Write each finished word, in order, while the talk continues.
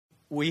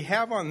We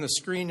have on the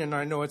screen, and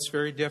I know it's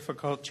very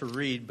difficult to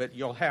read, but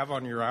you'll have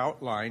on your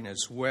outline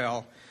as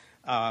well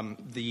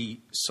the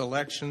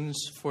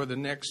selections for the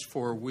next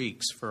 4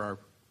 weeks for our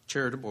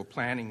charitable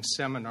planning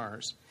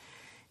seminars.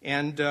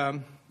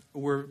 And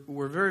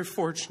we're very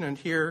fortunate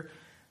here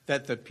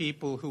that the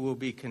people who will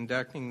be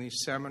conducting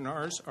these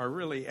seminars are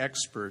really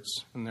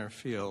experts in their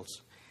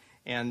fields.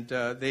 And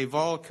they've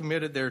all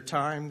committed their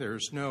time.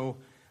 There's no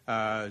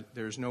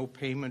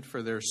payment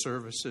for their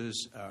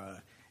services.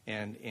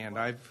 And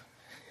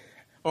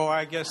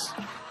I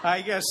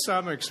guess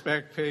some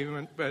expect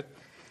payment, but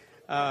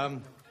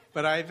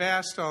I've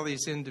asked all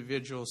these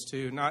individuals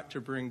not to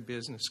bring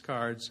business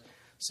cards.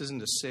 This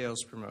isn't a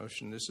sales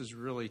promotion. This is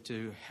really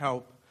to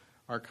help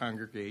our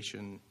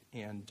congregation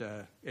and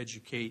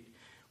educate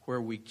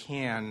where we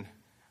can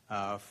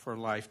for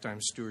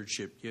lifetime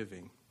stewardship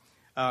giving.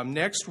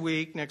 Next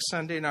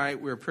Sunday night,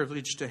 we're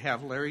privileged to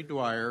have Larry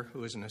Dwyer,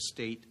 who is an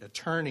estate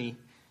attorney.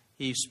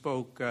 He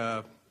spoke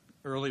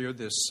earlier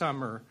this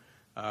summer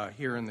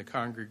here in the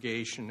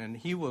congregation, and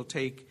he will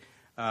take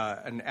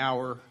an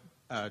hour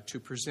to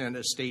present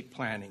estate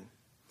planning.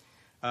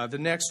 The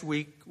next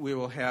week, we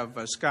will have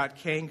Scott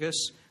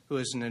Kangas, who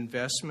is an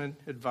investment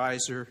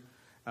advisor.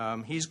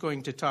 He's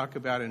going to talk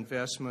about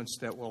investments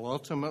that will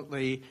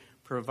ultimately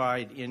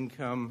provide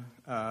income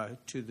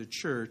to the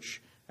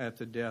church at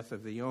the death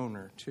of the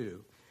owner,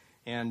 too.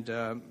 And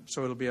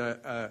so it'll be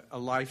a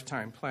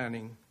lifetime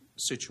planning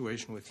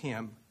situation with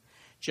him.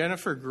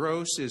 Jennifer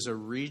Gross is a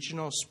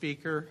regional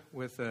speaker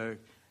with a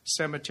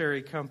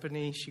cemetery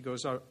company. She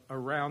goes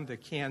around the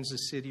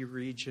Kansas City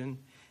region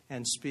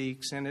and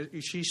speaks. And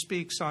she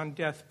speaks on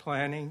death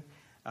planning,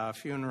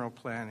 funeral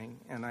planning,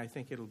 and I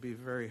think it'll be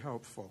very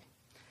helpful.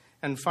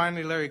 And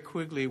finally, Larry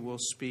Quigley will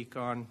speak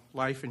on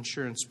life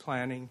insurance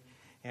planning.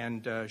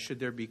 And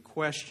should there be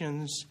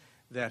questions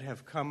that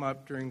have come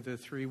up during the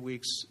 3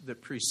 weeks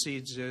that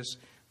precedes this,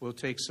 we'll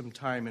take some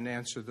time and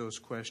answer those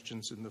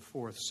questions in the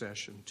fourth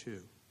session,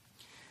 too.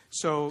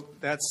 So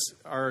that's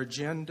our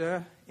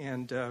agenda,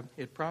 and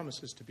it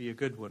promises to be a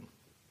good one.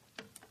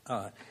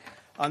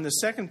 On the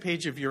second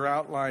page of your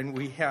outline,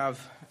 we have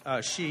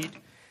a sheet,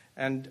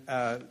 and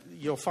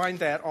you'll find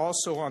that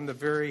also on the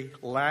very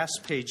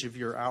last page of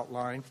your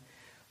outline.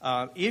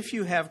 If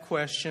you have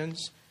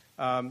questions,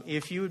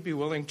 if you would be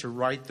willing to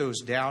write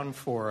those down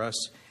for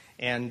us,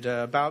 and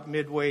about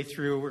midway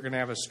through, we're going to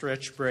have a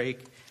stretch break.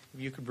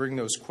 If you could bring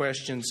those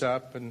questions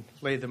up and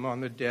lay them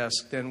on the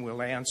desk, then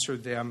we'll answer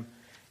them.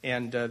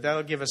 And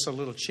that'll give us a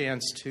little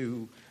chance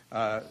to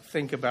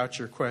think about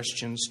your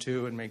questions,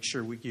 too, and make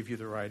sure we give you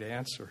the right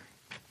answer.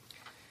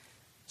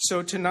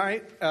 So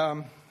tonight,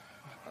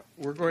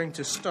 we're going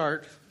to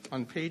start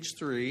on page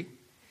 3.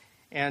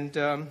 And,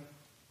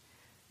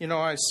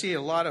 I see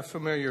a lot of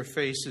familiar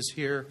faces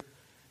here.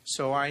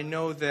 So I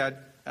know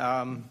that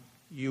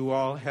you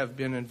all have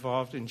been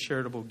involved in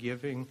charitable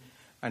giving.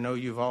 I know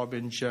you've all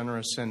been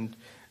generous and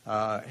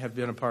have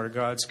been a part of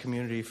God's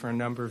community for a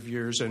number of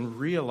years and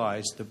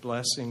realized the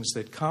blessings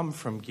that come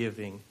from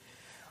giving.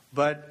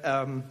 But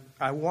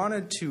I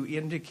wanted to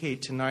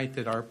indicate tonight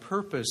that our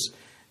purpose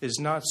is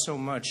not so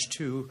much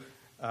to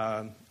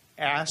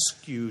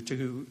ask you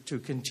to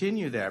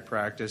continue that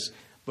practice,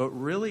 but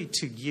really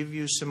to give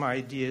you some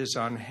ideas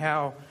on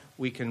how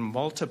we can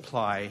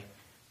multiply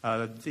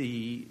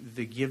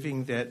the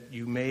giving that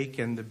you make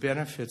and the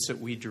benefits that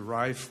we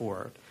derive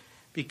for it.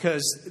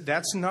 Because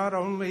that's not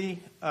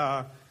only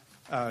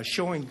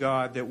showing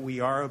God that we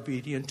are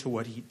obedient to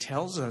what He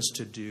tells us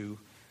to do,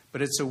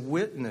 but it's a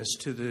witness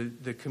to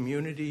the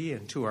community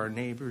and to our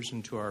neighbors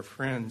and to our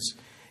friends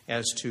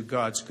as to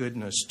God's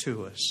goodness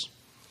to us.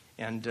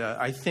 And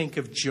I think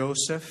of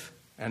Joseph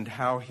and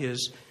how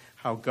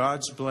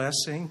God's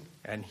blessing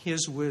and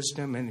His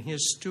wisdom and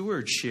His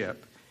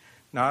stewardship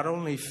not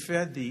only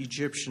fed the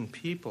Egyptian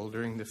people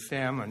during the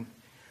famine,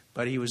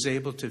 but he was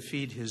able to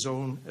feed his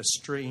own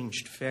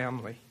estranged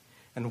family.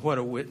 And what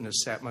a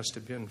witness that must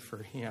have been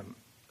for him.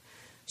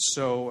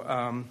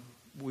 So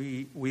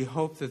we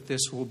hope that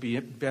this will be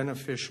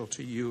beneficial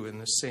to you in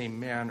the same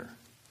manner.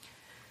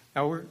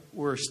 Now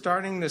we're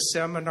starting the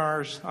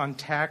seminars on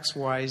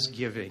tax-wise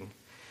giving.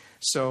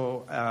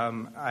 So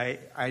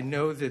I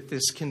know that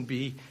this can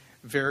be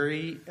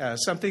very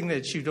something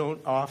that you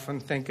don't often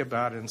think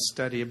about and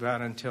study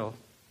about until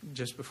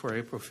just before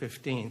April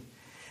 15th.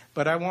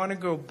 But I want to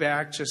go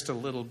back just a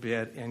little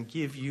bit and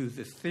give you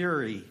the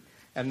theory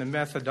and the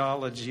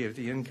methodology of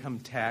the income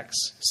tax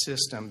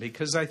system,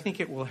 because I think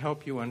it will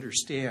help you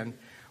understand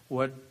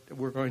what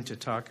we're going to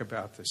talk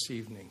about this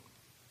evening.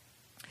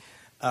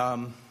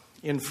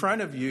 In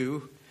front of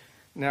you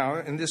now,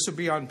 and this will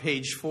be on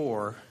page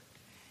 4,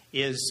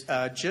 is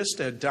just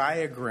a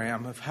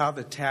diagram of how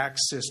the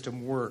tax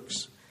system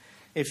works.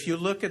 If you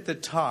look at the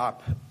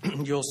top,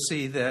 you'll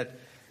see that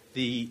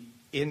the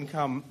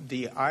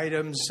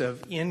items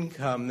of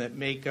income that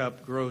make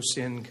up gross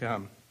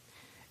income.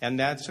 And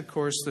that's, of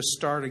course, the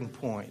starting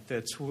point.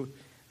 That's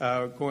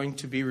going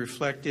to be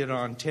reflected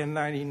on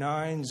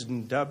 1099s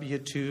and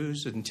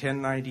W-2s and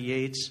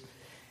 1098s.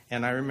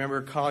 And I remember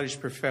a college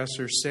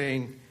professor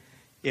saying,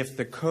 If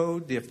the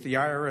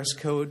IRS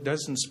code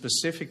doesn't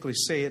specifically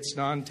say it's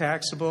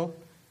non-taxable,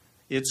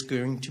 it's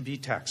going to be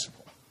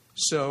taxable.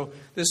 So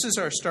this is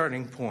our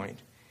starting point.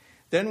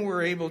 Then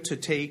we're able to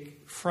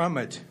take from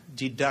it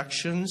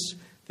deductions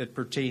that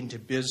pertain to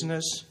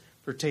business,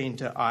 pertain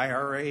to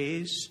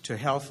IRAs, to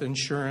health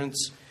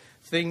insurance,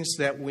 things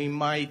that we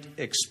might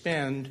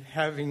expend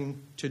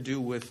having to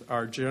do with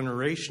our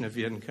generation of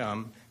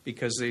income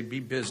because they'd be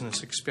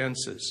business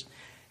expenses.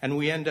 And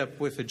we end up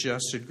with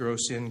adjusted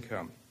gross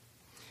income.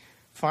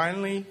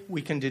 Finally,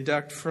 we can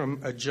deduct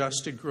from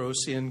adjusted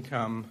gross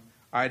income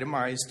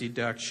itemized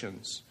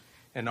deductions.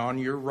 And on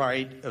your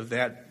right of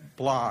that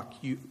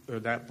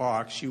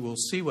box, you will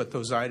see what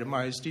those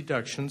itemized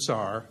deductions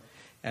are.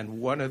 And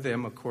one of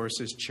them, of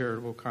course, is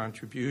charitable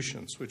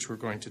contributions, which we're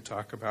going to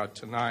talk about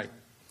tonight.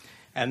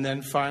 And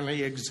then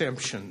finally,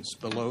 exemptions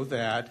below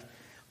that,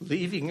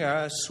 leaving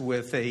us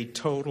with a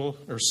total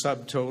or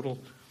subtotal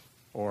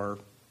or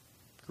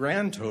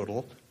grand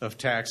total of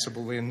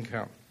taxable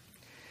income.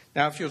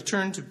 Now, if you'll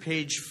turn to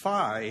page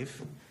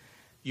 5,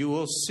 you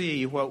will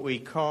see what we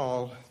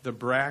call the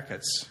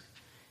brackets.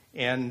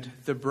 And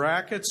the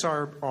brackets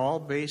are all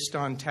based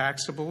on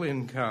taxable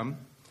income.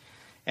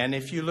 And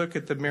if you look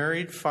at the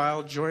married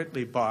filed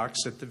jointly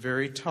box at the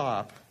very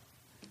top,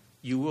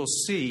 you will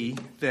see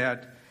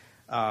that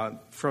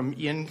from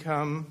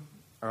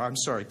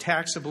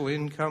taxable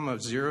income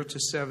of 0 to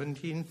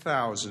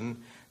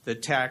 17,000, the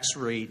tax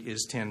rate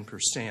is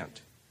 10%.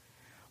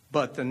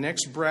 But the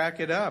next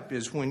bracket up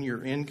is when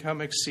your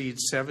income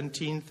exceeds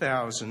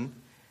 17,000,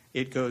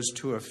 it goes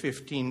to a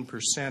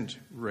 15%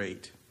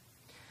 rate.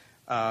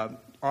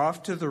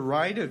 Off to the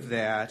right of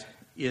that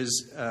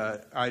is,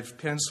 I've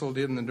penciled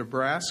in the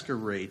Nebraska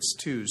rates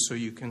too, so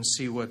you can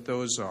see what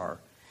those are.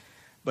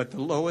 But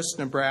the lowest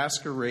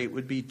Nebraska rate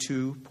would be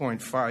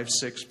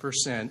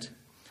 2.56%,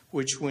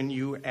 which when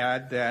you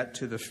add that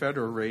to the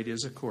federal rate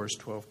is, of course,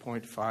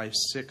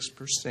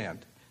 12.56%.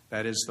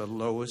 That is the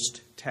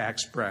lowest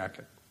tax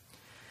bracket.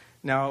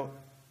 Now,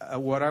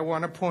 what I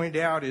want to point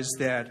out is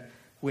that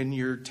when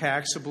your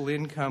taxable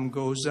income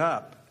goes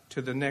up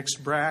to the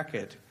next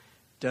bracket,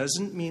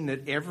 doesn't mean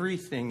that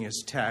everything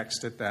is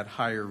taxed at that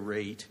higher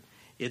rate.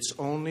 It's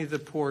only the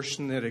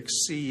portion that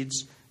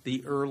exceeds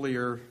the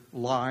earlier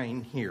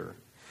line here.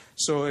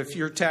 So if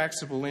your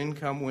taxable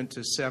income went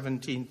to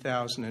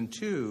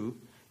 $17,002,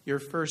 your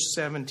first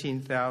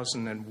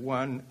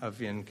 $17,001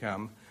 of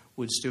income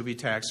would still be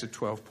taxed at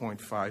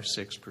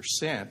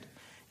 12.56%.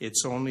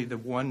 It's only the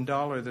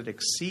 $1 that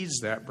exceeds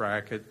that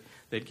bracket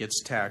that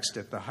gets taxed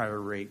at the higher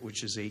rate,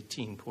 which is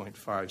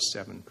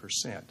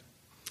 18.57%.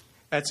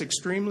 That's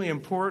extremely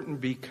important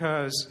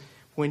because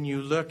when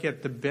you look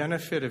at the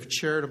benefit of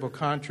charitable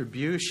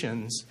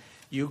contributions,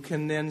 you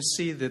can then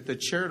see that the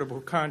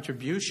charitable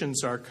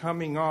contributions are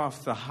coming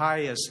off the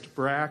highest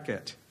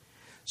bracket.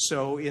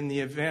 So in the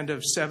event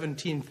of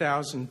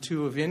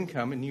 $17,002 of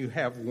income and you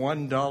have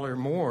 $1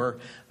 more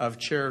of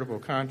charitable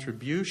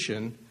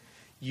contribution,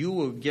 you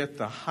will get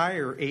the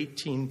higher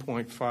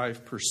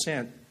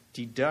 18.5%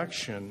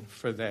 deduction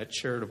for that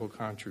charitable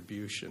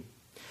contribution.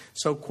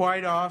 So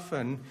quite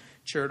often,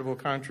 charitable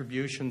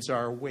contributions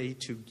are a way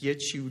to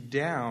get you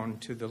down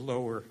to the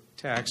lower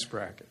tax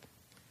bracket.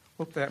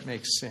 Hope that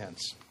makes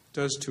sense. It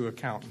does to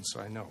accountants,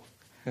 I know.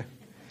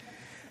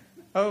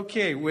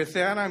 Okay, with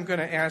that, I'm going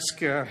to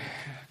ask a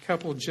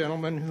couple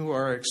gentlemen who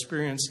are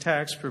experienced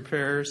tax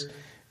preparers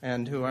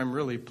and who I'm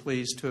really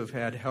pleased to have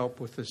had help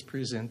with this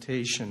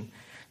presentation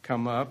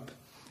come up.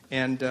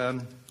 And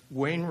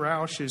Wayne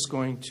Roush is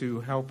going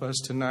to help us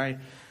tonight.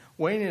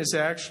 Wayne is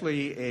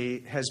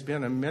actually has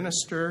been a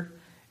minister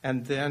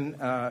and then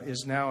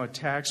is now a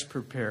tax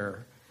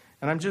preparer.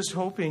 And I'm just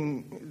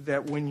hoping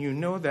that when you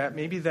know that,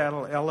 maybe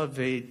that'll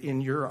elevate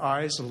in your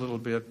eyes a little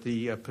bit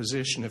the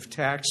position of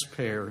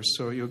taxpayers.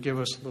 So you'll give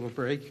us a little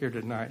break here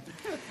tonight.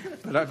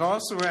 But I've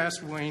also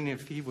asked Wayne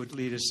if he would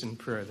lead us in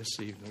prayer this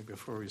evening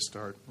before we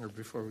start, or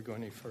before we go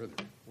any further.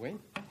 Wayne?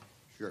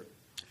 Sure.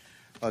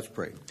 Let's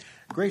pray.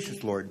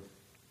 Gracious Lord,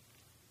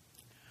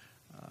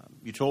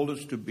 you told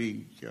us to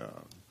be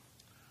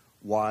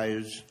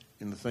wise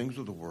in the things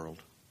of the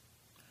world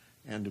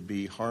and to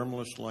be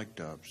harmless like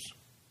doves,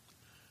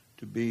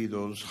 to be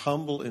those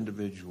humble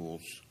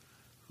individuals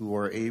who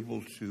are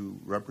able to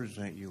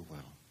represent you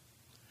well.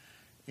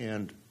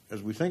 And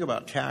as we think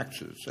about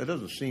taxes, that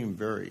doesn't seem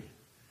very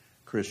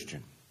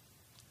Christian,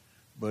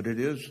 but it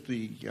is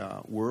the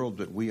world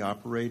that we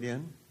operate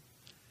in,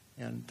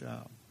 and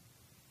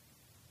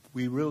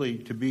we really,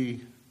 to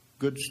be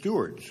good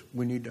stewards,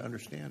 we need to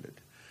understand it.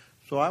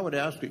 So I would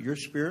ask that your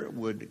Spirit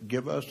would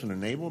give us an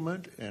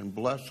enablement and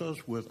bless us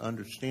with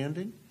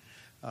understanding,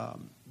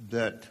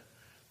 that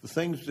the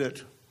things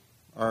that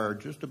are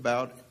just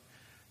about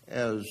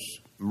as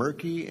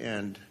murky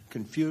and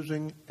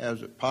confusing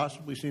as it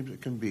possibly seems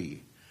it can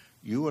be,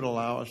 you would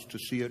allow us to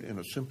see it in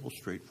a simple,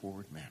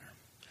 straightforward manner.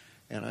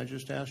 And I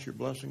just ask your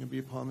blessing to be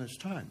upon this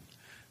time.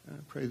 And I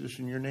pray this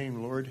in your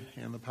name, Lord,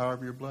 and the power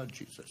of your blood,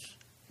 Jesus.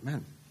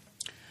 Amen.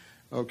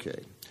 Okay.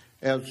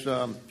 As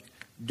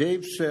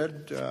Dave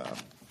said,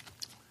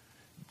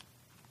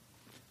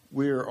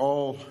 we are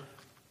all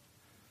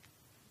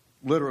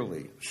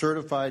literally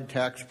certified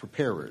tax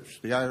preparers.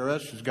 The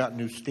IRS has got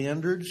new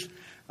standards.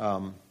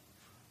 I'm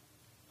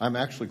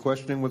actually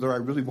questioning whether I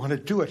really want to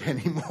do it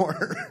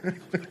anymore.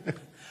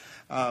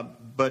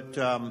 But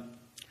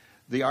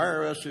the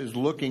IRS is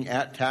looking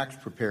at tax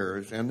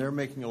preparers, and they're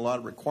making a lot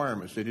of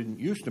requirements they didn't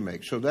used to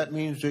make. So that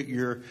means that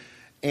your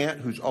aunt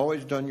who's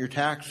always done your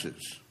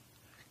taxes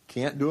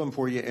can't do them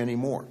for you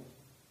anymore.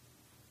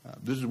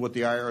 This is what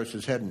the IRS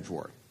is heading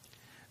for.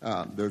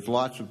 There's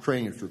lots of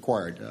training that's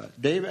required.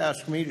 Dave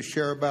asked me to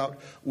share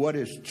about what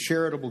is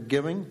charitable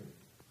giving.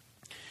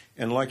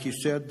 And like he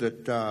said,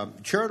 that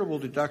charitable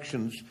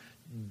deductions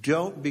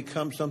don't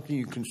become something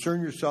you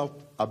concern yourself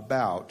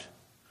about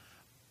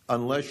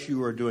unless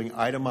you are doing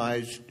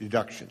itemized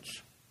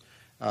deductions.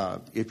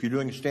 If you're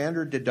doing a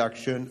standard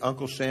deduction,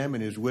 Uncle Sam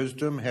in his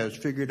wisdom has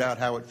figured out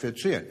how it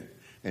fits in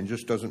and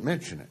just doesn't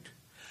mention it.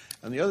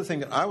 And the other thing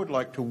that I would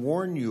like to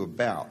warn you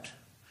about,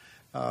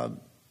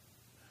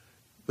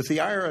 with the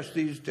IRS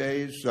these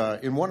days,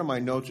 in one of my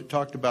notes it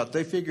talked about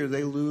they figure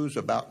they lose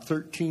about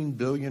 $13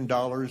 billion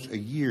a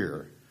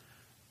year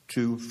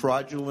to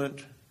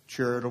fraudulent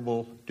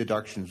charitable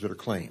deductions that are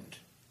claimed.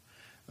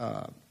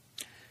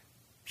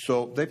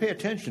 So they pay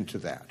attention to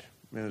that.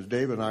 And as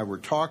Dave and I were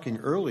talking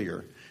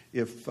earlier,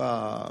 if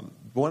one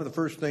of the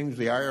first things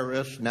the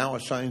IRS now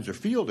assigns their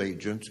field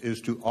agents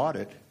is to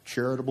audit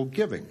charitable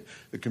giving.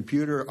 The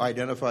computer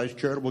identifies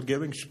charitable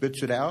giving,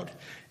 spits it out,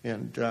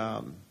 and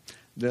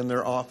then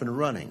they're off and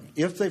running.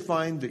 If they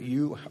find that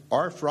you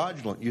are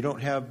fraudulent, you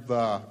don't have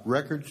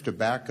records to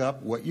back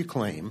up what you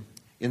claim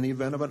in the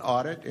event of an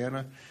audit, and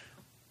I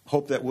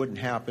hope that wouldn't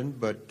happen,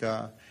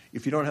 but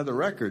if you don't have the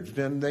records,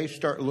 then they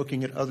start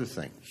looking at other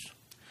things.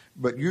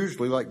 But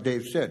usually, like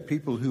Dave said,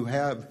 people who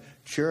have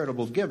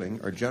charitable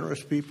giving are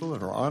generous people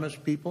and are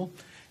honest people,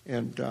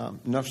 and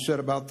enough said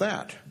about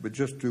that. But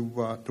just to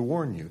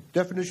warn you,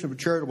 definition of a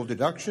charitable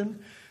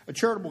deduction: a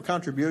charitable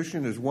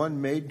contribution is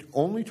one made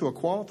only to a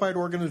qualified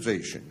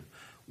organization,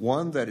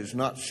 one that is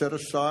not set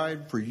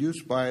aside for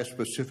use by a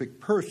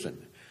specific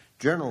person.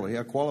 Generally,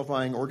 a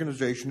qualifying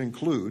organization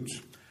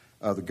includes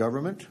the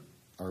government.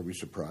 Are we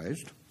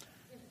surprised?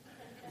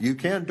 You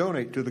can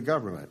donate to the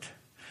government.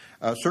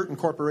 Certain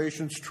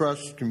corporations,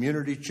 trusts,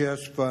 community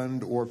chest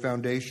fund, or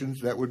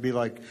foundations. That would be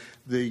like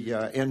the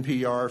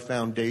NPR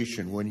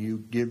Foundation when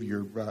you give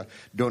your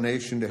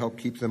donation to help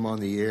keep them on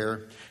the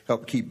air,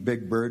 help keep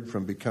Big Bird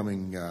from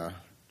becoming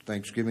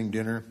Thanksgiving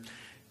dinner.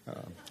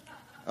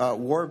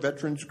 War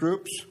veterans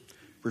groups,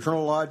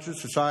 fraternal lodges,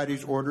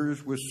 societies,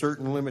 orders with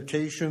certain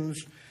limitations,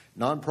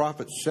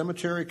 nonprofit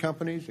cemetery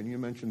companies, and you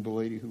mentioned the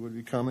lady who would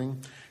be coming,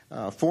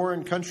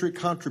 foreign country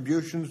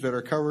contributions that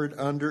are covered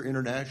under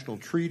international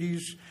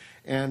treaties.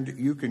 And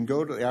you can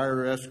go to the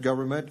IRS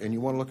government and you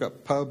want to look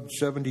up Pub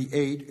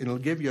 78, and it'll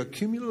give you a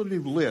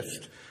cumulative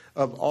list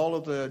of all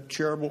of the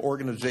charitable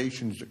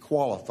organizations that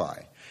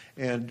qualify.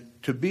 And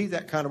to be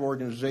that kind of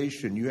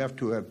organization, you have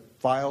to have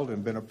filed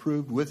and been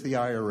approved with the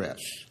IRS.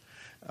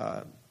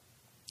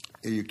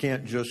 You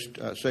can't just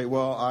say,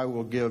 well, I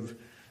will give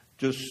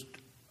just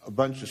a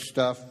bunch of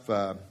stuff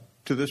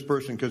to this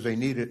person because they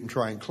need it and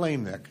try and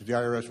claim that, because the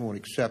IRS won't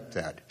accept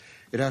that.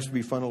 It has to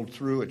be funneled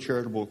through a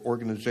charitable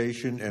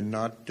organization and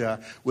not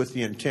with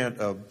the intent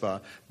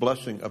of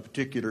blessing a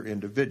particular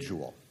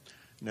individual.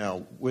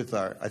 Now,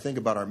 I think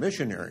about our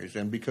missionaries,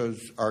 and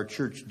because our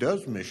church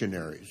does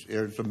missionaries,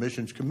 there's a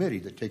missions committee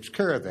that takes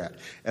care of that,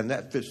 and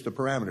that fits the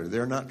parameter.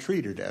 They're not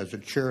treated as a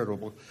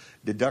charitable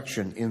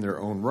deduction in their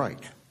own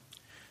right.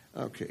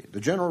 Okay, the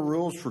general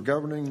rules for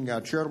governing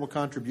charitable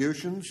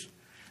contributions.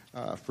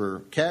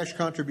 For cash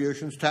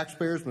contributions,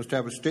 taxpayers must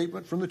have a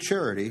statement from the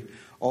charity,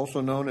 also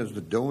known as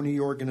the donee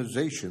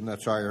organization,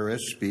 that's IRS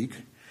speak,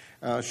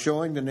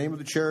 showing the name of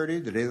the charity,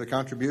 the date of the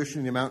contribution,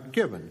 and the amount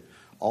given.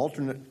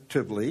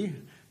 Alternatively,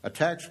 a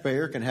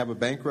taxpayer can have a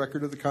bank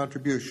record of the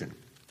contribution.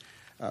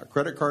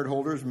 Credit card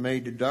holders may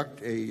deduct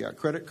a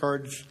credit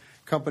card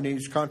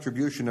company's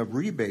contribution of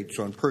rebates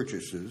on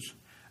purchases.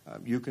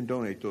 You can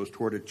donate those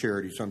toward a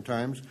charity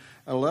sometimes.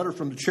 A letter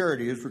from the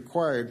charity is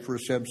required for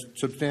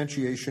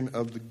substantiation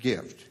of the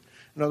gift.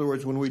 In other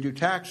words, when we do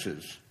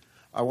taxes,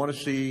 I want to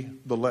see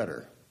the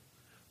letter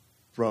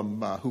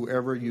from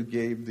whoever you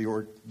gave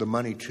the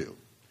money to,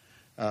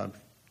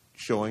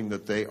 showing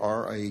that they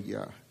are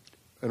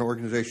an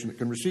organization that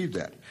can receive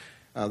that.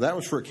 That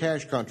was for a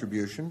cash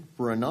contribution.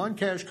 For a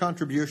non-cash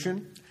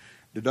contribution,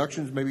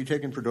 deductions may be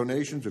taken for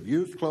donations of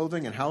used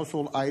clothing and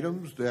household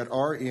items that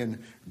are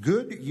in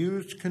good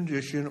used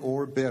condition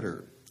or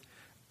better.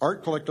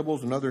 Art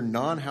collectibles and other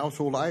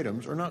non-household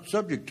items are not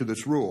subject to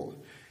this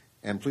rule.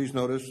 And please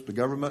notice, the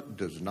government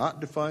does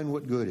not define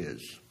what good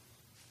is.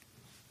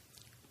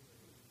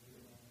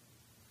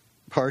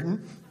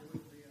 Pardon?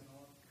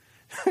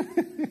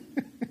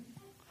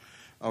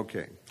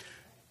 Okay.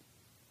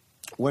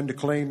 When to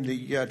claim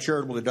the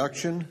charitable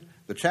deduction,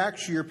 the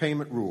tax year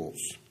payment rules.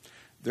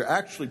 They're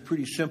actually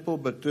pretty simple,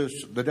 but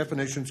the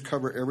definitions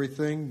cover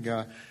everything.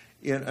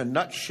 In a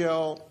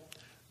nutshell,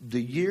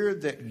 the year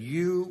that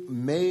you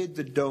made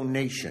the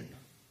donation,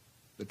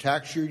 The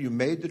tax year you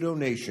made the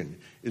donation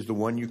is the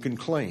one you can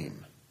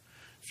claim.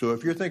 So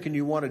if you're thinking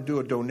you want to do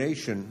a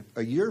donation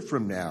a year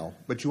from now,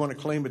 but you want to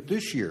claim it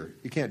this year,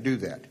 you can't do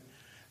that.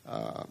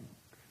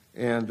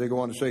 And they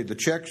go on to say the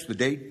checks, the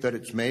date that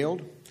it's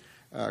mailed,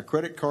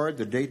 credit card,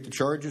 the date the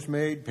charge is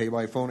made, pay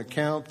by phone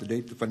account, the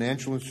date the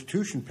financial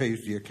institution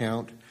pays the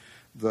account,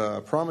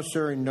 the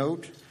promissory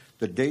note,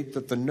 the date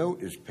that the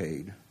note is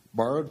paid,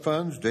 borrowed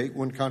funds, date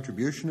when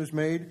contribution is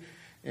made,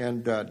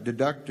 and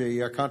deduct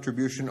a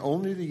contribution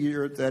only the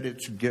year that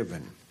it's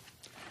given.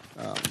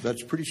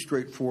 That's pretty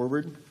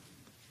straightforward.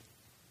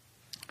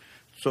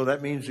 So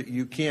that means that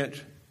you can't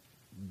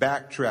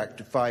backtrack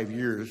to 5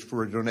 years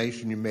for a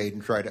donation you made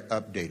and try to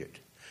update it,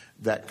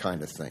 that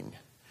kind of thing.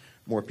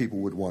 More people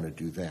would want to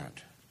do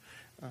that.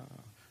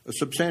 The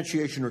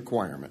substantiation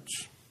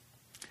requirements.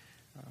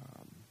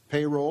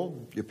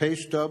 Payroll, your pay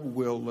stub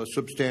will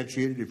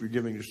substantiate it if you're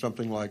giving to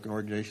something like an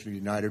organization of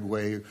United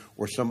Way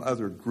or some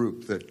other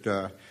group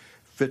that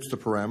fits the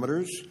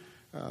parameters.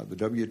 The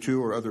W-2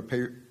 or other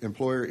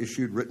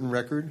employer-issued written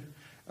record.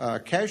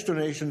 Cash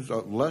donations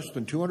of less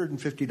than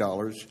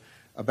 $250,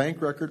 a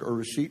bank record or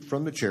receipt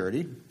from the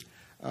charity.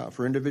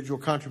 For individual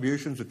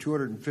contributions of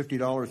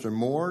 $250 or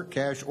more,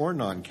 cash or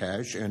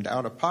non-cash, and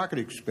out-of-pocket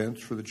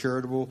expense for the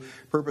charitable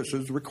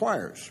purposes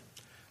requires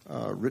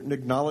written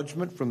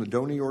acknowledgement from the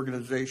donee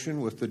organization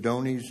with the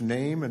donee's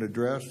name and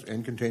address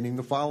and containing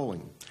the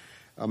following: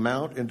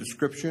 amount and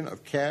description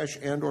of cash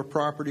and or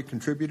property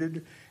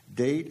contributed,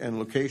 date and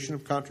location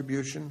of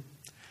contribution.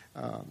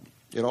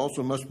 It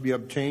also must be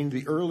obtained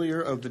the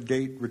earlier of the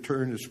date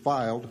return is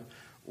filed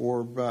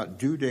or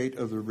due date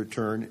of the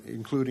return,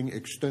 including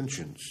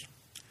extensions.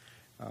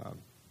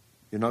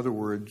 In other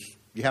words,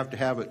 you have to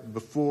have it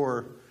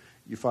before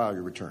you file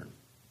your return,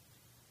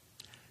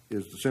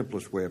 is the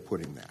simplest way of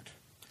putting that.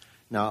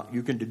 Now,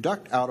 you can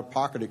deduct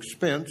out-of-pocket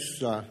expense.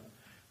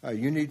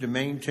 You need to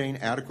maintain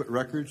adequate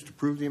records to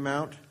prove the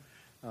amount.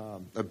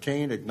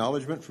 Obtain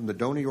acknowledgement from the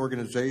donee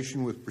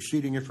organization with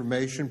preceding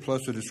information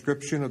plus a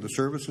description of the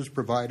services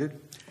provided.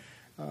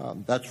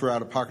 That's for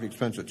out-of-pocket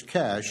expense. It's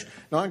cash.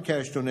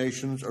 Non-cash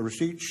donations, a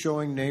receipt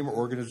showing name or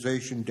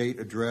organization, date,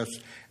 address,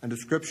 and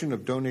description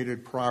of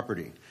donated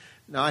property.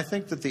 Now, I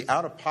think that the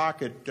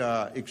out-of-pocket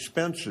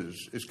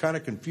expenses is kind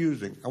of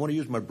confusing. I want to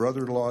use my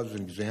brother-in-law as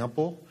an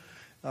example,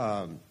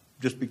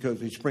 just because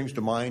he springs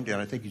to mind,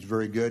 and I think he's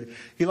very good.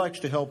 He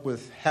likes to help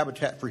with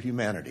Habitat for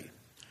Humanity.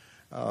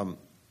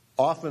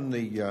 Often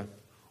the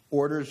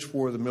orders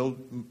for the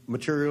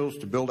materials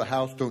to build a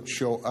house don't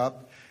show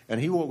up,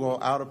 and he will go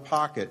out of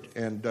pocket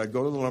and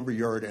go to the lumber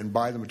yard and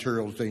buy the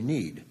materials they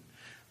need.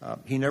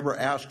 He never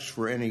asks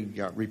for any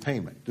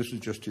repayment. This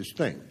is just his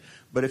thing.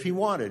 But if he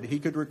wanted, he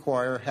could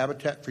require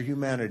Habitat for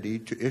Humanity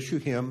to issue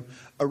him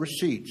a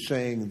receipt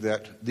saying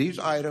that these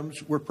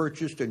items were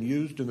purchased and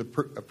used in the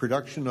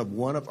production of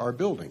one of our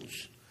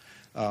buildings.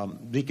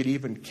 He could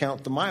even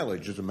count the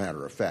mileage, as a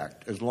matter of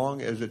fact, as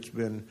long as it's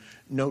been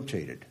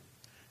notated.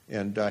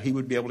 And he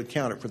would be able to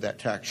count it for that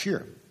tax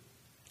year.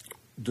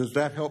 Does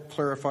that help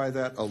clarify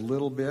that a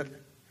little bit?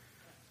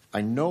 I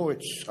know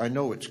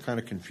it's kind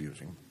of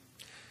confusing.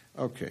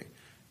 Okay.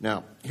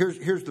 Now,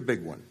 here's the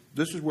big one.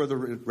 This is where the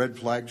red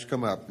flags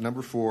come up.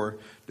 Number 4,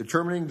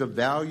 determining the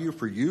value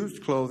for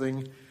used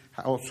clothing,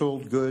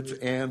 household goods,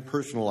 and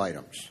personal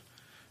items.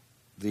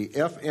 The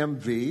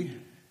FMV,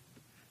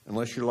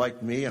 unless you're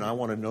like me and I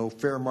want to know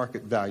fair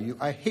market value,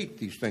 I hate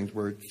these things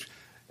where it's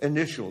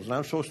initials, and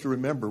I'm supposed to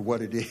remember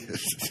what it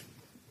is.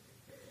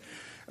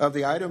 Of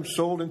the items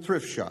sold in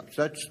thrift shops.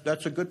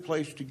 That's a good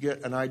place to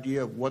get an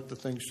idea of what the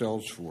thing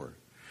sells for.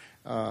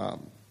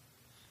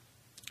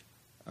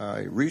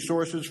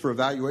 Resources for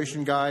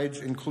evaluation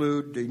guides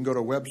include, you can go to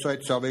a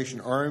website, Salvation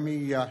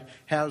Army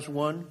has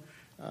one.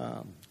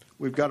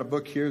 We've got a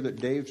book here that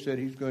Dave said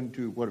he's going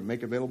to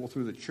make available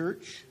through the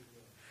church.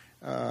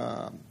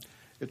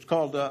 It's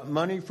called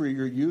Money for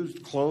Your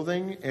Used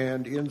Clothing,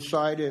 and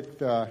inside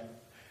it,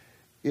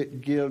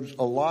 it gives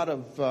a lot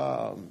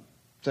of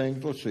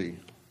things. Let's see.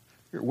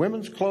 Here,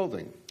 women's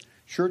clothing,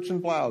 shirts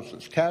and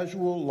blouses,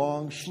 casual,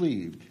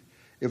 long-sleeved.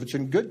 If it's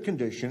in good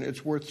condition,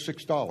 it's worth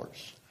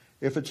 $6.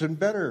 If it's in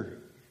better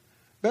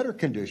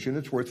condition,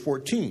 it's worth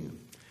 $14.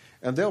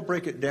 And they'll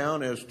break it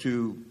down as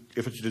to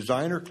if it's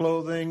designer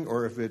clothing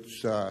or if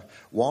it's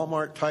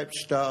Walmart-type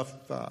stuff.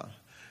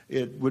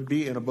 It would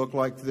be in a book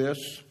like this.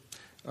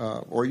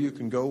 Or you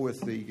can go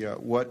with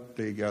what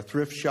the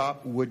thrift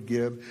shop would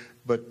give.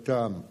 But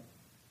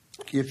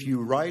if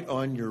you write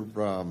on your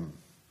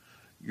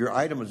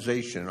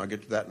itemization, and I'll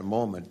get to that in a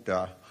moment,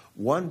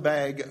 one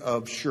bag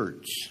of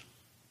shirts,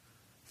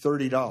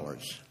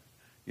 $30.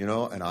 You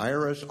know, an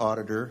IRS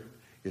auditor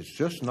is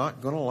just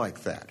not going to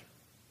like that.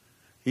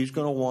 He's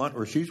going to want,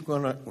 or she's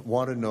going to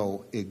want to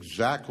know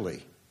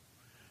exactly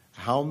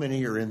how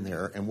many are in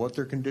there and what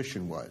their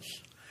condition was.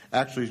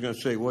 Actually, he's going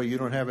to say, well, you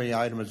don't have any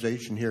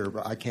itemization here,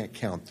 but I can't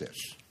count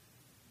this.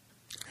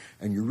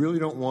 And you really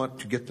don't want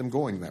to get them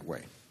going that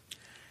way.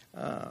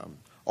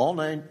 All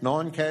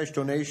non-cash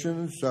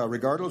donations,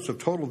 regardless of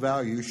total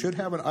value, should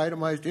have an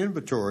itemized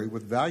inventory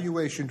with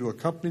valuation to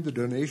accompany the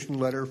donation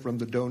letter from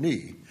the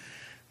donee.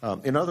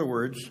 In other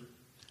words,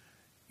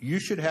 you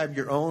should have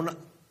your own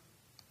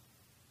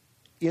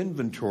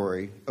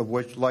inventory of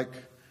which, like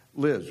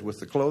Liz with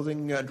the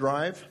clothing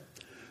drive,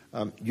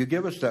 you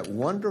give us that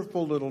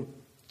wonderful little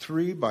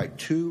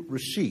 3x2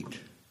 receipt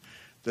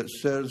that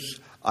says,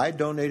 I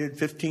donated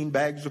 15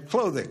 bags of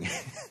clothing.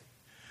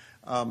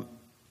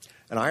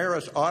 An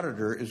IRS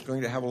auditor is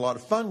going to have a lot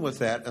of fun with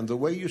that, and the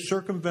way you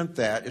circumvent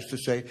that is to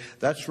say,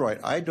 that's right,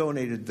 I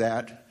donated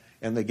that,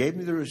 and they gave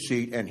me the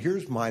receipt, and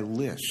here's my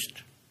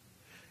list.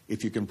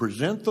 If you can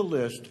present the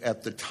list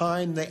at the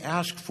time they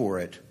ask for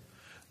it,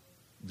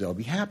 they'll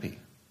be happy.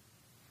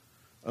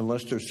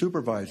 Unless their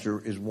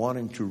supervisor is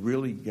wanting to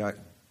really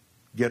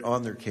get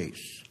on their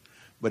case.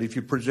 But if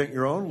you present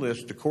your own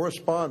list to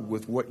correspond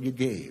with what you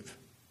gave,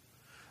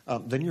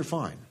 then you're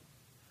fine.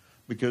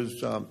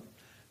 Because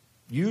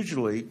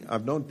usually,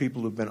 I've known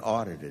people who've been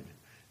audited.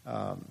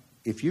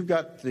 If you've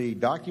got the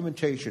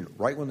documentation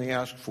right when they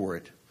ask for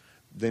it,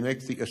 they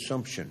make the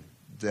assumption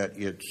that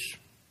it's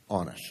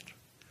honest.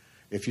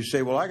 If you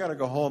say, well, I got to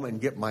go home and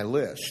get my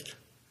list,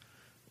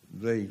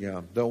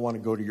 they'll want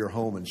to go to your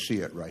home and see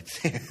it right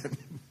then.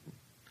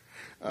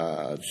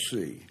 Let's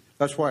see.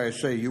 That's why I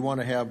say you want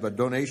to have a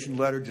donation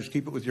letter. Just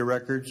keep it with your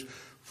records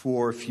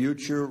for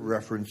future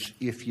reference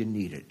if you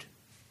need it.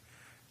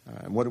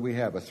 And what do we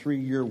have? A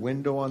 3-year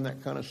window on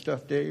that kind of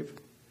stuff, Dave?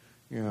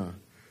 Yeah.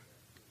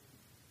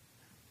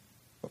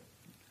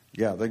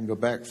 Yeah, they can go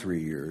back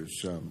 3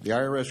 years. The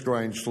IRS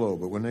grinds slow,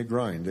 but when they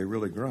grind, they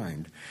really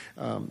grind.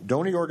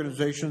 Donor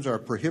organizations are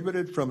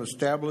prohibited from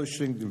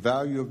establishing the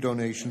value of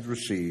donations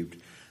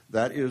received.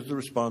 That is the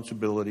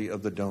responsibility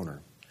of the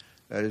donor.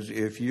 That is,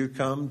 if you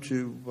come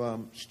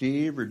to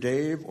Steve or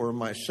Dave or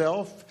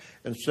myself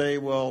and say,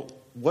 well,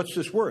 what's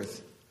this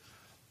worth?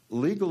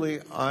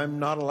 Legally, I'm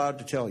not allowed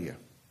to tell you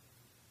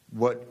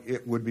what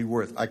it would be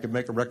worth. I could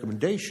make a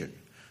recommendation,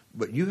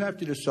 but you have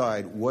to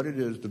decide what it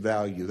is, the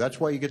value. That's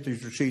why you get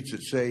these receipts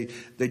that say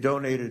they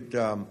donated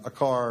a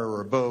car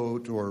or a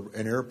boat or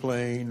an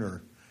airplane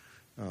or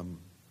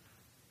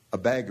a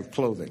bag of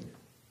clothing.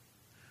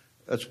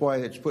 That's why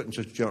it's put in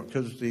such junk,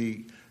 because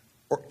the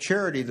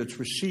charity that's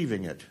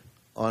receiving it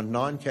on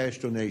non-cash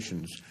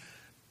donations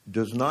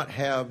does not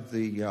have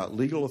the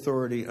legal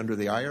authority under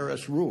the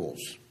IRS rules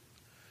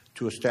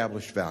to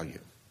establish value.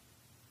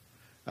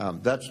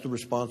 That's the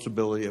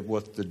responsibility of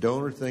what the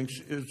donor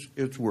thinks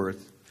it's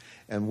worth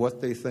and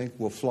what they think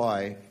will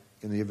fly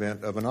in the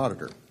event of an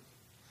auditor.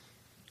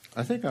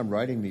 I think I'm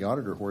riding the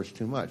auditor horse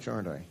too much,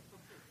 aren't I?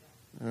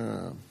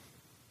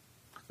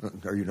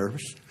 Are you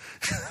nervous?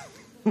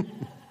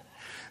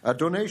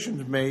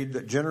 Donations made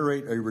that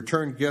generate a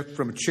return gift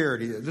from a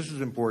charity, this is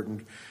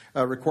important,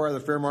 require the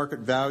fair market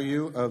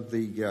value of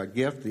the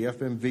gift, the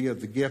FMV of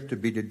the gift, to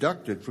be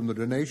deducted from the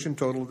donation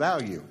total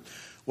value.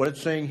 What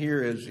it's saying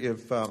here is,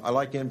 if I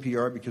like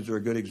NPR because they're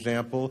a good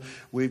example,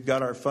 we've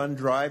got our fund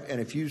drive,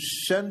 and if you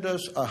send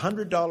us a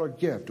 $100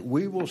 gift,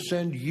 we will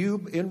send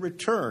you in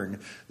return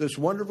this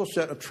wonderful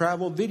set of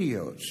travel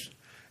videos.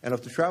 And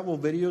if the travel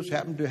videos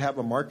happen to have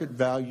a market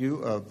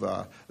value of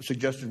a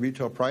suggested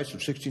retail price of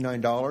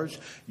 $69,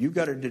 you've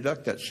got to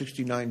deduct that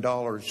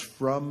 $69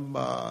 from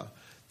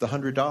the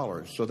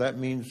 $100. So that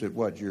means that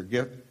what? Your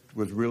gift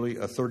was really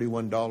a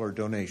 $31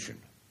 donation.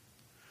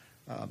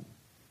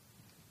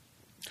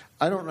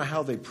 I don't know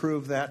how they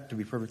prove that, to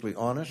be perfectly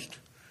honest,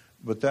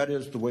 but that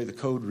is the way the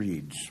code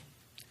reads.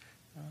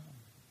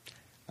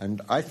 And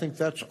I think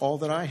that's all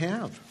that I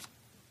have.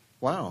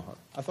 Wow,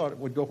 I thought it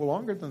would go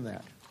longer than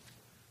that.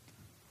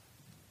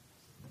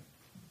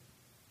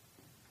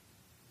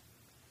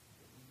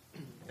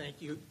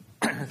 Thank you.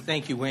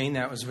 Thank you, Wayne.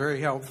 That was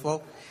very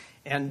helpful.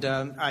 And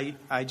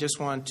I just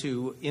want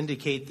to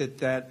indicate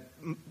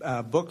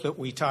that book that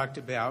we talked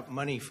about,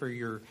 Money for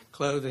Your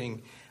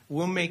Clothing,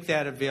 we'll make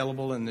that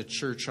available in the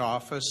church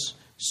office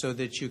so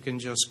that you can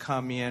just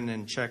come in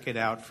and check it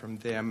out from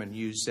them and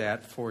use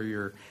that for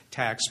your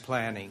tax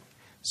planning.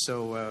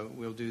 So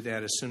we'll do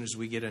that as soon as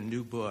we get a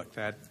new book.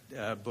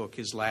 That book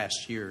is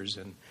last year's,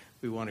 and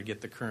we want to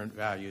get the current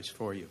values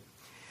for you.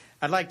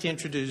 I'd like to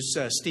introduce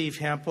Steve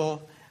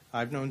Hempel.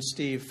 I've known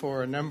Steve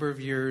for a number of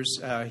years.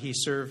 He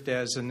served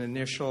as an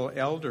initial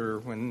elder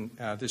when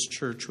this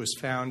church was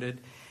founded,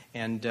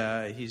 and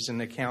he's an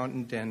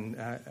accountant, and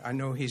I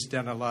know he's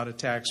done a lot of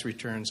tax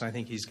returns. I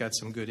think he's got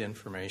some good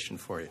information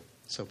for you.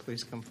 So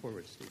please come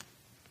forward, Steve.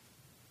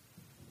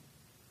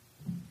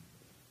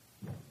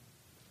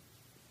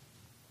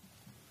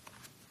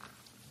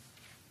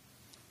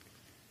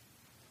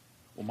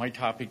 Well, my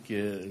topic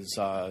is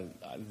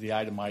the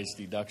itemized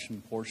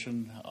deduction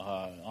portion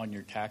on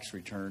your tax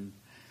return.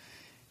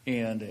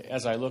 And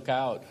as I look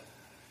out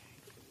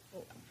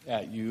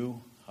at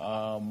you,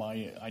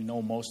 I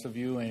know most of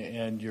you,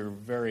 and you're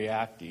very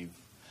active.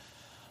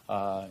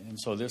 And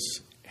so this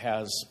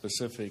has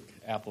specific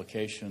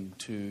application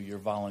to your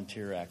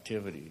volunteer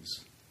activities.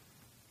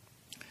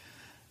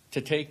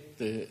 to take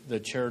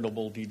the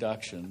charitable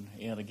deduction,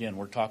 and again,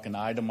 we're talking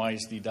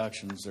itemized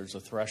deductions. There's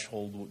a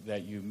threshold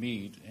that you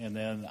meet, and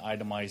then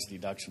itemized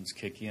deductions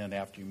kick in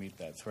after you meet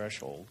that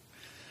threshold.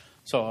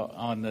 So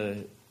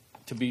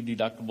to be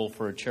deductible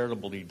for a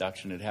charitable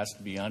deduction, it has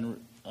to be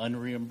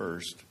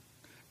unreimbursed,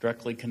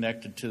 directly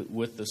connected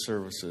with the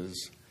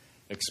services,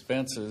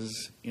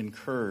 expenses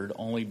incurred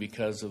only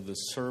because of the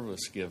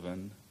service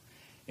given,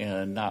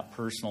 and not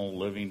personal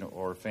living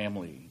or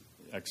family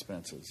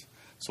expenses.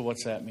 So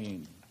what's that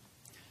mean?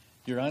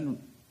 Your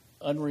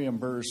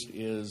unreimbursed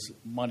is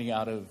money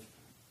out of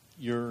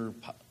your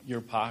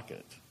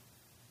pocket.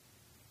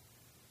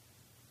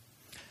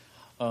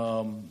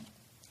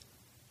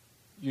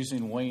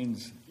 Using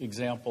Wayne's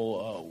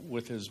example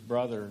with his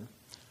brother,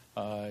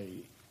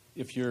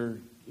 if you're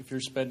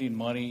spending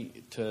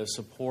money to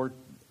support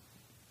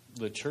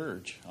the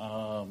church,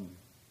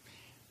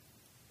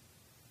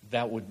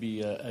 that would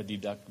be a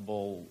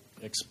deductible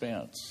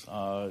expense.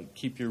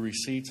 Keep your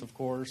receipts, of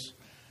course,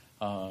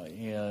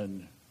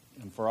 and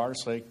for our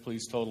sake,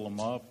 please total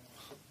them up,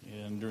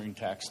 and during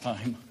tax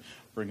time,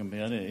 bring them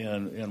in,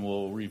 and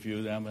we'll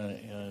review them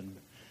and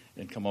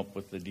come up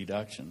with the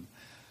deduction.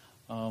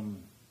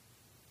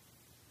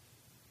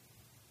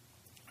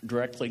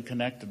 Directly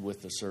connected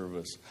with the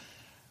service.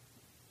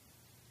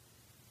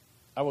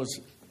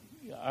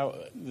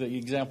 The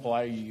example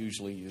I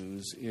usually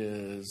use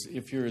is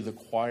if you're the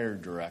choir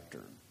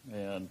director,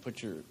 and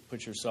put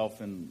yourself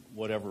in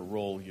whatever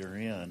role you're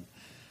in.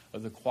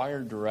 The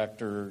choir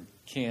director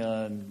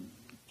can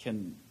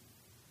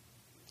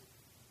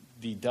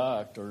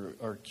deduct or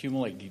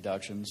accumulate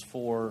deductions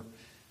for,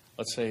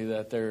 let's say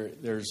that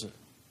there's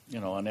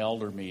an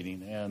elder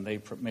meeting and they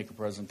make a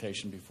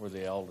presentation before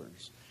the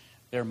elders.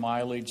 Their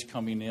mileage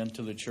coming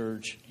into the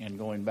church and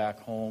going back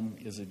home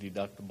is a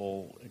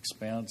deductible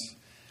expense.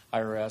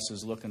 IRS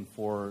is looking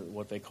for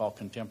what they call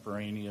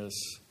contemporaneous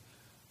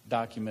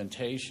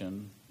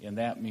documentation, and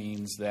that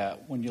means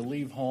that when you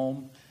leave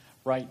home,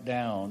 write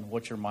down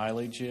what your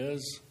mileage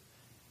is,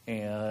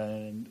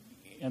 and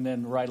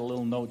then write a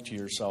little note to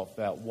yourself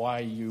that why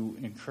you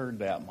incurred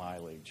that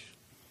mileage.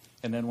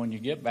 And then when you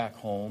get back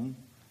home,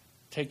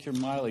 take your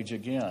mileage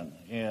again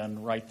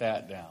and write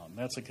that down.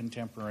 That's a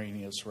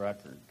contemporaneous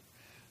record.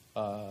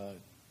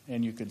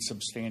 And you could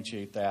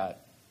substantiate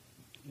that,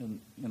 in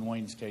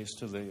Wayne's case,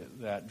 to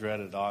that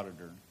dreaded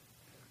auditor.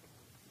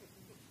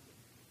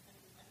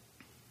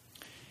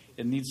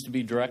 It needs to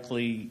be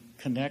directly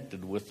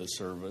connected with the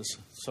service.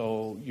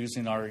 So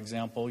using our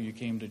example, you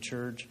came to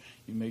church,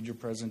 you made your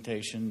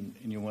presentation,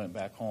 and you went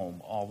back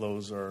home. All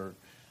those are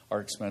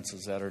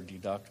expenses that are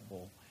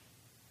deductible.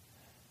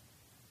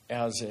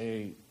 As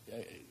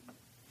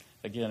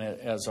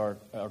our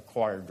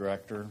choir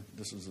director,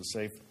 this is a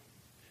safe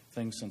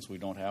thing since we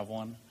don't have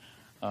one.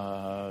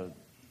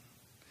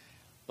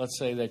 Let's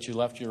say that you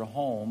left your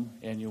home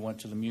and you went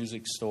to the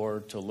music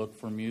store to look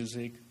for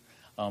music.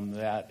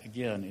 That,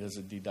 again, is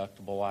a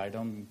deductible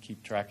item.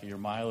 Keep track of your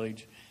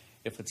mileage.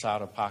 If it's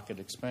out-of-pocket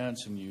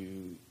expense and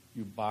you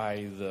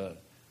buy the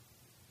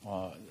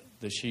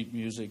sheet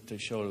music to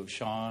show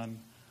Sean,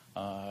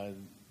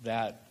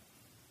 that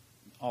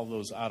all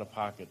those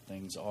out-of-pocket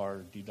things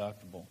are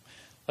deductible.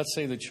 Let's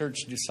say the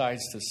church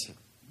decides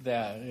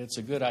that it's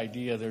a good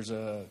idea. There's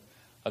a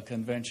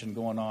convention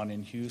going on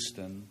in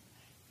Houston,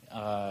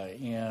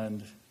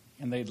 and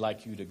they'd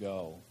like you to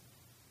go.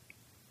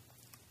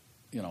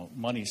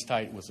 Money's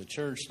tight with the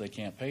church. They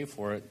can't pay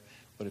for it.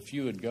 But if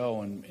you would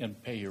go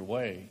and pay your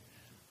way,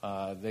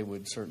 they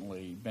would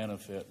certainly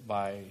benefit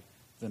by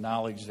the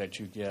knowledge that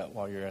you get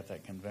while you're at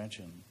that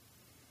convention.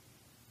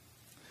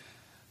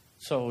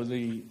 So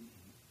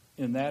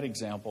in that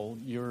example,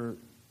 your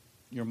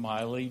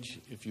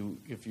mileage, if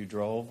you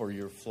drove, or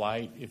your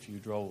flight, if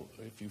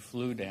you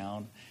flew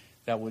down,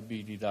 that would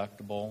be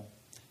deductible.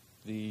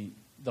 The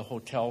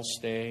hotel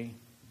stay,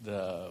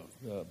 the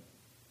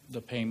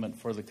payment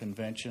for the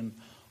convention,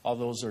 all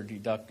those are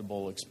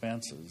deductible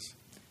expenses.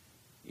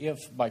 If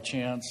by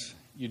chance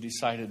you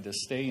decided to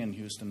stay in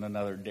Houston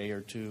another day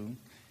or two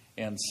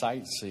and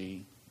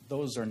sightsee,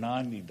 those are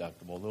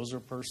non-deductible. Those are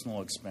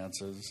personal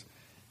expenses.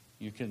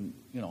 You can,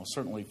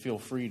 certainly feel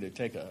free to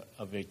take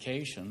a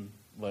vacation,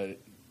 but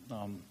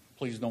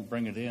please don't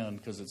bring it in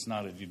because it's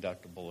not a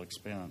deductible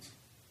expense.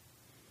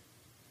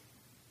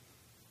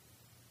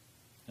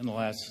 And the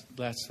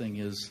last thing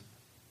is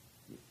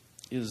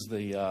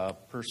the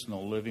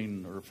personal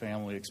living or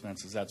family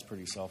expenses. That's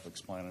pretty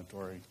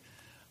self-explanatory.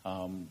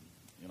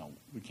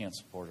 We can't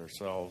support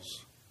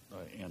ourselves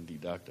and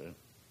deduct it.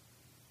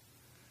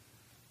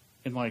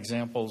 In my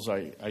examples,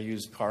 I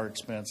used car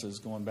expenses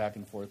going back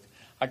and forth.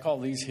 I call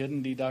these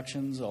hidden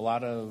deductions. A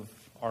lot of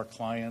our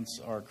clients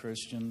are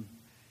Christian,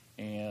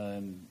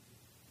 and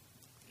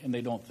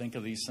they don't think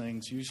of these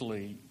things.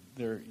 Usually,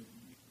 they're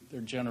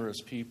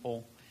generous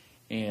people,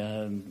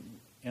 and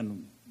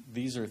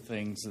these are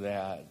things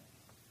that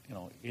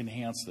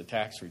enhance the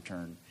tax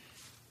return.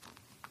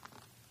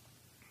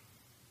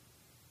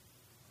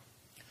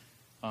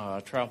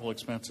 Travel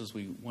expenses,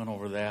 we went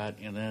over that,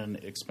 and then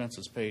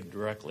expenses paid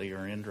directly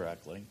or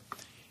indirectly.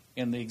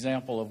 In the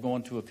example of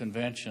going to a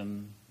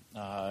convention,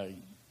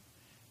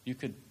 you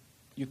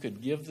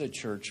could give the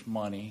church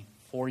money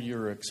for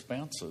your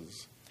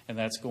expenses, and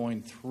that's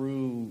going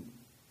through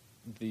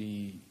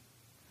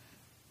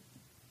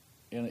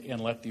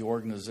and let the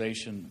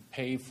organization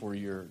pay for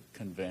your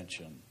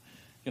convention.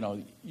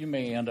 You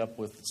may end up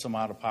with some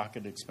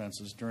out-of-pocket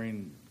expenses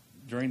during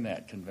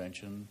that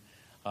convention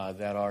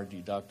that are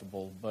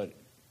deductible, but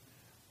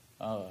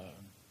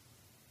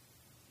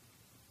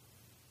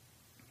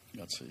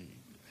let's see.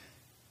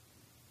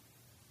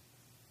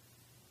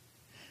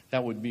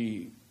 That would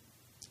be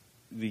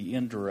the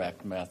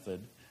indirect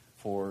method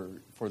for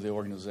the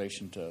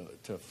organization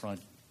to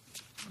front.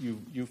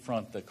 You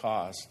front the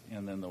cost,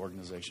 and then the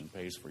organization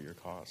pays for your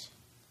costs.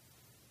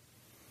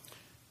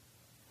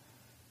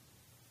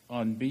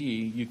 On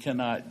B, you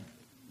cannot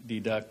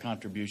deduct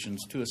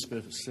contributions to a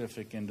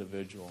specific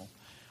individual.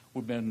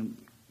 We've been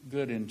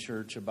good in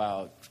church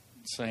about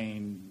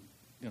saying,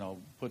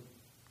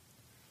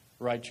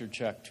 write your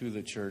check to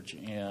the church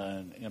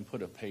and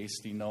put a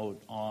pasty note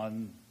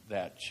on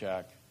that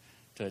check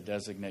to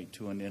designate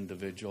to an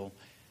individual.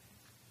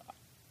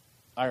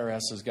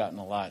 IRS has gotten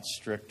a lot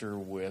stricter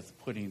with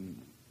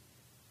putting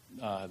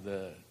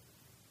the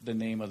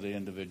name of the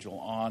individual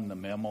on the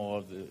memo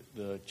of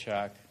the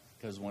check,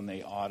 because when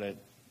they audit,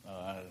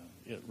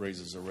 it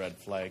raises a red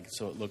flag,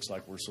 so it looks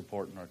like we're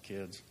supporting our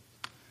kids.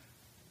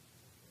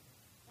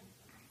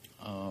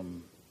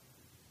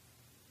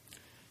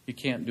 You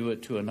can't do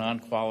it to a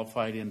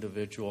non-qualified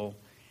individual,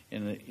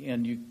 and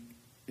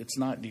it's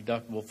not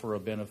deductible for a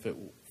benefit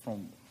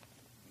from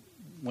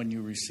when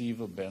you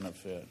receive a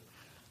benefit.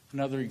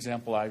 Another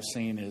example I've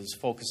seen is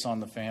Focus on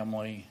the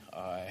Family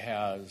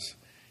has,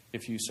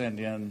 if you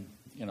send in,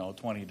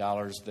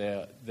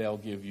 $20, they'll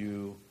give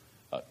you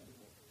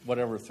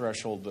whatever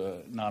threshold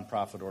the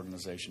nonprofit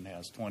organization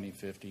has, $20,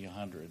 $50,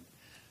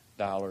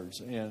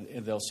 $100,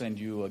 and they'll send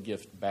you a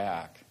gift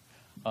back,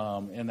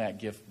 and that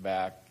gift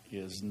back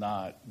is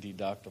not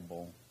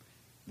deductible.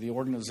 The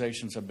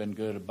organizations have been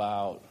good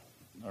about,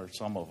 or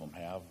some of them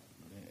have,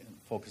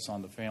 Focus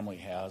on the Family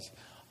has,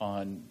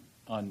 on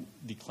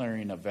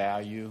declaring a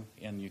value,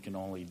 and you can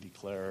only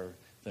declare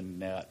the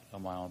net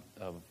amount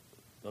of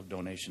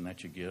donation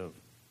that you give.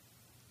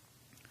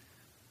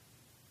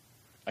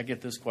 I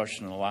get this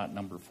question a lot,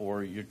 number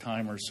 4, your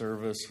time or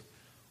service.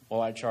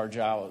 Well, I charge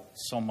out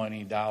so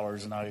many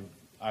dollars, and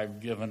I've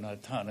given a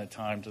ton of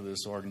time to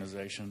this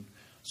organization,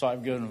 so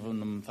I've given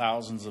them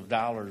thousands of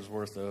dollars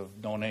worth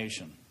of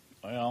donation.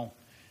 Well,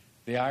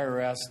 the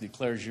IRS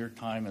declares your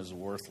time as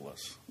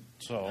worthless,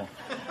 so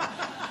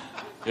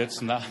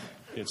it's not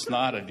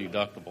a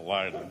deductible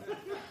item.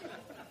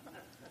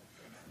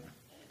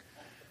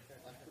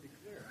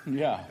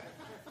 Yeah.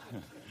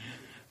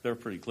 They're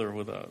pretty clear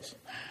with us.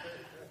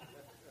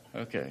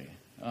 Okay.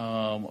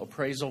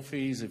 Appraisal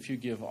fees, if you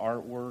give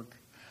artwork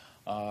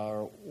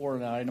or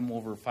an item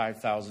over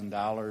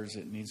 $5,000,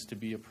 it needs to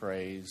be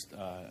appraised.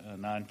 A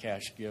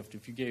non-cash gift,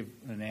 if you gave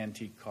an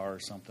antique car or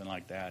something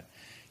like that,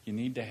 you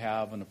need to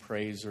have an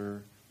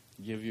appraiser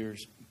give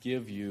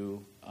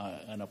you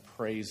an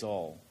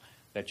appraisal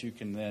that you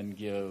can then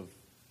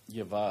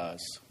give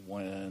us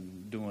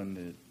when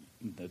doing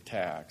the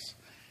tax.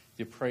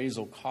 The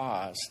appraisal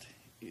cost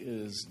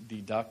is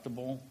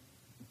deductible,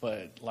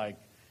 but like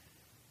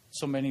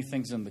so many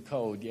things in the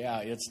code, yeah,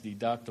 it's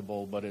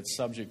deductible, but it's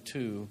subject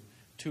to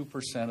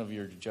 2% of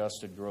your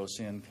adjusted gross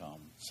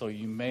income. So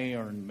you may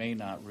or may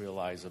not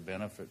realize a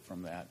benefit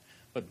from that,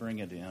 but bring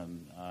it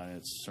in.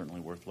 It's certainly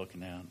worth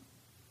looking at.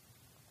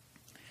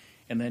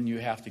 And then you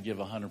have to give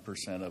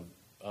 100%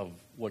 of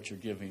what you're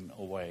giving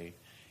away.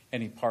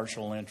 Any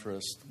partial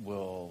interest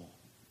will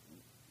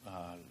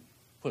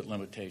put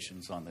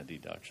limitations on the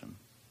deduction.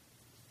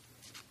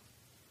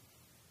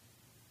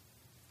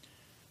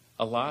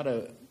 A lot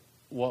of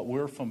what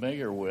we're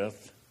familiar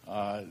with,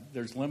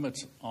 there's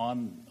limits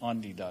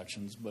on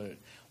deductions, but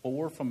what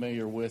we're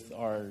familiar with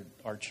are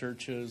our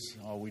churches.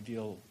 We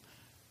deal,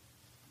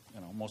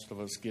 most of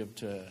us give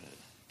to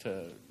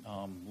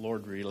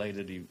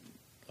Lord-related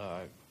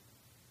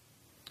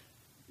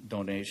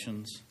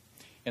donations,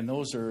 and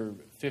those are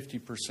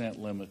 50%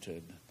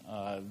 limited.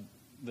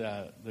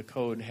 The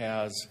code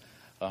has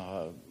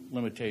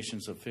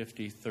limitations of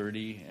 50,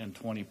 30, and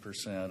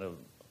 20%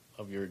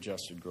 of your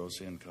adjusted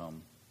gross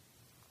income.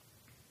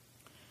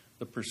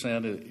 The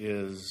percent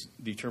is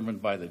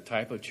determined by the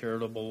type of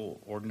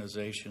charitable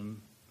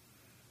organization,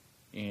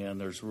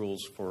 and there's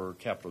rules for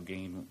capital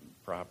gain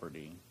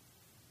property.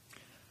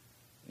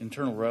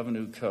 Internal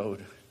Revenue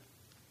Code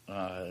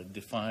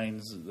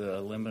defines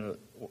the limit,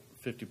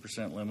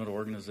 50% limit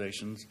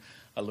organizations.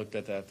 I looked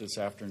at that this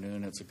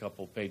afternoon. It's a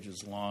couple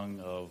pages long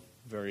of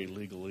very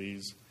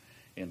legalese,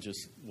 and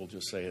we'll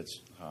just say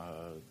it's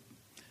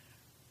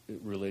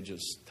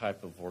religious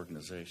type of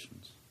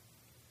organizations.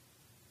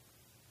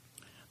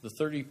 The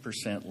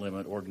 30%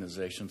 limit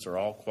organizations are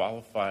all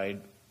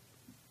qualified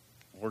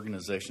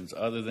organizations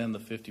other than the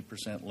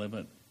 50%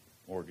 limit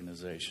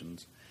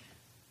organizations.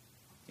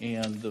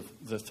 And the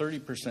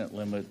 30%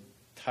 limit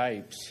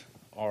types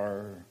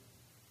are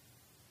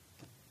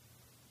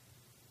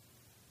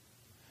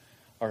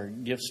are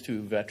gifts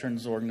to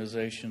veterans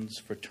organizations,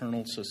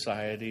 fraternal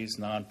societies,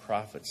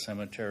 nonprofit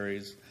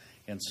cemeteries,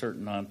 and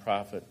certain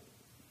nonprofit,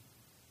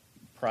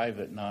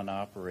 private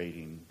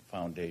non-operating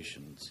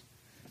foundations.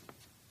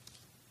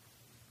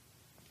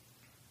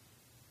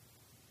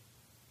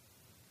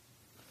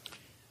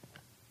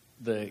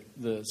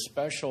 The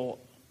special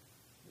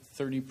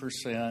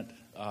 30%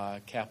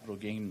 capital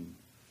gain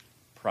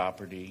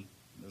property,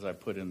 as I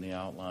put in the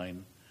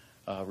outline,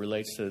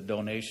 relates to the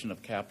donation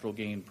of capital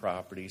gain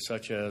property,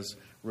 such as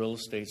real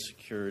estate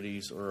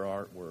securities or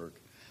artwork.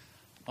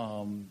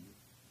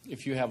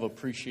 If you have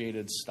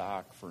appreciated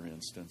stock, for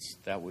instance,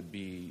 that would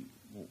be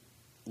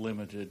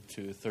limited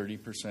to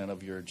 30%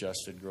 of your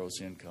adjusted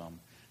gross income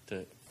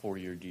for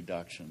your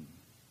deduction.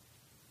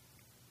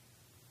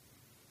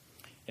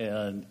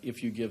 And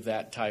if you give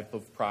that type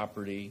of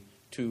property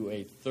to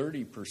a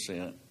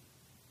 30%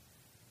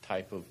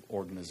 type of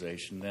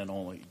organization, then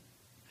only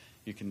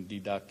you can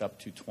deduct up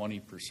to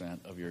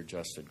 20% of your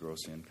adjusted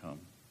gross income.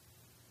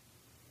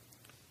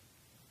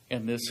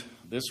 And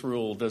this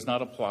rule does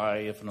not apply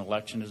if an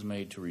election is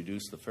made to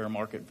reduce the fair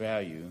market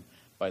value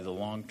by the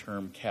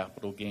long-term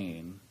capital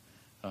gain,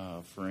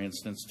 for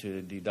instance,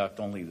 to deduct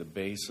only the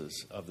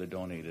basis of the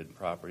donated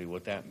property.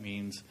 What that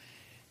means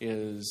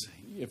is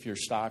if your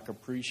stock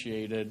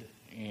appreciated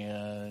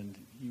and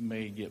you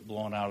may get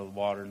blown out of the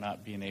water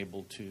not being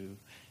able to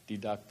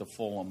deduct the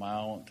full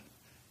amount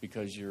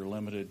because you're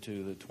limited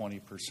to the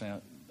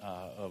 20%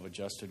 of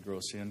adjusted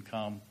gross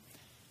income,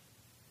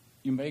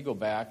 you may go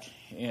back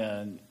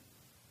and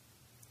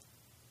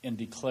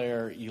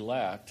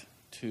elect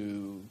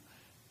to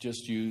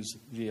just use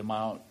the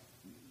amount,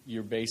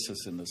 your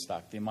basis in the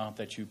stock, the amount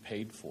that you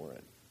paid for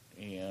it,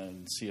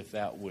 and see if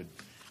that would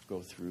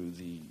go through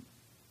the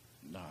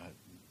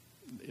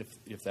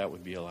if that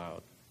would be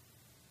allowed.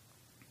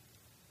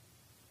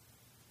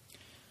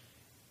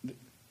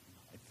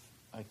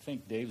 I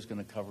think Dave's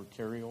going to cover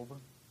carryover.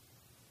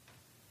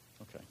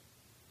 Okay.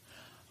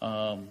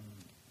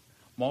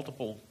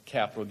 Multiple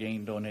capital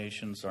gain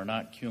donations are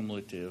not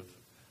cumulative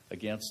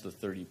against the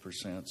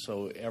 30%.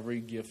 So every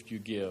gift you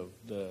give,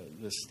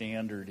 the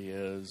standard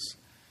is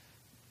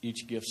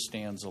each gift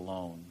stands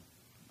alone,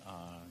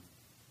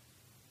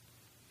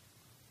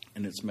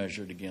 and it's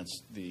measured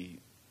against the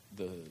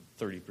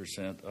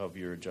 30% of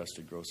your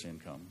adjusted gross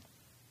income.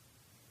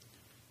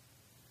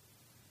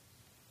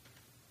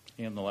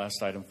 And the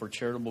last item, for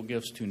charitable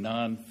gifts to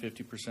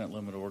non-50%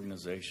 limit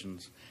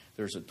organizations,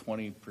 there's a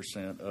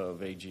 20% of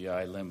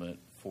AGI limit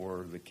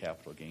for the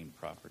capital gain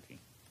property.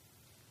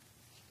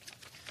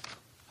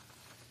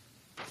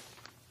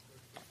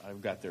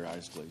 I've got their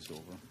eyes glazed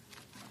over.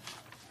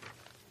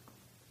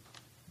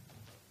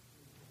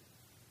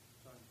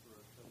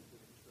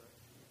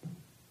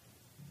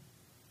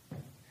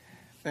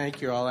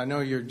 Thank you all. I know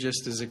you're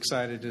just as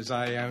excited as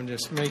I am. It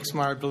just makes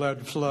my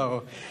blood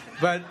flow.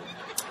 But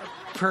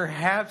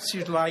perhaps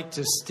you'd like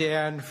to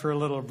stand for a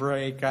little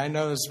break. I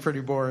know it's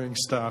pretty boring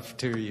stuff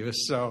to you.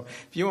 So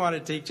if you want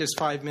to take just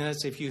 5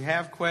 minutes, if you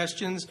have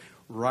questions,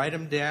 write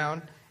them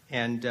down,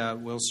 and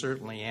we'll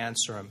certainly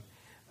answer them.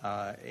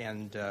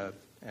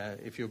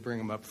 If you'll bring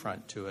them up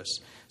front to us.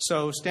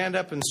 So stand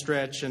up and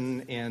stretch,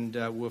 and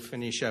we'll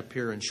finish up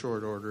here in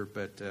short order,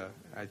 but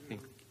I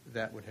think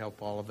that would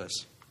help all of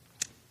us.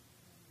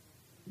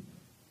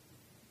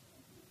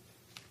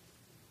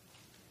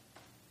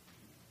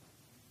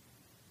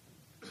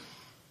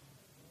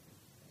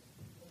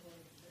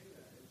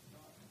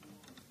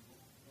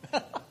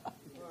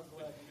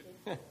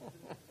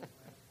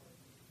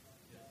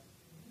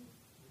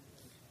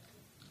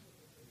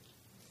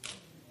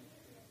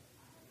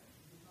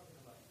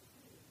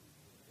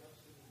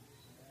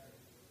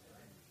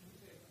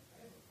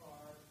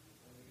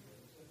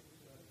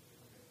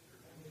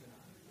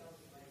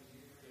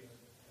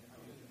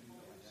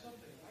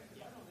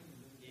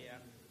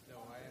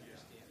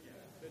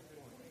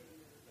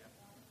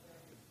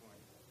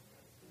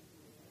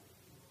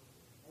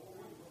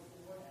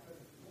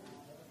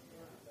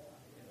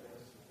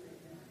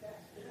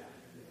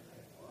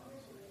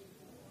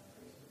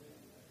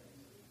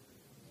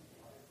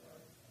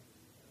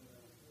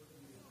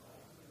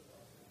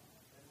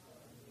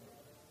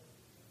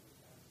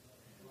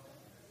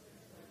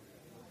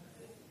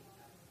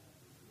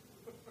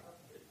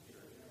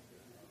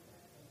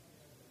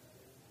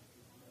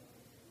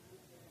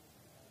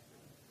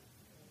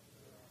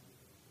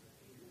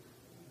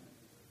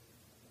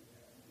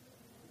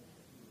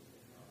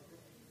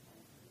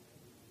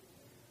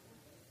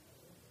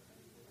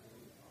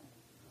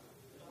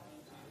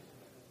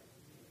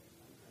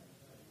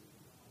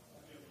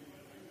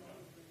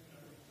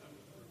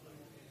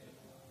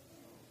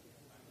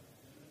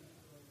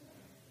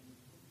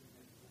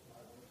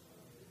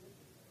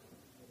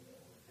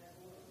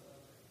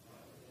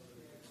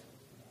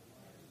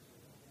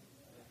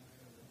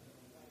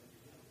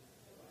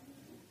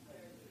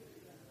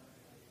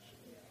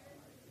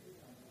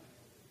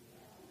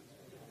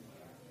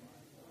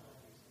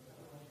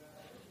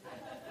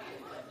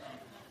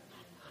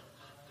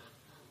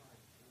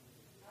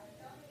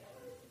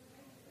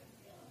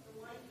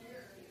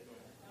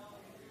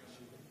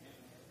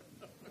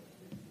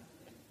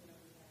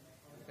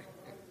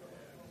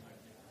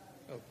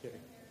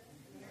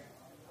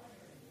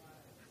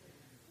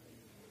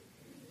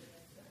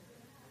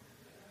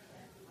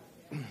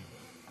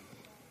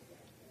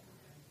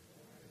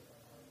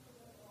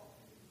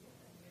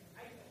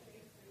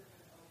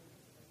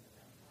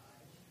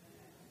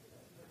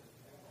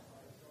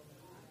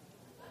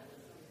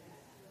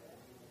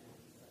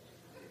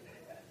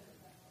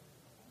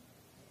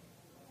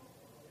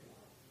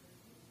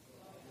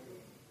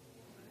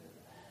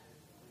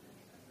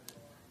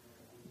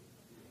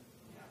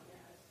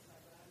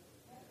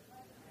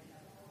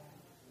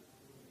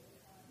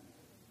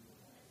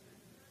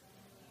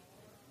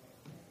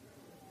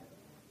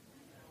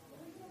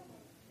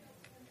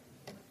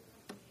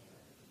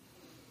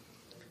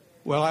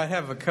 Well, I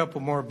have a couple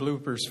more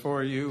bloopers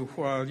for you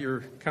while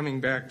you're coming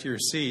back to your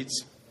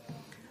seats.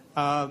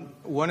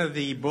 One of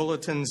the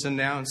bulletins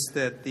announced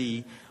that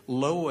the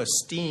low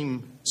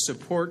esteem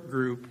support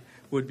group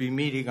would be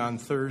meeting on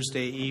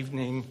Thursday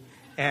evening,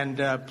 and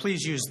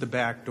please use the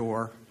back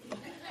door.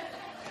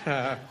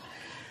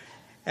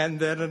 And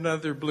then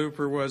another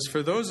blooper was,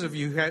 for those of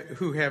you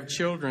who have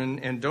children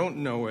and don't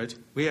know it,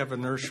 we have a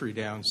nursery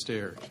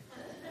downstairs.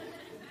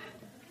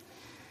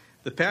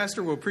 The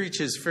pastor will preach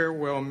his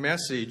farewell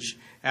message,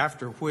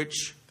 after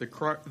which the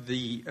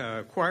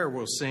choir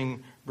will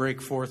sing,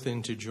 "Break Forth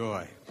into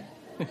Joy."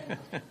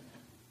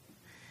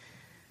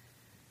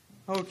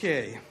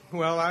 Okay,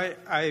 well,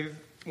 I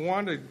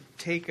want to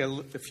take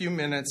a few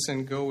minutes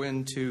and go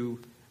into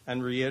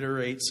and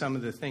reiterate some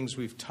of the things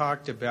we've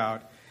talked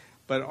about,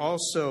 but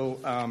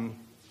also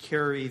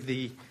carry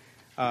the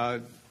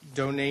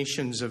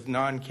donations of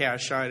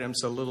non-cash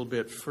items a little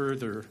bit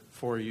further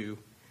for you.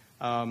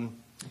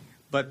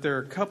 But there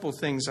are a couple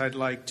things I'd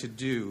like to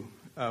do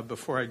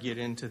before I get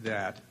into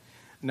that.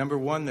 Number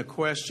one, the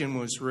question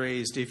was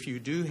raised, if you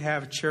do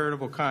have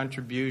charitable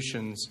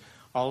contributions,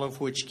 all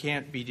of which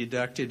can't be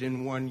deducted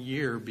in 1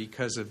 year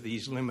because of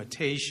these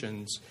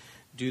limitations,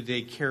 do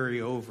they carry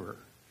over?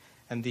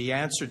 And the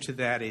answer to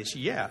that is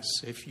yes.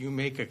 If you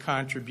make a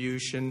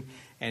contribution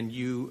and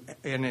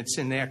it's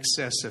in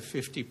excess of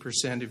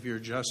 50% of your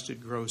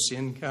adjusted gross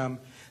income,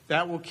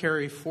 that will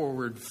carry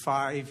forward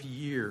 5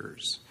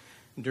 years.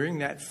 During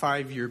that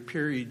 5-year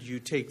period, you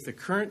take the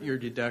current year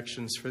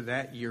deductions for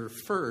that year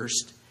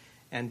first,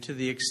 and to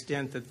the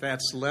extent that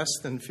that's less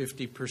than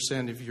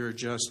 50% of your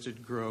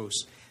adjusted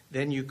gross,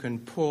 then you can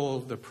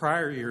pull the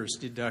prior year's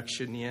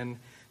deduction in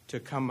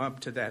to come up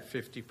to that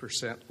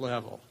 50%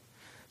 level.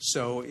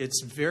 So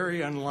it's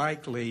very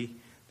unlikely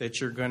that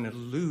you're going to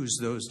lose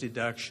those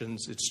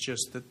deductions. It's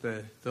just that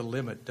the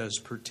limit does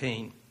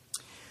pertain.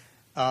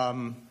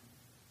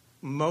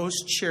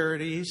 Most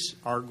charities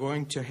are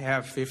going to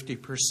have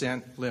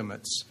 50%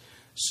 limits.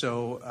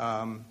 So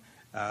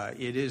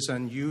it is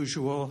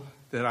unusual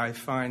that I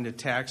find a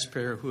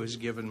taxpayer who has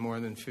given more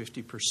than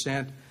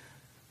 50%,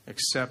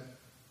 except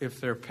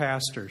if they're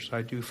pastors.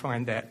 I do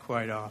find that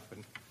quite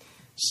often.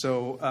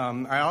 So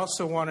I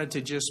also wanted to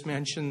just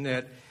mention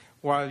that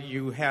while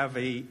you have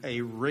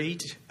a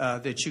rate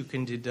that you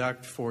can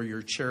deduct for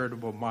your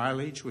charitable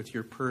mileage with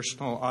your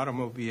personal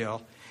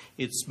automobile,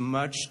 it's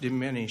much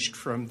diminished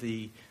from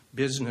the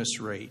business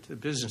rate. The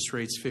business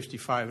rate's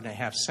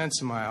 55.5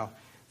 cents a mile.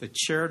 The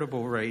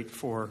charitable rate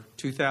for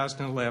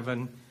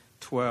 2011,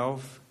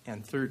 12,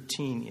 and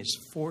 13 is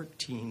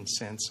 14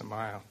 cents a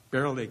mile.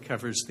 Barely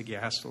covers the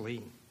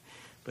gasoline,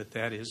 but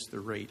that is the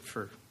rate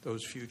for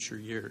those future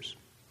years.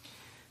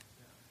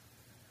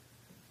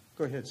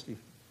 Go ahead,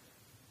 Steve.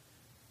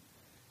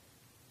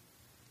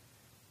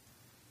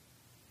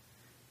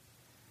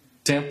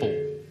 Example,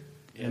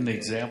 in the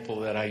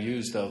example that I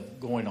used of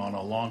going on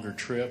a longer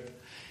trip,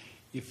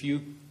 if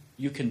you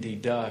can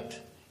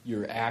deduct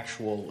your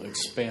actual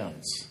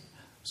expense.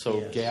 So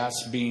yes.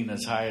 Gas being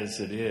as high as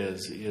it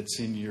is, it's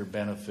in your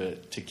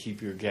benefit to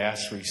keep your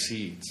gas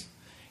receipts,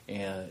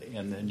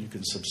 and then you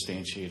can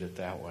substantiate it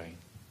that way.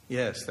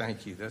 Yes,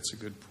 thank you. That's a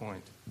good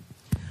point.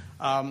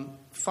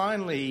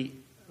 Finally,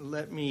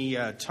 let me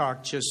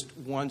talk just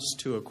once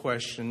to a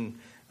question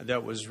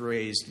that was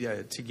raised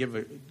to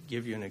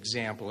give you an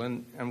example.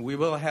 And we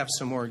will have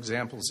some more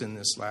examples in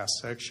this last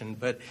section,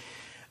 but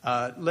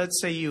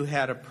let's say you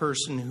had a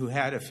person who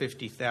had a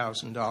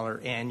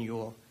 $50,000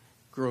 annual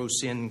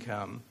gross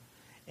income,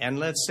 and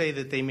let's say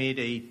that they made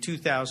a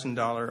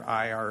 $2,000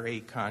 IRA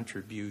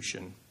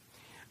contribution.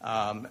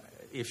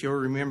 If you'll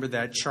remember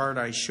that chart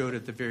I showed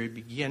at the very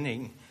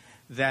beginning,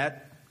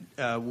 that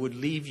would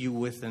leave you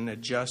with an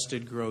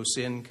adjusted gross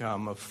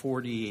income of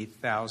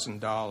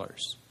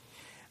 $48,000.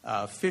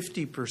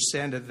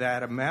 50% of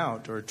that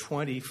amount, or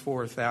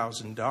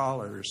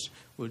 $24,000,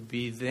 would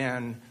be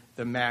then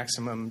the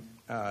maximum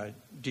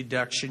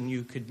deduction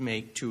you could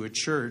make to a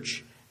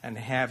church and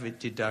have it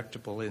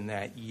deductible in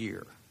that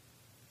year.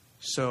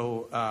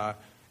 So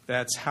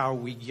that's how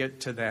we get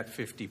to that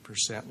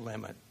 50%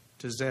 limit.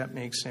 Does that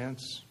make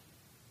sense?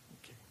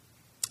 Okay.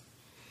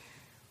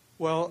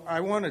 Well,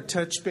 I want to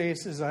touch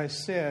base, as I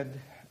said,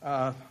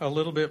 a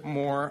little bit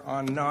more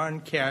on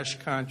non-cash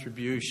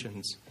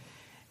contributions.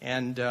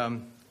 And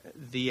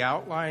the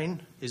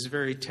outline is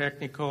very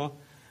technical.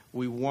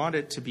 We want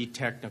it to be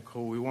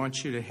technical. We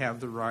want you to have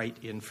the right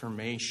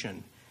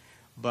information.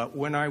 But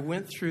when I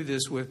went through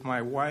this with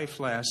my wife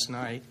last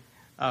night,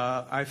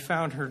 I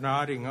found her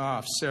nodding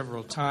off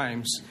several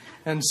times.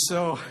 And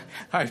so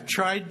I've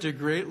tried to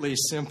greatly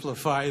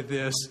simplify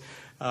this,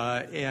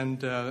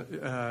 and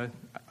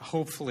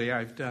hopefully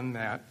I've done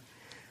that.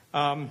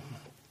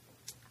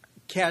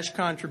 Cash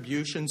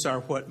contributions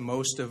are what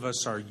most of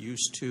us are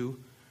used to.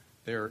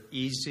 They're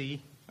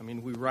easy. I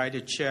mean, we write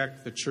a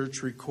check, the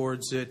church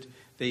records it,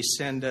 they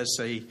send us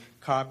a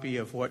copy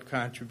of what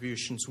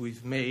contributions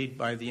we've made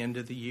by the end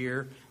of the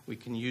year. We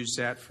can use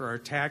that for our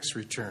tax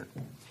return.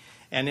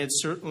 And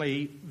it's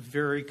certainly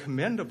very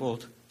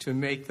commendable to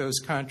make those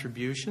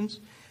contributions.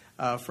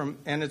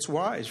 and it's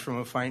wise from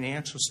a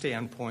financial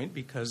standpoint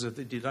because of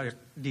the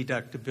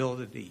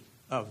deductibility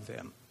of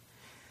them.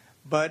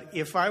 But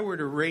if I were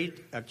to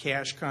rate a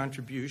cash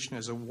contribution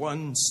as a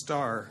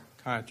 1-star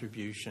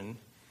contribution,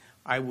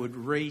 I would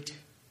rate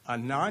a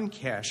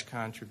non-cash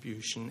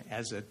contribution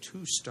as a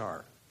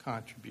 2-star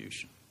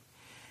contribution.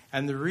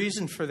 And the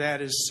reasons for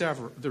that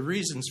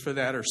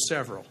are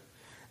several.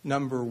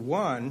 Number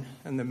one,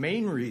 and the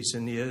main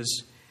reason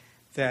is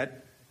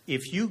that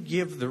if you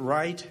give the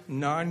right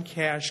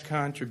non-cash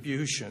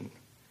contribution,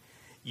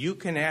 you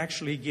can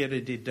actually get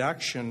a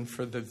deduction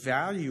for the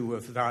value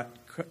of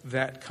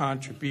that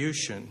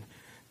contribution,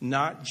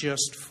 not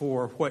just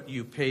for what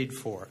you paid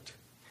for it.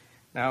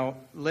 Now,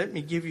 let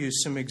me give you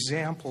some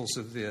examples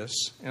of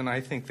this, and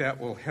I think that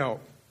will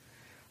help.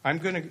 I'm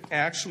going to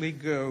actually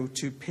go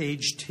to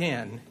page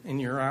 10 in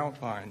your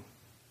outline.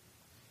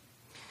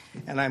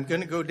 And I'm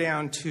going to go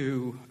down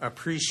to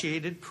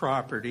appreciated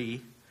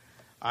property,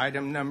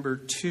 item number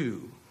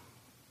 2.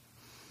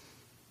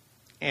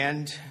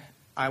 And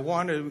I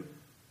want to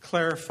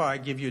clarify,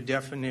 give you a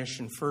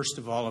definition, first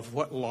of all, of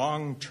what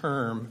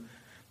long-term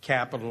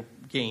capital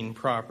gain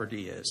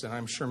property is. And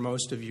I'm sure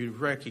most of you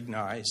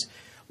recognize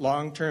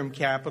long-term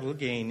capital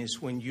gain is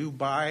when you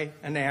buy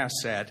an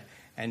asset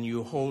and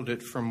you hold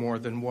it for more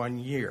than 1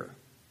 year.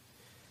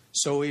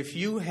 So if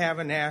you have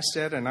an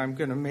asset, and I'm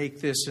going to make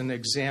this an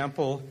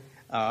example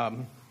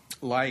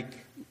like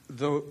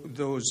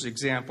those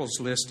examples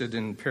listed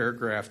in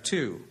paragraph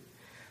 2.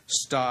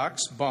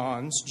 Stocks,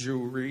 bonds,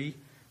 jewelry,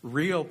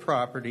 real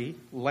property,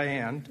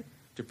 land,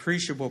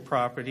 depreciable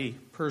property,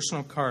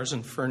 personal cars,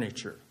 and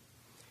furniture.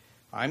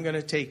 I'm going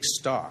to take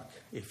stock.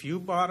 If you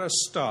bought a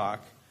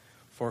stock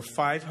for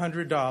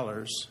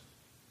 $500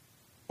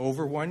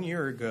 over 1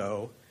 year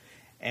ago,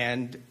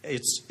 and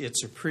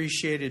it's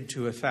appreciated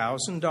to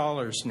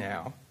 $1,000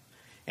 now,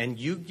 and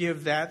you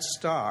give that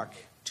stock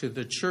to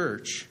the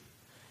church,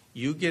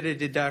 you get a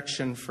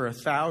deduction for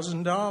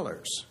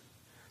 $1,000.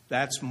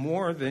 That's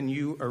more than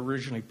you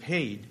originally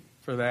paid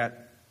for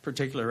that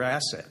particular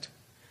asset.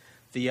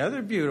 The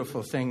other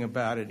beautiful thing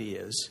about it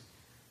is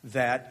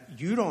that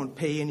you don't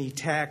pay any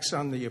tax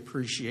on the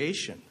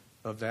appreciation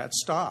of that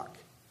stock.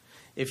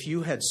 If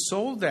you had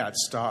sold that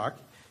stock,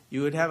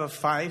 you would have a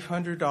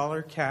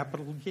 $500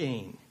 capital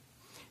gain.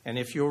 And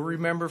if you'll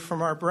remember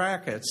from our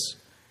brackets,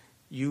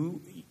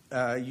 you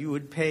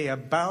would pay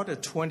about a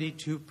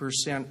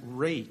 22%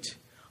 rate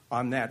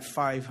on that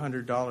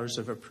 $500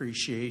 of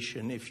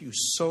appreciation if you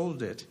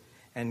sold it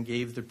and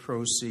gave the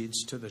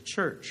proceeds to the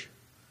church.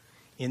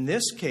 In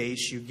this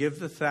case, you give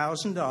the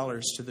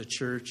 $1,000 to the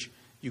church,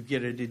 you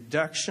get a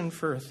deduction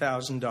for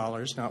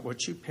 $1,000, not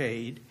what you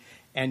paid,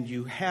 and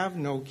you have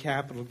no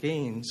capital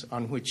gains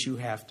on which you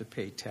have to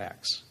pay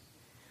tax.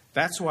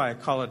 That's why I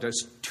call it a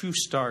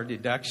 2-star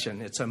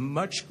deduction. It's a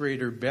much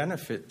greater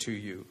benefit to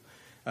you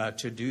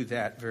to do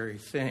that very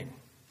thing.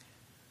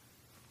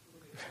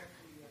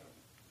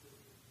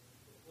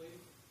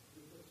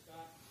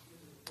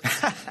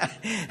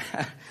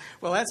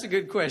 Well, that's a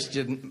good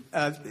question.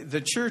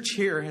 The church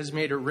here has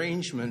made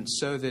arrangements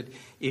so that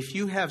if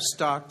you have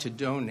stock to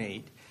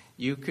donate,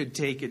 you could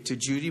take it to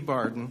Judy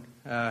Barden,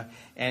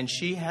 and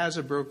she has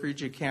a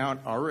brokerage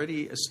account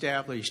already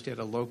established at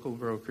a local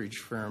brokerage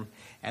firm,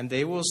 and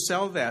they will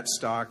sell that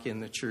stock in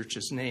the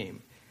church's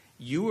name.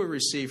 You will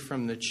receive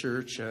from the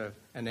church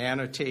an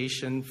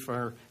annotation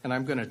for, and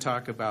I'm going to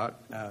talk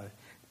about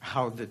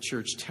how the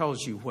church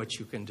tells you what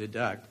you can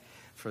deduct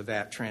for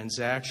that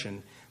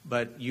transaction,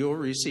 but you'll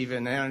receive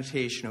an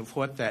annotation of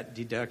what that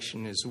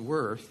deduction is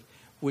worth,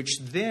 which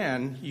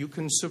then you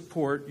can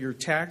support your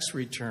tax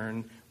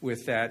return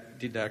with that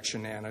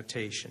deduction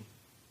annotation.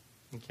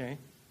 Okay?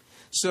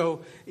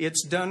 So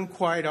it's done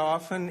quite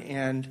often,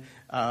 and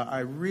I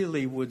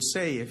really would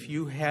say if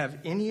you have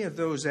any of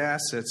those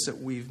assets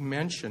that we've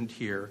mentioned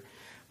here,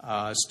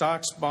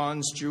 stocks,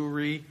 bonds,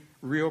 jewelry,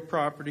 real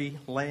property,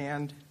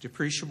 land,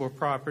 depreciable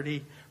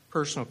property,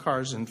 personal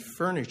cars, and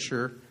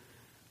furniture,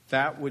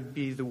 that would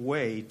be the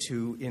way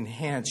to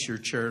enhance your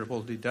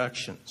charitable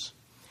deductions.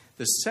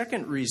 The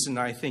second reason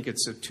I think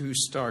it's a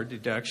 2-star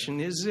deduction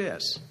is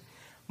this.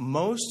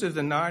 Most of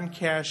the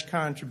non-cash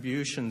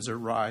contributions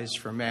arise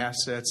from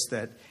assets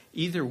that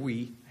either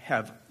we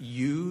have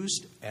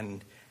used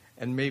and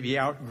maybe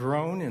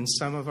outgrown in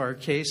some of our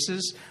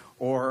cases,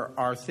 or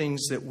are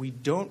things that we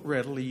don't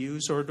readily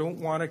use or don't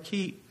want to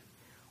keep.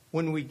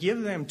 When we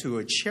give them to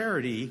a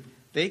charity,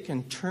 they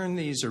can turn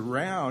these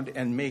around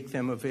and make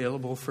them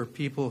available for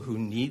people who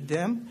need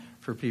them,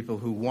 for people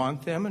who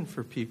want them, and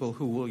for people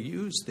who will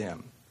use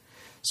them.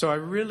 So I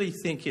really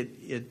think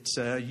it's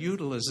a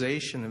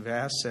utilization of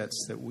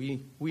assets that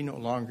we no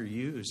longer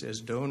use as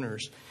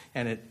donors,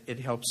 and it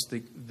helps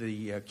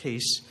the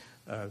case,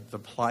 the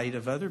plight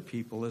of other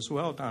people as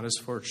well, not as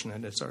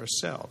fortunate as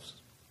ourselves.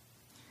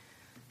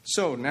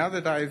 So now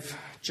that I've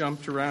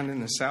jumped around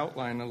in this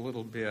outline a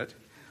little bit,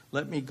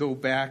 let me go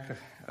back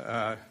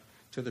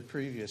to the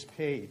previous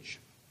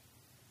page.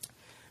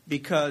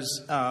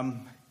 Because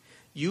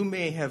you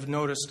may have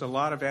noticed a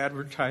lot of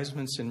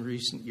advertisements in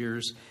recent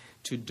years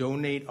to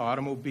donate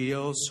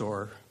automobiles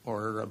or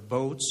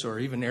boats or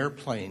even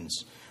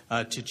airplanes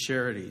to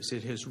charities.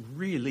 It has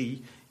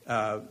really,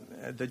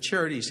 the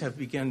charities have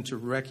begun to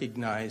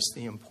recognize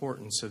the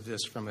importance of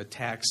this from a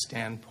tax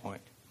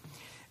standpoint.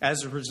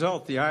 As a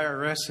result, the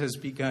IRS has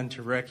begun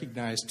to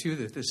recognize, too,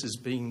 that this is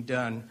being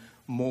done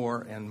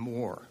more and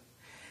more.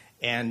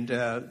 And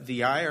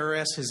the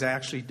IRS has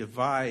actually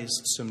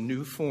devised some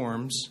new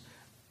forms,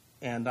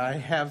 and I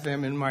have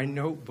them in my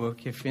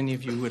notebook if any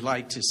of you would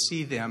like to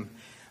see them.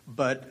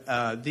 But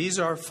these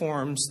are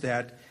forms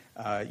that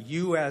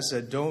you as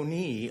a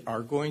donee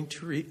are going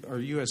to, or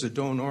you as a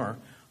donor,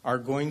 are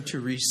going to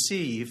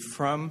receive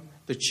from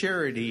the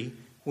charity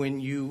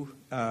when you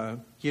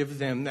give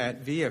them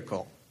that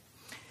vehicle.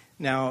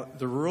 Now,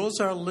 the rules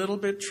are a little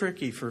bit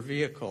tricky for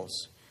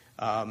vehicles.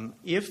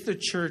 If the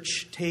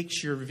church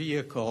takes your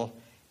vehicle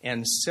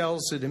and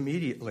sells it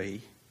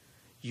immediately,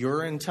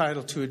 you're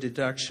entitled to a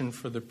deduction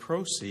for the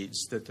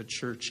proceeds that the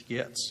church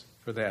gets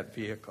for that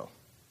vehicle.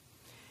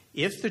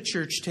 If the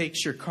church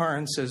takes your car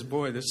and says,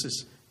 boy,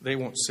 they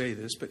won't say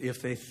this, but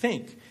if they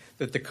think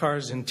that the car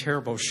is in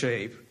terrible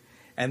shape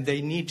and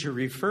they need to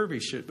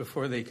refurbish it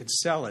before they could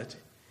sell it,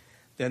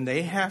 then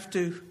they have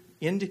to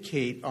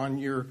indicate on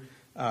your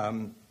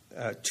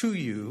to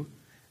you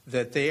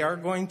that they are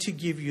going to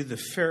give you the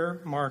fair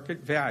market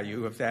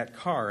value of that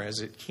car as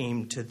it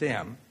came to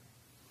them.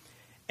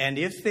 And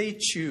if they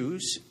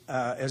choose,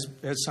 as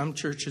some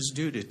churches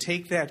do, to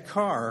take that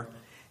car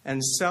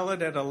and sell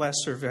it at a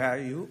lesser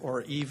value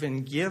or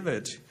even give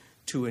it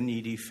to a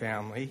needy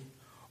family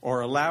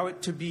or allow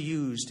it to be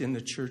used in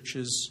the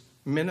church's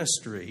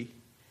ministry,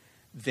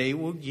 they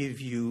will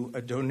give you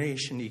a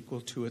donation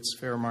equal to its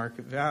fair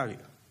market value.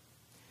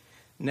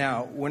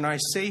 Now, when I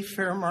say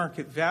fair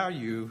market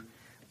value,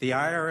 the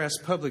IRS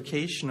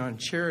publication on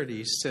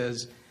charities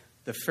says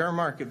the fair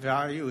market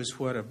value is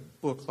what a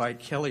book like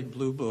Kelley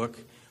Blue Book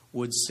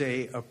would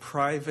say a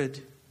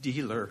private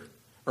dealer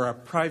or a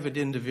private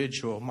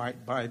individual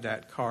might buy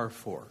that car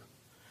for.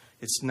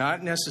 It's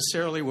not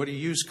necessarily what a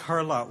used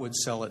car lot would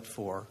sell it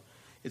for.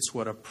 It's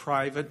what a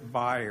private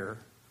buyer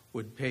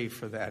would pay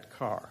for that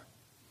car.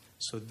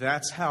 So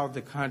that's how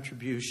the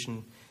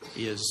contribution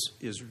is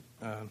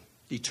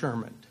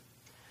determined.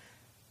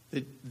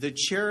 The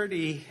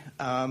charity,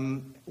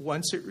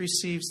 once it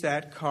receives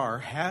that car,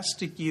 has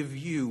to give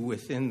you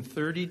within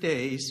 30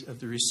 days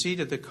of the receipt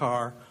of the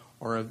car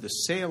or of the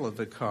sale of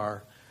the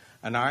car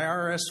an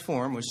IRS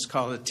form, which is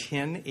called a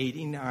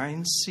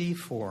 1089-C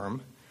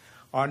form,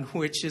 on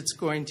which it's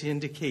going to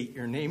indicate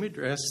your name,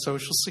 address,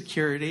 Social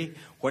Security,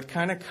 what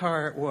kind of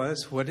car it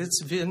was, what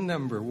its VIN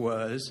number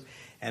was,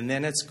 and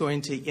then it's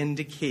going to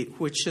indicate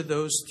which of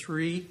those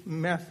three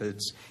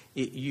methods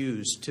it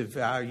used to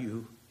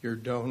value your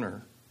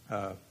donor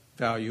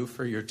value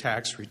for your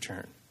tax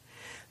return.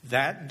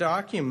 That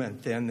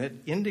document then that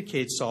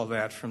indicates all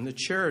that from the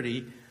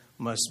charity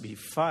must be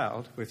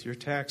filed with your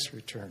tax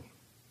return.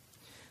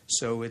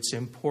 So it's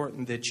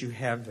important that you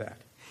have that.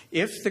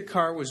 If the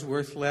car was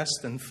worth less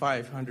than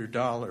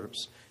 $500,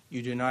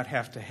 you do not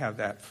have to have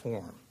that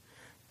form.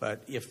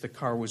 But if the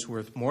car was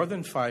worth more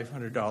than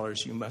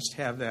 $500, you must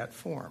have that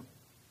form.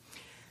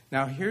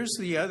 Now, here's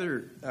the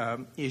other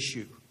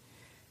issue.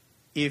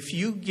 If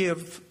you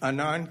give a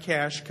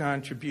non-cash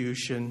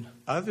contribution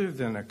other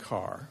than a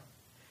car,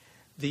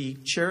 the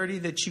charity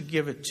that you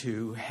give it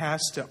to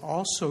has to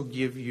also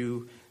give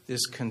you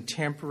this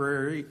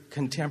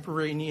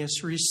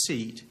contemporaneous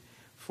receipt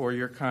for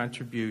your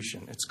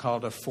contribution. It's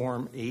called a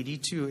Form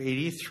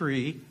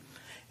 8283,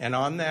 and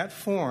on that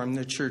form,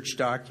 the church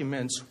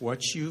documents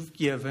what you've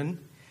given,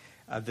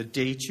 the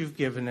date you've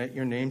given it,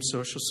 your name,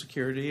 Social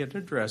Security, and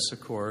address,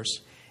 of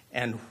course,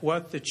 and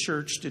what the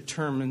church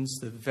determines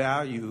the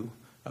value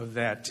of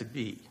that to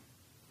be.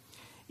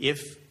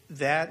 If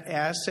that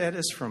asset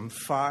is from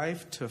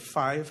 $500 to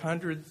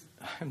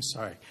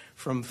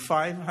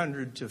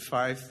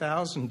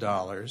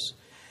 $5,000,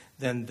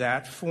 then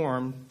that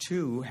form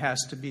too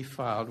has to be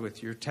filed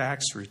with your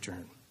tax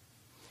return.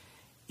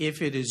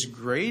 If it is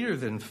greater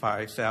than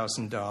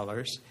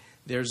 $5,000,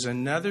 there's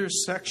another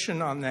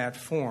section on that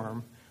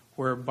form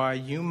whereby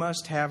you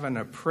must have an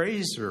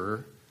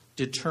appraiser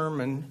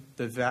determine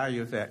the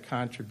value of that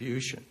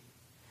contribution.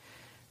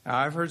 Now,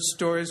 I've heard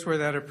stories where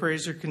that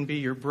appraiser can be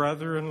your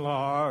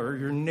brother-in-law or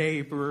your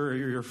neighbor or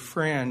your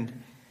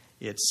friend.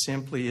 It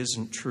simply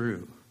isn't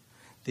true.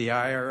 The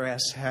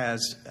IRS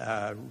has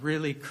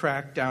really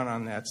cracked down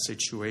on that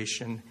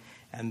situation,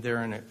 and there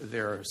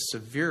are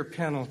severe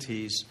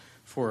penalties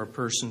for a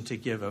person to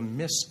give a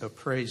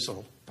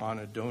misappraisal on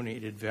a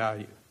donated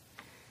value.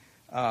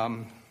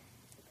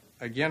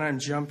 Again, I'm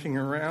jumping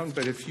around,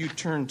 but if you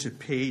turn to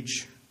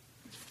page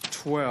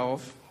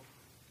 12,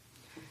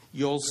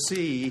 you'll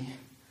see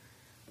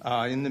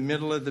in the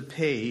middle of the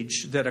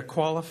page that a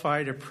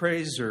qualified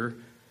appraiser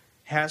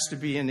has to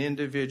be an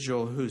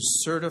individual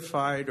who's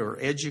certified or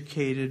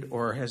educated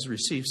or has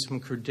received some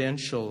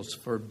credentials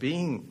for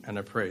being an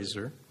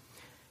appraiser.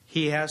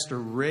 He has to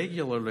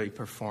regularly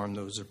perform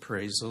those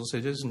appraisals.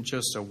 It isn't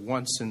just a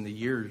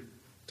once-in-the-year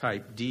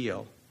type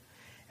deal.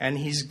 And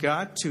he's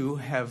got to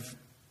have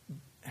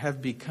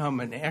become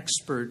an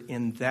expert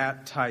in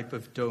that type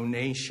of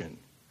donation.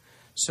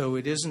 So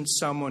it isn't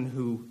someone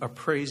who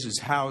appraises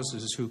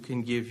houses who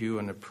can give you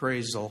an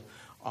appraisal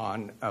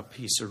on a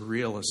piece of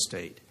real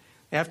estate.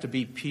 They have to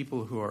be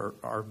people who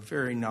are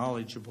very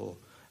knowledgeable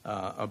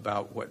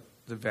about what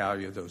the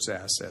value of those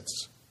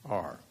assets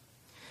are.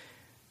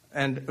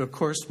 And, of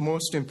course,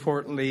 most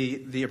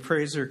importantly, the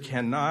appraiser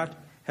cannot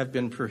have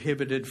been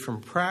prohibited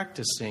from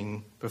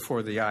practicing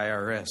before the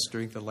IRS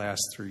during the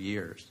last 3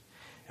 years.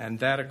 And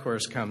that, of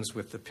course, comes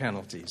with the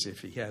penalties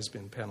if he has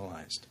been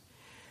penalized.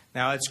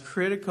 Now, it's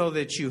critical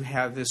that you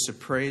have this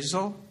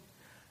appraisal.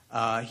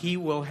 He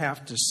will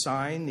have to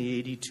sign the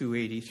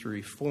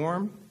 8283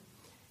 form.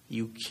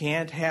 You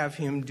can't have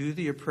him do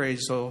the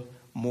appraisal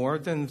more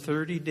than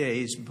 30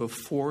 days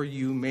before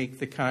you make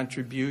the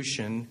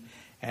contribution,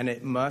 and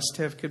it must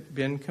have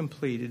been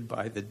completed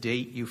by the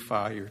date you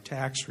file your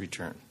tax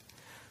return.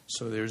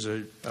 So there's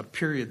a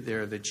period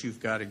there that you've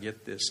got to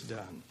get this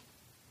done.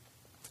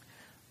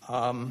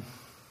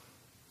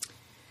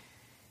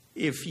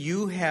 If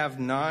you have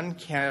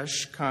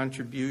non-cash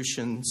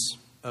contributions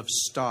of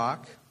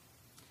stock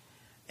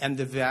and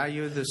the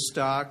value of the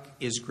stock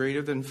is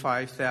greater than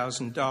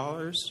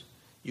 $5,000,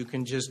 you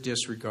can just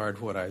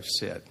disregard what I've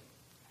said.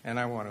 And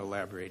I want to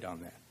elaborate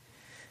on that.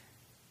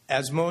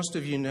 As most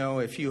of you know,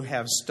 if you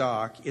have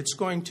stock, it's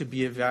going to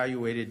be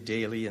evaluated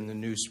daily in the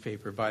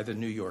newspaper by the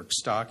New York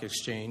Stock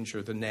Exchange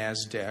or the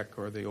NASDAQ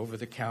or the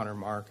over-the-counter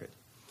market.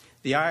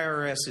 The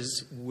IRS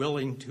is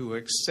willing to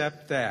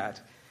accept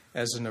that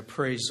as an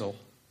appraisal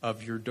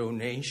of your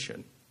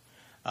donation.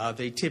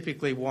 They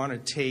typically want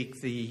to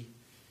take the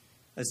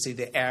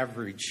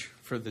average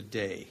for the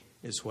day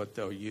is what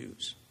they'll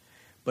use.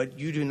 But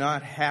you do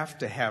not have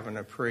to have an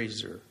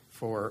appraiser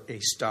for a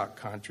stock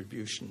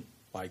contribution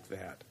like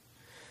that.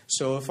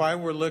 So if I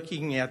were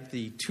looking at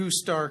the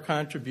 2-star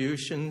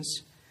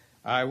contributions,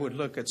 I would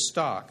look at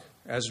stock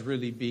as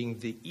really being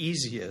the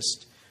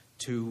easiest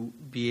to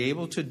be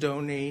able to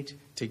donate,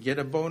 to get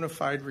a bona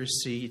fide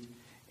receipt,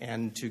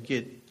 and to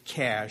get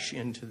cash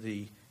into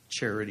the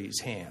charity's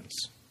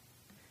hands.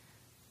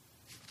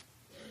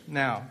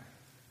 Now,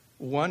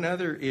 one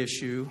other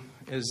issue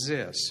is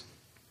this.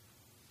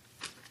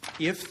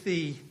 If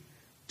the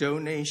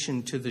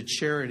donation to the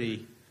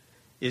charity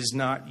is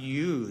not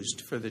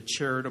used for the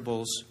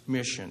charitable's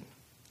mission,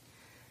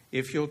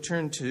 if you'll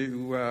turn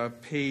to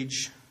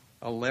page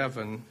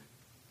 11,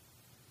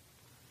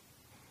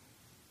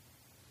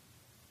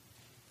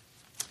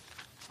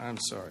 I'm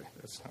sorry,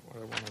 that's not what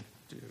I want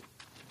to do.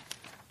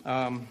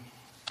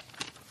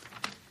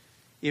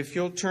 If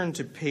you'll turn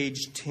to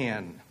page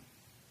 10,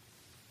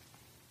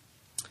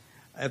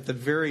 at the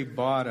very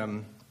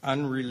bottom,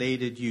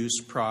 unrelated use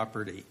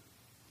property.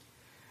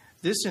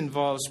 This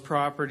involves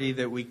property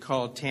that we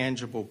call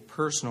tangible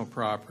personal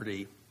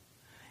property.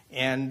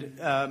 And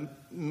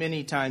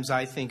many times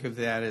I think of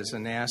that as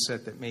an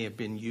asset that may have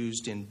been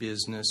used in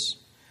business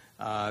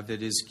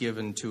that is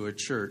given to a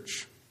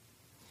church.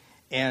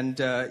 And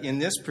in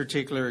this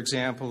particular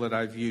example that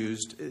I've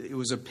used, it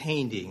was a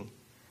painting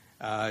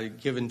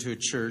given to a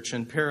church.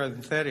 And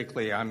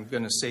parenthetically, I'm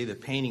going to say the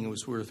painting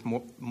was worth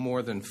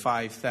more than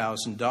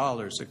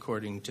 $5,000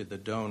 according to the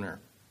donor.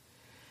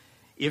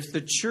 If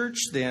the church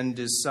then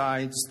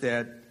decides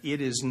that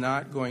it is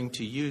not going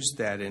to use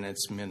that in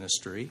its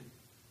ministry,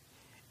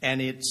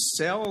 and it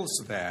sells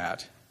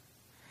that,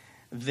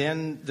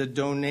 then the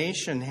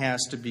donation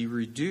has to be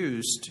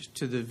reduced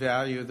to the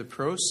value of the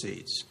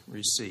proceeds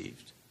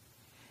received.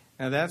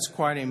 Now that's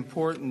quite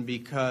important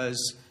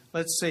because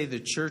let's say the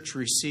church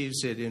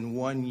receives it in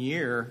 1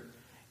 year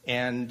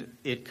and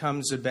it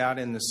comes about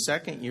in the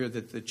second year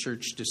that the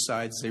church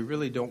decides they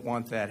really don't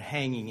want that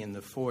hanging in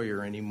the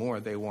foyer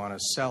anymore. They want to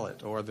sell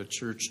it, or the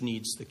church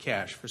needs the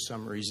cash for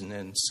some reason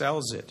and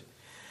sells it.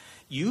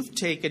 You've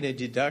taken a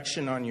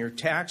deduction on your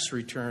tax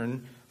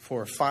return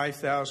for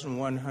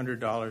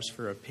 $5,100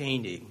 for a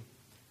painting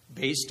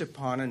based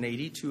upon an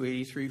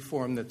 8283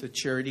 form that the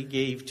charity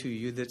gave to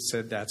you that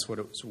said that's what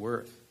it was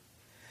worth.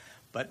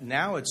 But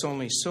now it's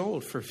only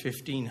sold for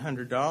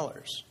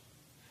 $1,500.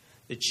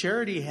 The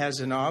charity has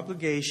an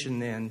obligation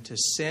then to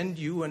send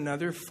you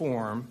another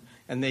form,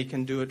 and they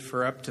can do it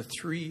for up to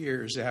 3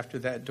 years after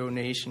that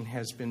donation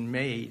has been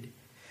made.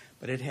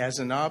 But it has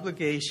an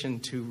obligation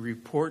to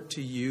report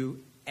to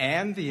you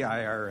and the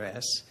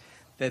IRS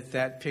that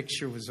that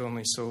picture was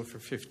only sold for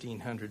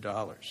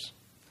 $1,500.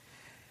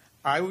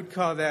 I would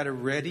call that a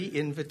ready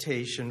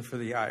invitation for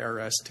the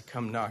IRS to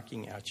come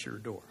knocking at your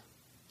door.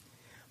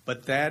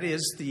 But that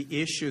is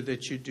the issue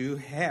that you do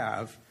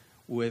have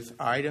with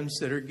items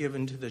that are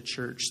given to the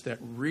church that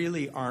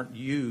really aren't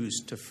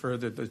used to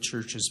further the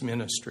church's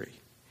ministry.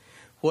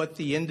 What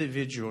the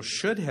individual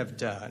should have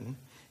done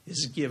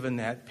is given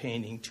that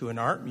painting to an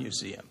art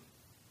museum.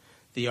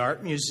 The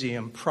art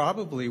museum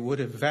probably would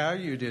have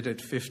valued it at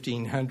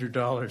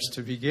 $1,500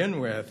 to begin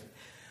with,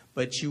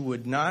 but you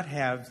would not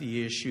have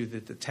the issue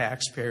that the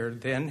taxpayer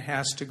then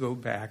has to go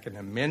back and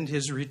amend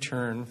his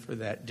return for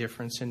that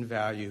difference in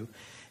value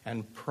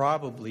and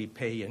probably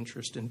pay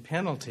interest and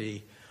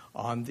penalty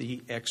on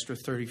the extra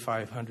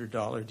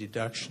 $3,500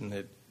 deduction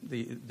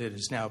that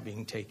is now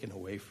being taken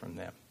away from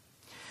them.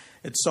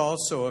 It's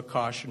also a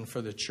caution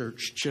for the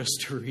church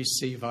just to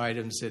receive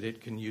items that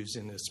it can use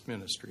in its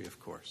ministry, of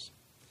course.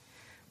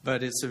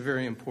 But it's a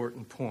very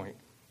important point.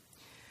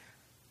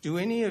 Do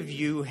any of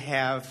you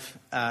have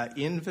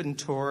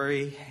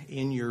inventory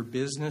in your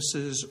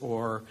businesses,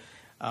 or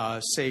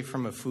say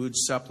from a food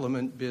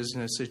supplement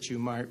business that you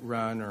might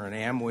run, or an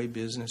Amway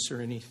business, or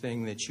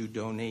anything that you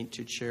donate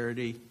to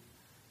charity?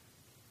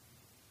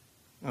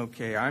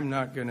 Okay, I'm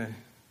not going to...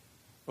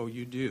 Oh,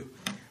 you do.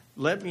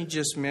 Let me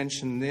just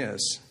mention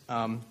this.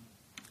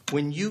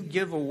 When you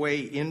give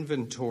away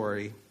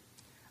inventory,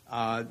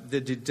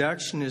 the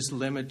deduction is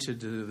limited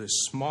to the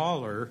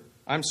smaller...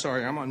 I'm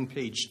sorry, I'm on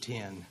page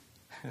 10,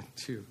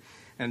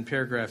 and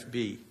paragraph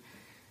B.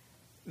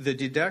 The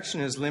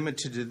deduction is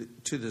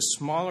limited to the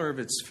smaller of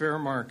its fair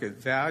market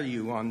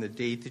value on the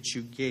date that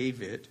you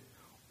gave it,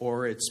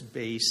 or its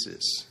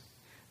basis.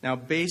 Now,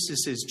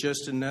 basis is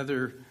just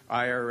another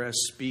IRS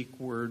speak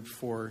word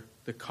for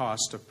the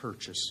cost of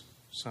purchase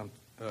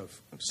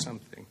of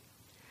something.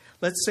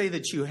 Let's say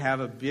that you have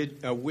a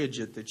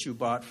widget that you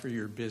bought for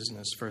your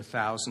business for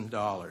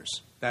 $1,000.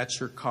 That's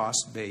your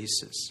cost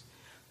basis.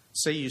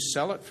 Say you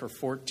sell it for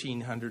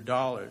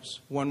 $1,400.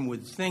 One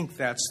would think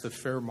that's the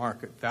fair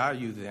market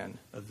value then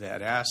of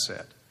that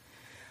asset.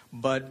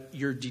 But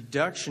your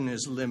deduction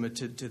is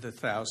limited to the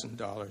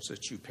 $1,000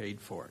 that you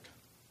paid for it.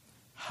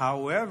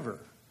 However,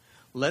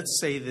 let's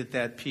say that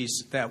that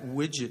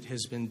widget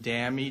has been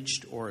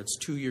damaged, or it's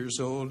 2 years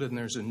old and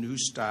there's a new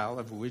style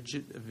of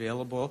widget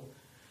available,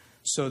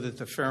 so that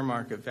the fair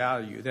market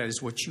value, that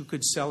is what you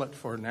could sell it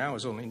for now,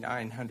 is only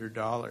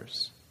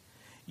 $900.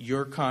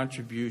 Your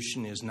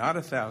contribution is not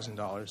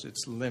 $1,000,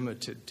 it's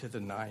limited to the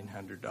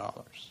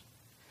 $900.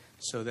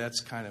 So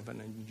that's kind of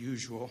an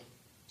unusual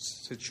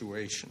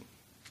situation.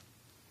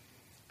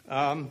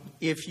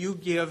 If you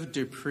give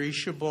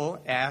depreciable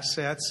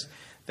assets,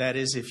 that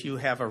is, if you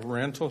have a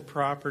rental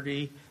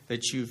property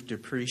that you've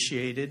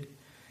depreciated,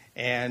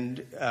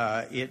 and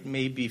it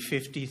may be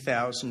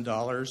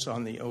 $50,000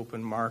 on the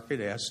open market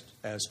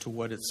as to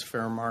what its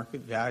fair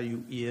market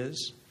value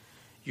is,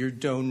 your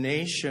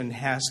donation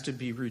has to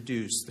be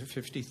reduced. The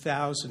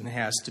 $50,000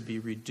 has to be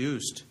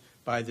reduced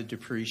by the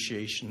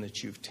depreciation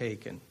that you've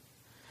taken.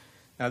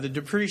 Now, the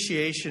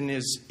depreciation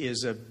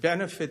is a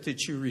benefit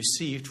that you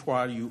received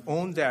while you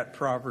owned that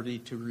property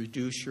to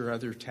reduce your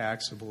other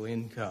taxable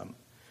income.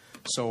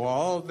 So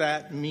all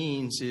that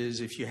means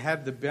is if you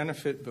had the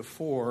benefit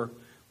before,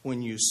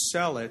 when you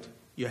sell it,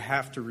 you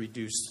have to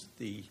reduce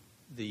the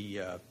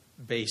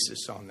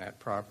basis on that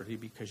property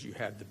because you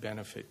had the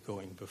benefit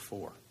going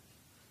before.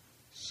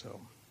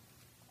 So,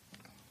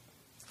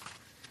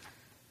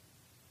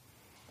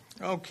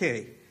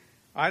 okay,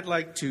 I'd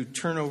like to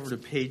turn over to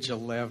page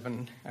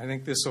 11. I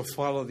think this will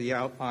follow the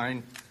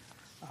outline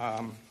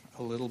a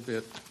little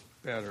bit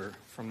better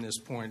from this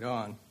point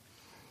on.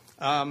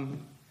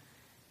 And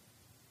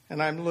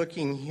I'm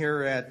looking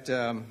here at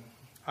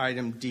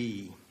item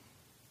D.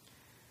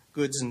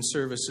 Goods and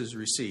services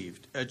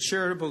received. A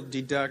charitable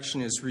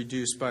deduction is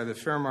reduced by the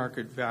fair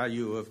market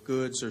value of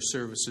goods or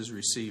services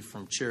received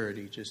from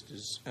charity, just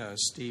as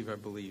Steve, I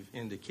believe,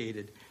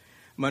 indicated.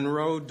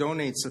 Monroe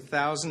donates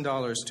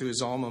 $1,000 to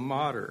his alma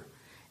mater.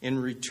 In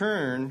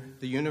return,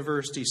 the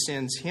university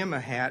sends him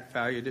a hat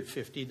valued at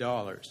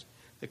 $50.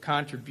 The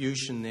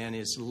contribution then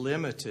is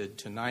limited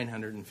to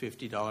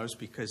 $950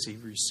 because he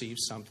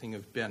receives something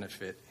of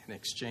benefit in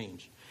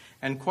exchange.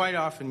 And quite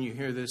often you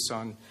hear this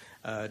on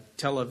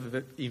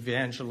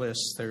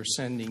televangelists. They're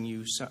sending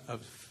you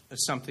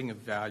something of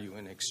value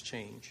in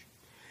exchange.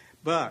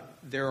 But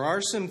there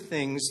are some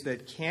things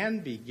that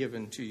can be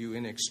given to you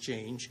in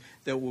exchange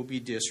that will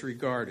be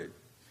disregarded.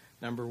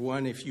 Number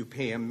one, if you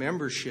pay a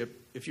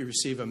membership, if you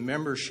receive a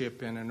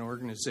membership in an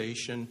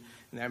organization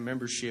and that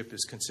membership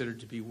is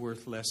considered to be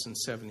worth less than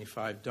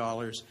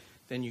 $75,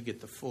 then you get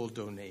the full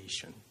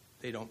donation.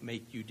 They don't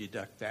make you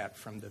deduct that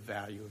from the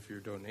value of your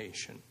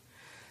donation.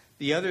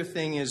 The other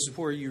thing is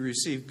where you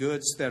receive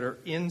goods that are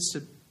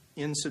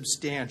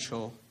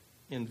insubstantial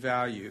in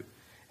value,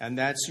 and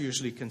that's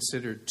usually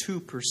considered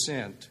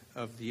 2%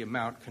 of the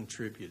amount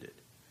contributed.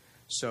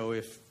 So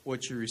if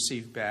what you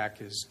receive back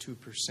is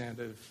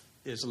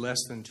is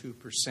less than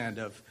 2%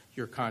 of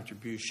your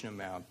contribution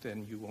amount,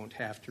 then you won't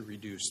have to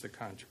reduce the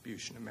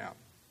contribution amount.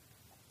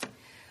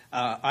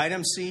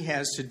 Item C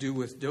has to do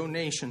with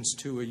donations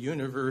to a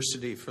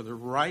university for the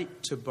right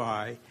to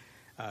buy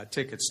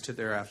tickets to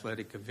their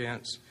athletic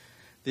events.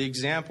 The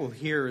example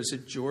here is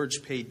that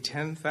George paid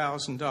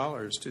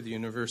 $10,000 to the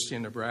University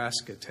of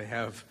Nebraska to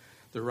have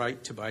the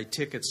right to buy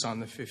tickets on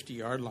the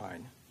 50-yard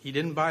line. He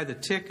didn't buy the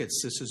tickets.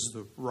 This is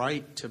the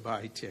right to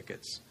buy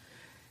tickets.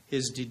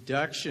 His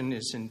deduction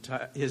is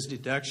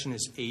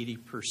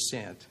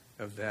 80%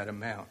 of that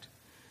amount.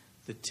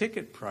 The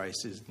ticket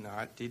price is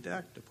not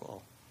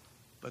deductible,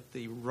 but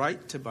the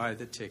right to buy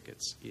the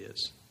tickets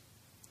is.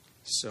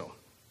 So,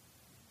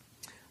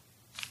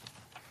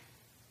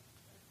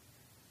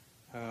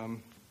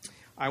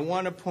 I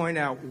want to point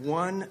out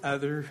one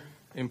other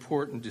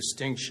important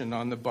distinction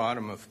on the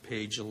bottom of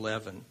page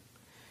 11.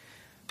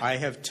 I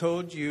have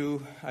told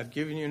you, I've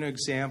given you an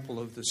example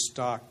of the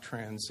stock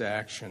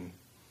transaction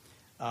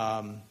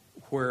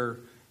where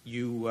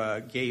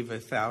you gave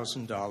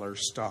 $1,000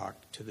 stock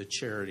to the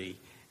charity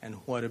and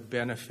what a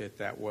benefit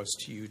that was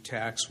to you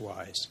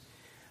tax-wise.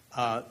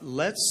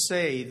 Let's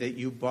say that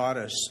you bought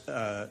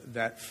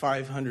that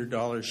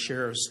 $500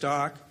 share of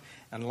stock,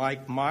 and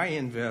like my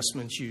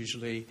investments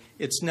usually,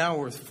 it's now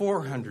worth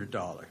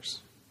 $400.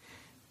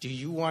 Do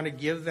you want to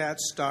give that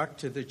stock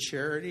to the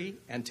charity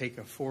and take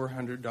a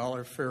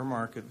 $400 fair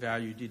market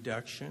value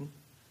deduction?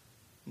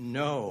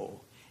 No.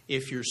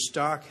 If your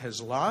stock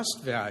has lost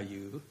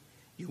value,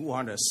 you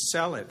want to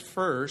sell it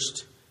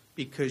first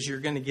because you're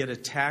going to get a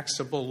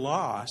taxable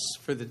loss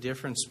for the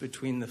difference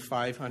between the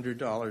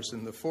 $500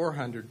 and the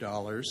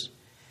 $400.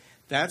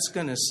 That's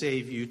going to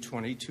save you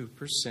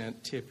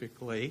 22%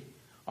 typically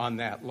on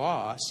that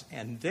loss,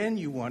 and then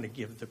you want to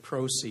give the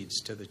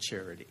proceeds to the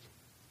charity.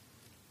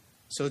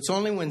 So it's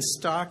only when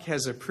stock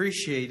has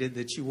appreciated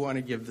that you want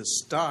to give the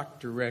stock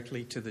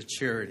directly to the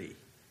charity.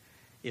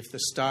 If the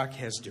stock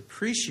has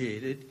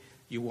depreciated,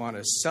 you want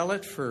to sell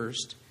it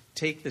first,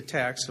 take the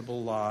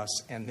taxable loss,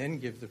 and then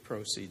give the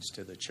proceeds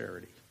to the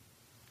charity.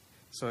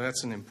 So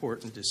that's an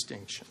important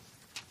distinction.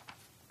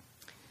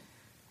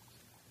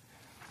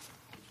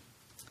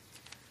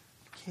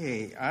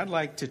 Okay, I'd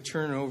like to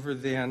turn over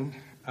then.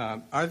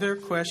 Are there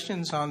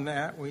questions on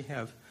that? We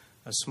have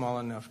a small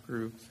enough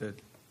group that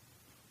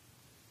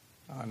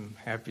I'm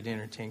happy to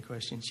entertain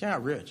questions. Yeah,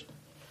 Rich.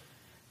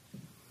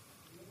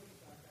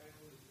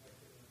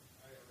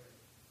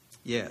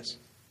 Yes.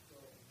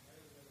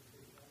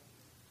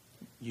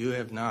 You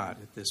have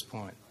not at this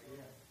point.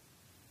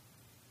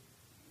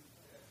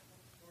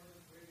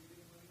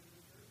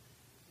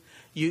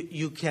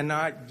 You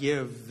cannot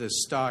give the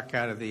stock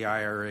out of the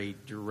IRA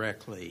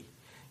directly.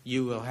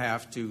 You will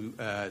have to,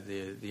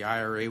 the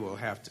IRA will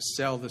have to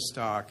sell the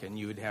stock, and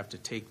you would have to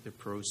take the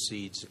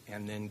proceeds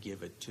and then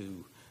give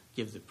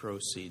the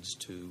proceeds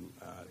to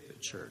the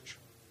church.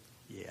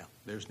 Yeah,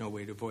 there's no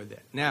way to avoid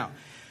that. Now,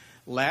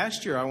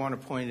 last year I want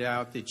to point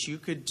out that you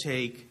could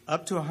take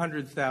up to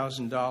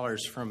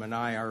 $100,000 from an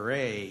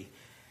IRA,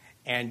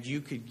 and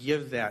you could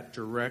give that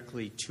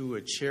directly to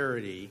a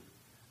charity,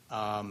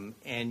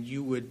 and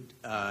you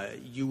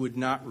would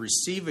not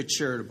receive a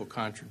charitable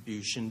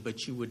contribution,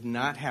 but you would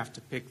not have to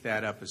pick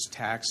that up as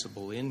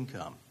taxable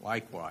income.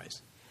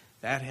 Likewise,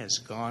 that has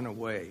gone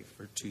away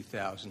for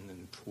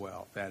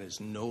 2012. That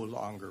is no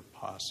longer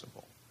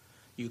possible.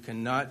 You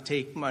cannot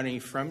take money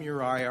from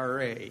your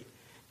IRA,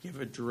 give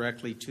it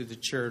directly to the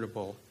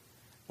charitable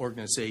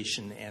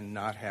organization, and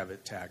not have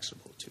it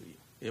taxable to you.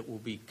 It will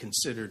be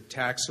considered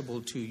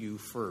taxable to you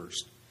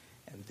first,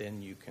 and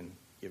then you can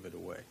give it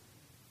away.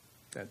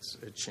 That's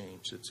a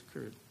change that's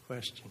occurred.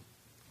 Question?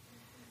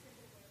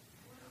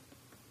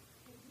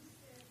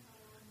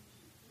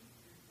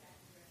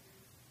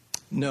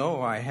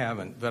 No, I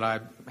haven't, but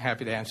I'm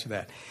happy to answer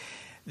that.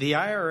 The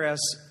IRS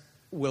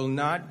will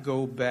not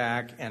go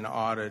back and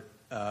audit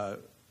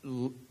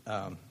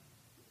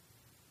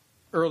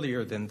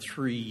earlier than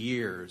 3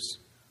 years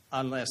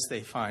unless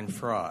they find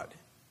fraud.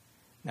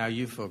 Now,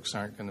 you folks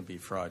aren't going to be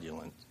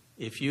fraudulent.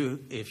 If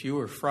you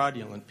were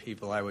fraudulent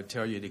people, I would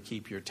tell you to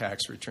keep your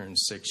tax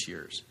returns 6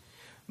 years.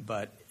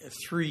 But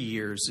 3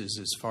 years is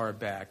as far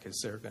back as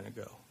they're going to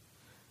go.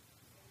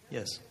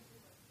 Yes?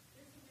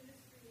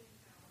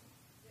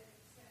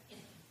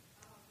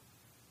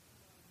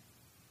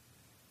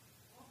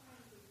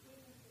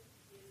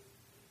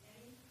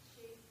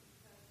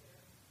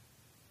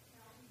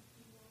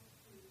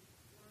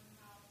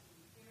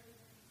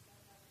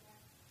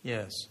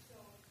 Yes.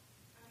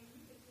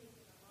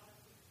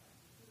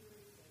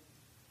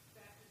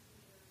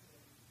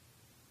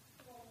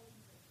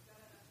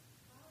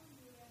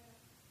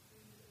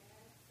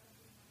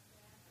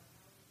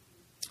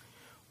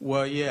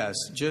 Well, yes.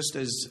 Just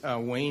as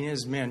Wayne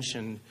has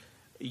mentioned,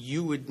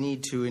 you would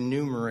need to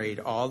enumerate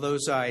all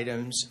those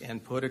items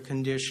and put a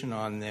condition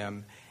on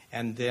them,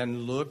 and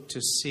then look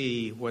to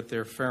see what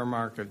their fair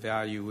market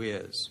value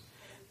is.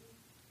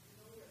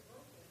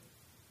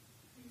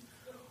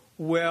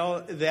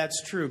 Well,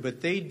 that's true,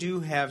 but they do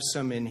have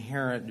some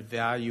inherent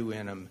value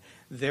in them.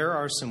 There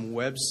are some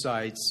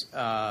websites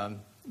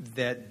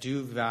that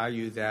do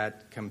value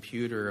that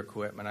computer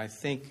equipment. I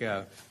think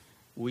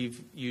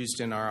we've used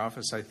in our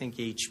office, I think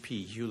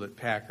HP,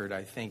 Hewlett-Packard,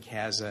 I think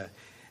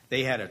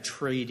they had a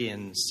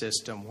trade-in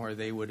system where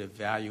they would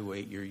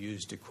evaluate your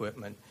used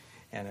equipment.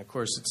 And, of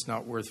course, it's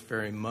not worth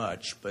very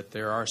much, but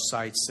there are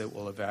sites that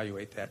will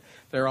evaluate that.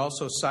 There are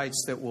also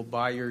sites that will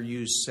buy your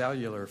used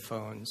cellular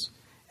phones,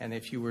 and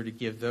if you were to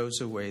give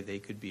those away, they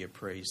could be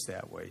appraised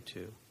that way,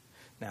 too.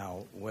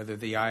 Now, whether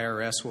the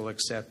IRS will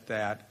accept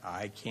that,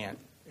 I can't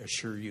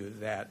assure you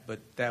of that, but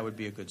that would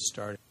be a good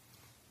start.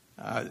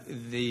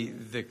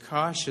 The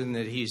caution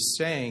that he's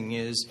saying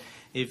is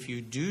if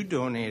you do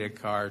donate a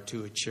car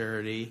to a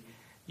charity,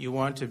 you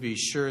want to be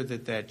sure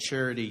that that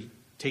charity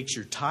takes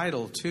your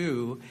title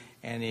too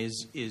and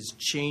is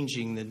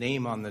changing the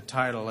name on the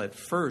title at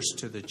first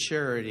to the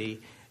charity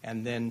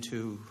and then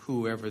to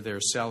whoever they're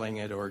selling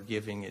it or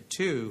giving it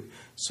to,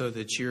 so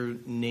that your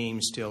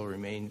name still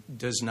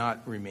does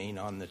not remain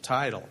on the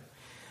title.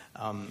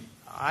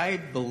 I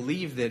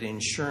believe that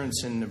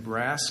insurance in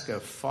Nebraska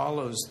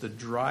follows the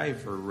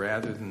driver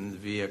rather than the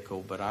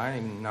vehicle, but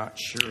I'm not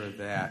sure of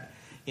that.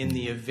 In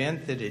the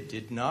event that it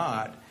did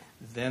not,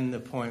 then the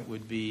point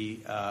would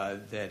be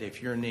that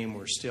if your name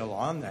were still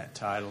on that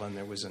title and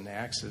there was an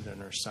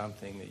accident or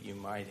something, that you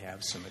might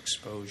have some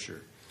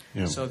exposure.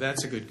 Yeah. So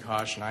that's a good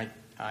caution.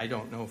 I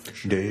don't know for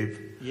sure.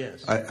 Dave?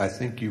 Yes. I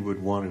think you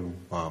would want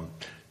to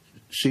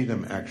see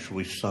them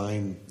actually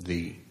sign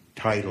the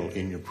title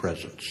in your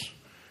presence.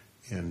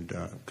 And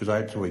because I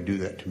had somebody do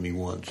that to me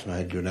once, and I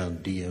had to go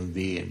down to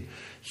DMV and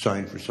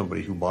sign for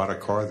somebody who bought a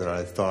car that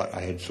I thought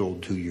I had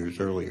sold 2 years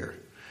earlier.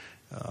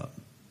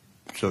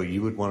 So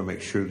you would want to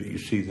make sure that you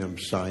see them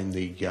sign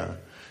the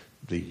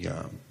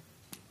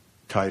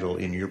title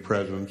in your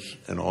presence,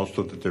 and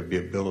also that there be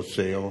a bill of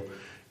sale.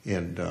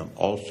 And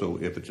also,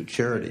 if it's a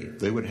charity,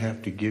 they would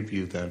have to give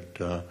you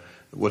that.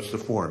 What's the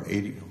form?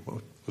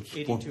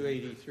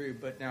 8283,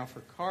 but now for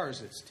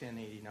cars it's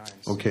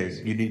 1089C. Okay,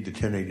 you need the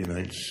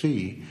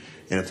 1089C,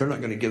 and if they're not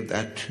going to give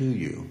that to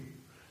you,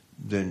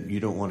 then you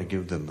don't want to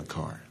give them the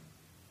car.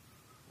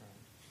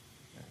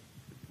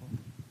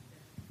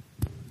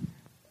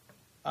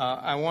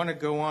 I want to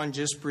go on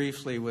just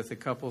briefly with a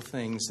couple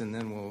things, and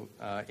then we'll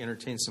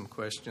entertain some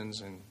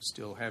questions and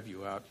still have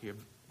you out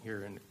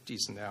here in a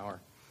decent hour.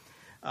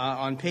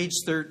 On page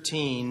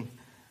 13,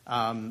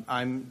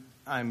 I'm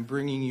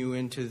bringing you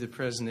into the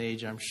present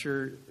age. I'm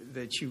sure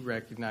that you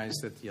recognize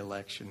that the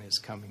election is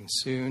coming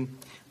soon.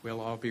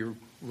 We'll all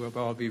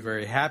be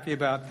very happy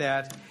about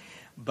that.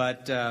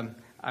 But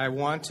I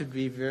want to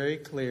be very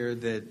clear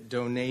that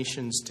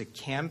donations to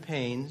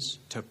campaigns,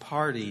 to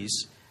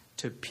parties,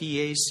 to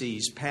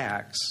PACs,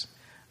 PACs,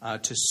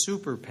 to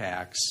super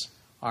PACs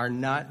are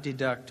not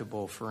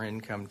deductible for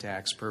income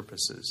tax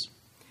purposes.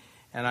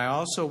 And I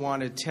also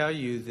want to tell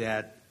you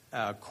that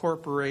a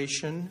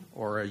corporation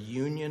or a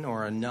union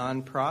or a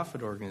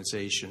nonprofit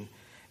organization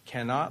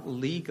cannot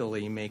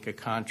legally make a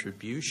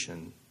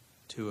contribution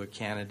to a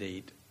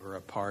candidate or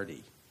a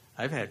party.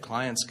 I've had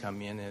clients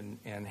come in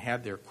and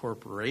have their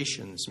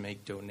corporations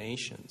make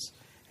donations,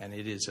 and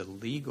it is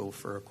illegal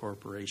for a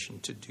corporation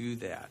to do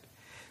that.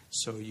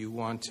 So you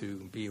want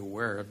to be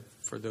aware of,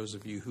 for those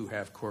of you who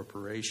have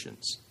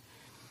corporations.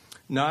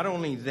 Not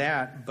only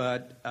that,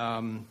 but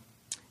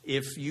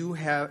if you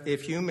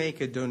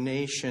make a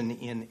donation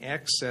in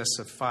excess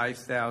of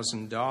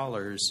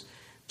 $5,000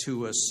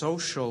 to a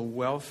social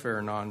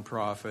welfare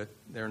nonprofit,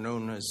 they're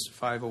known as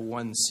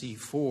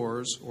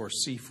 501c4s or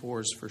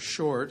C4s for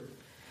short,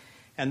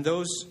 and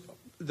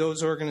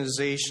those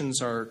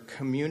organizations are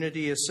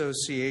community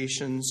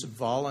associations,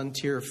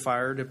 volunteer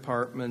fire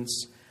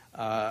departments,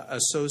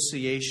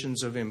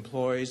 associations of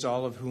employees,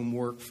 all of whom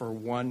work for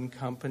one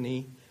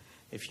company.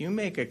 If you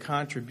make a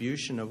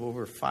contribution of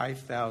over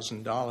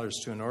 $5,000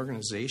 to an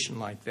organization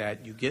like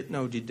that, you get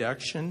no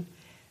deduction,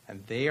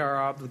 and they are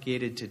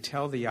obligated to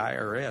tell the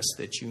IRS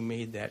that you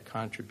made that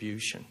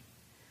contribution.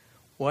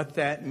 What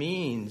that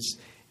means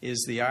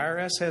is the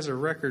IRS has a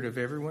record of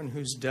everyone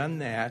who's done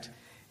that,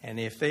 and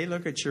if they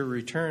look at your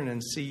return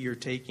and see you're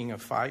taking a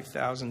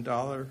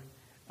 $5,000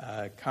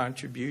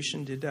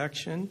 contribution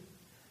deduction,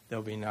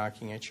 they'll be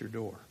knocking at your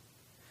door.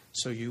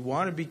 So you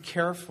want to be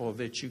careful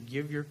that you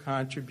give your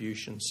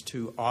contributions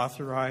to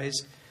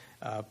authorized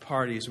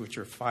parties, which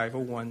are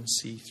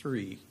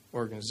 501c3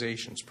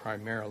 organizations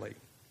primarily.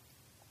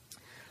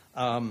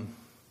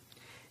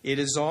 It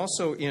is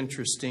also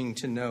interesting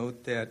to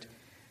note that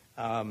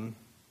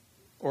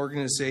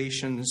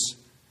organizations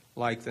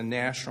like the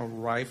National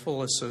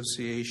Rifle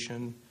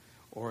Association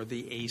or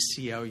the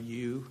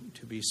ACLU,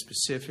 to be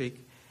specific,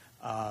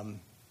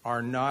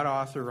 are not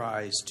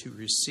authorized to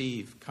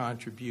receive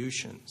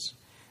contributions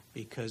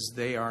because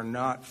they are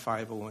not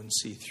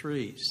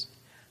 501c3s.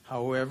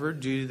 However,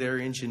 due to their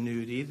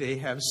ingenuity, they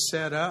have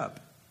set up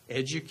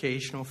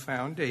educational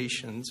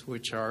foundations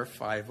which are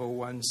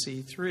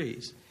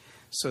 501c3s.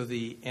 So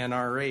the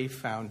NRA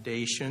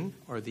Foundation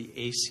or the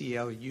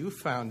ACLU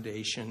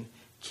Foundation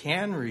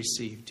can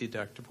receive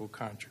deductible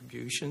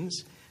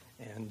contributions,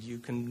 and you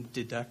can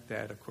deduct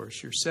that, of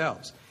course,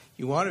 yourselves.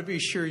 You want to be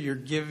sure you're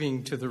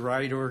giving to the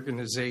right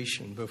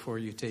organization before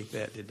you take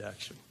that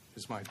deduction,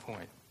 is my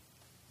point.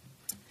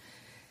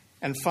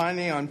 And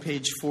finally, on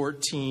page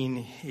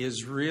 14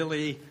 is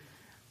really,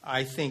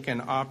 I think, an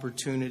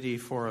opportunity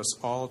for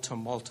us all to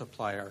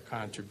multiply our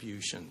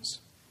contributions.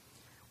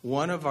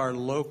 One of our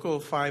local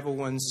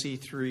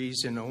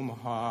 501c3s in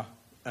Omaha,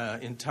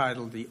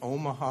 entitled the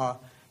Omaha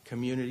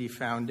Community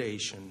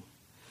Foundation,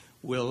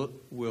 will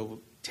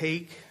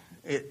take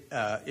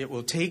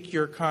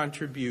your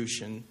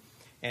contribution,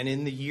 and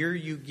in the year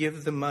you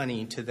give the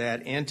money to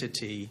that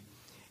entity,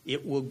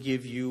 it will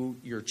give you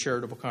your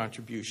charitable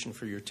contribution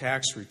for your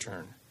tax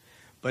return.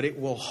 But it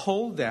will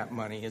hold that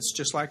money. It's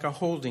just like a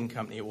holding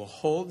company. It will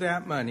hold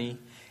that money,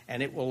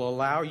 and it will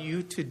allow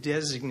you to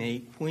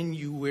designate when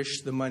you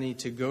wish the money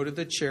to go to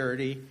the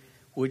charity,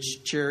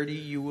 which charity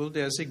you will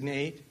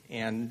designate,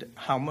 and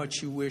how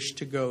much you wish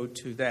to go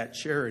to that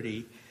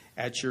charity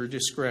at your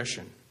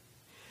discretion.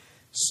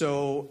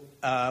 So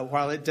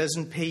while it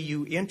doesn't pay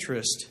you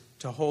interest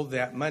to hold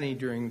that money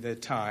during the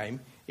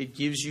time, it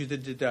gives you the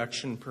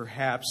deduction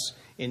perhaps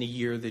in a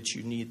year that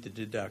you need the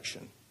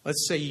deduction.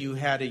 Let's say you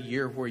had a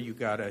year where you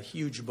got a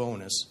huge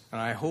bonus, and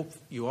I hope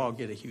you all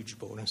get a huge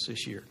bonus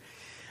this year.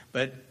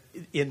 But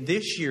in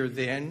this year,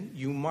 then,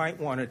 you might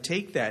want to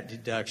take that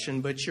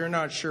deduction, but you're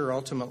not sure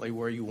ultimately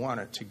where you want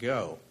it to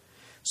go.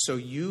 So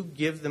you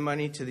give the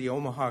money to the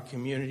Omaha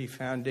Community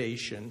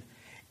Foundation,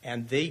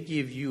 and they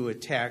give you a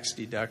tax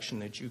deduction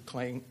that you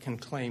can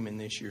claim in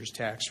this year's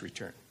tax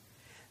return.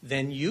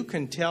 Then you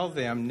can tell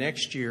them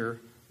next year,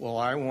 well,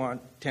 I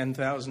want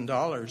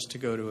 $10,000 to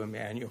go to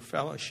Emmanuel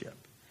Fellowship.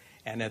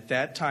 And at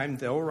that time,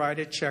 they'll write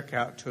a check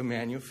out to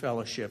Emmanuel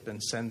Fellowship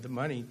and send the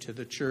money to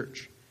the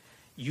church.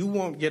 You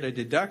won't get a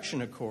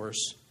deduction, of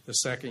course, the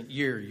second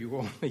year. You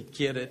only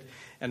get it,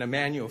 and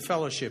Emmanuel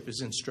Fellowship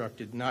is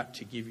instructed not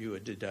to give you a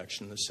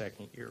deduction the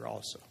second year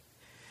also.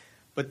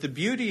 But the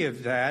beauty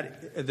of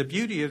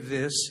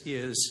this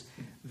is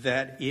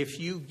that if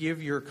you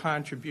give your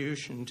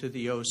contribution to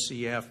the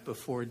OCF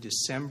before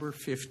December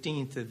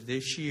 15th of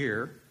this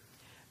year,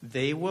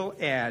 they will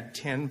add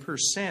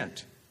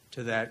 10%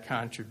 to that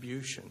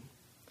contribution.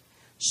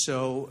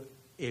 So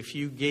if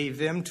you gave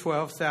them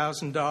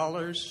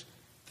 $12,000,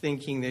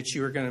 thinking that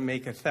you were going to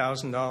make a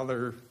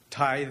 $1,000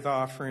 tithe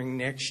offering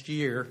next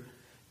year,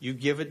 you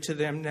give it to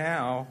them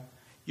now,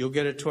 you'll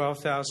get a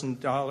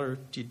 $12,000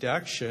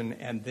 deduction,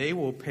 and they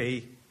will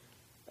pay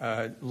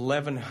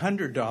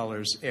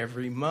 $1,100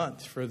 every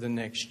month for the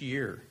next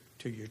year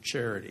to your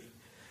charity.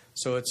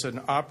 So it's an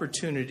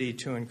opportunity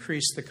to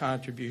increase the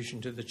contribution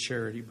to the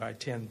charity by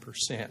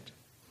 10%.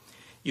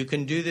 You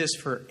can do this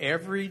for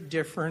every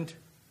different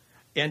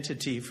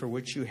entity for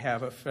which you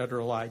have a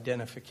federal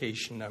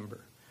identification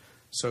number.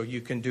 So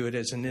you can do it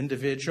as an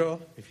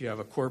individual. If you have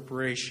a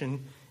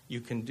corporation,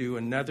 you can do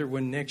another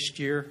one next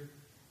year,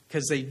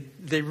 because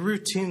they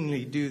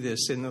routinely do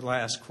this in the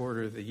last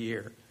quarter of the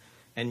year.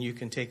 And you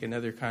can take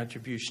another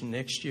contribution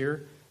next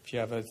year. If you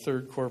have a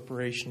third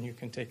corporation, you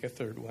can take a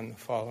third one the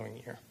following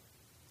year.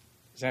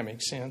 Does that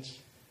make sense?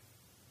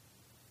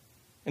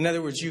 In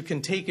other words, you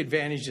can take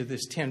advantage of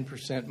this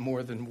 10%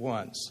 more than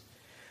once.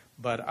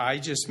 But I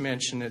just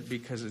mention it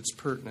because it's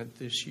pertinent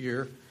this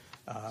year.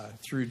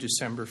 Through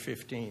December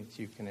 15th,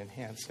 you can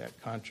enhance that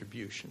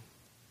contribution.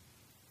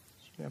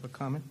 Do you have a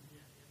comment?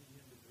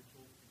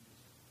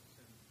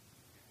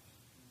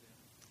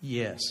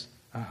 Yes.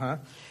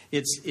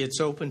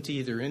 It's open to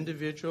either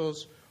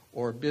individuals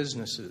or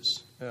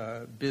businesses.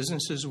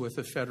 Businesses with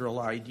a federal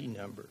ID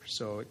number.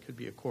 So it could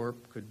be a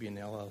corp, could be an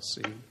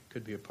LLC,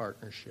 could be a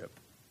partnership.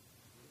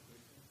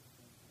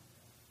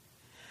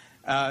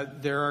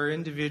 There are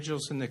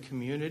individuals in the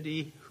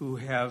community who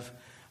have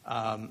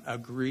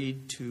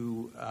agreed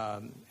to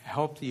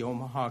help the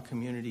Omaha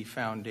Community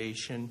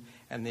Foundation,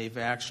 and they've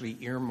actually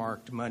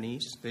earmarked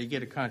monies. They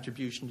get a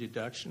contribution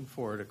deduction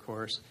for it, of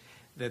course,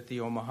 that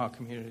the Omaha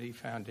Community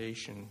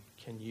Foundation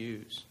can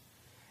use.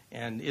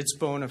 And it's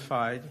bona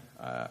fide.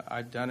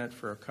 I've done it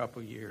for a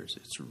couple years.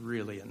 It's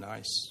really a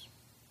nice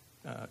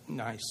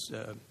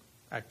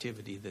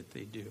activity that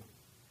they do.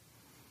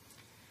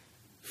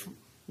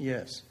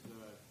 Yes.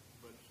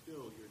 But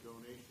still, your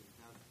donation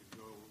has to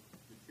go,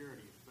 the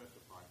charity is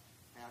specified,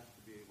 has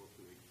to be able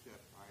to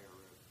accept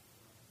IRS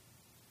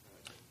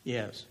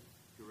Yes.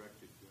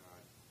 directed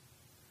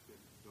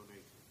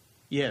donations.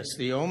 Yes,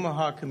 the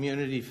Omaha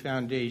Community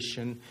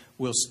Foundation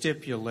will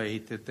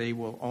stipulate that they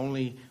will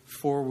only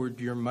forward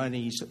your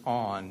monies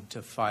on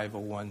to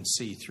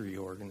 501c3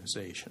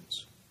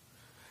 organizations.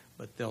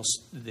 But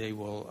they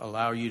will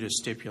allow you to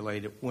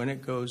stipulate it when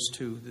it goes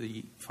to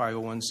the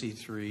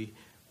 501c3,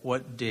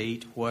 what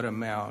date, what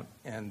amount,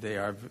 and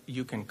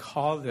you can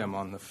call them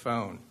on the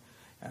phone,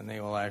 and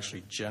they will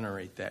actually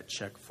generate that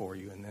check for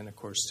you, and then, of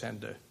course,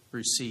 send a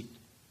receipt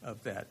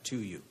of that to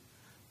you.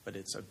 But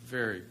it's a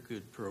very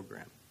good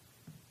program.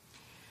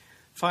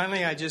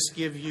 Finally, I just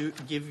give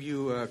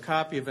you a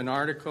copy of an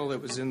article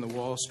that was in the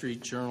Wall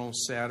Street Journal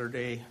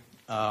Saturday.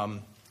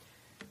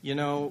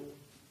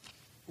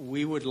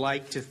 We would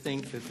like to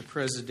think that the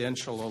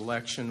presidential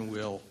election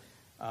will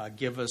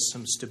give us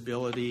some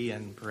stability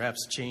and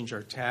perhaps change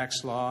our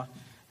tax law.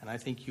 And I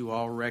think you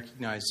all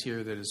recognize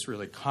here that it's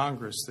really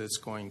Congress that's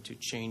going to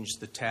change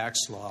the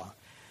tax law.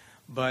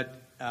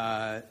 But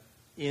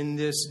in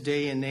this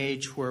day and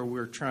age where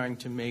we're trying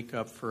to make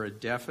up for a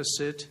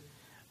deficit,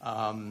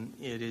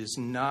 it is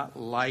not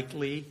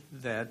likely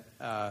that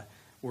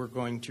we're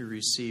going to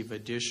receive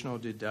additional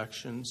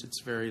deductions.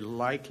 It's very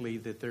likely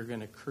that they're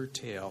going to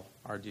curtail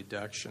our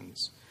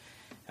deductions.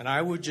 And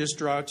I would just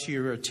draw to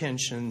your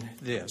attention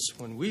this.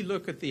 When we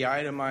look at the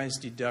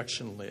itemized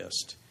deduction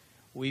list,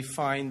 we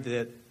find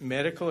that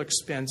medical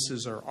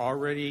expenses are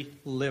already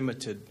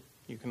limited.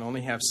 You can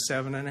only have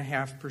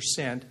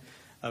 7.5%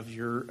 of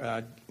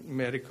your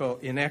medical,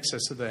 in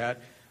excess of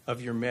that,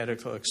 of your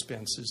medical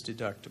expenses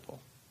deductible.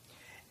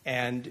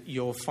 And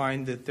you'll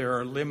find that there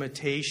are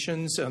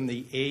limitations on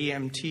the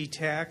AMT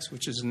tax,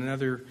 which is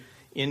another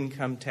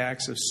income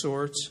tax of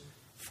sorts,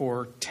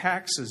 for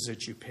taxes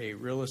that you pay,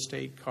 real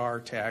estate, car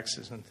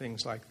taxes, and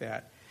things like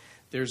that.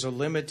 There's a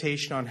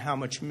limitation on how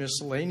much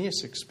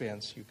miscellaneous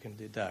expense you can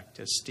deduct,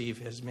 as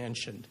Steve has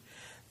mentioned.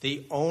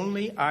 The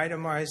only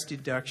itemized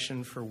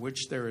deduction for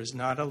which there is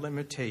not a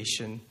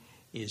limitation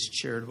is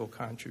charitable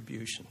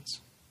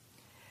contributions.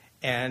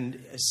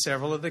 And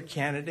several of the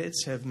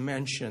candidates have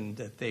mentioned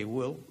that they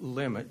will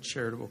limit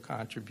charitable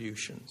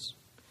contributions.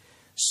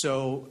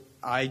 So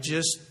I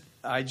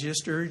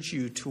just urge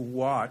you to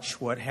watch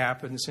what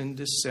happens in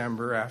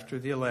December after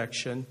the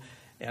election,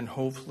 and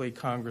hopefully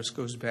Congress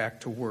goes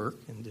back to work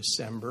in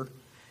December,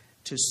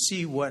 to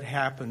see what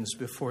happens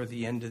before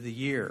the end of the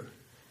year.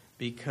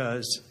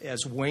 Because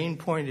as Wayne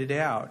pointed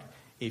out,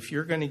 if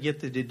you're going to get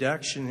the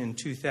deduction in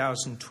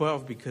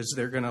 2012 because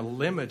they're going to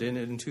limit it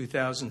in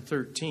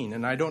 2013,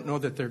 and I don't know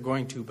that they're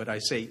going to, but I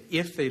say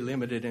if they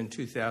limit it in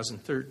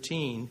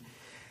 2013,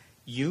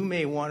 you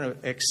may want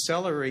to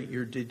accelerate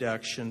your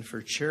deduction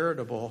for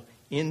charitable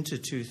into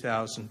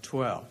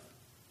 2012,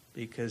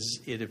 because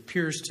it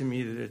appears to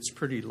me that it's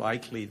pretty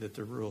likely that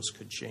the rules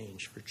could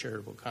change for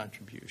charitable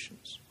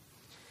contributions.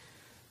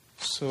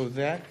 So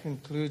that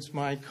concludes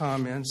my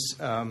comments.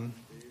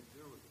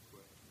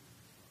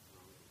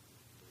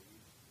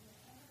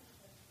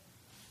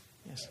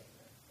 Yes.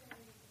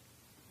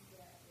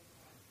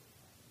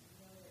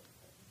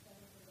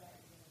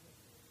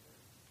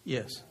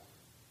 Yes.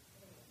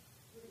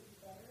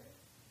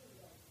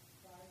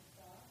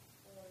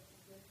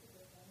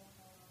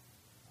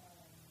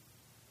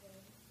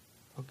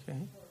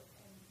 Okay.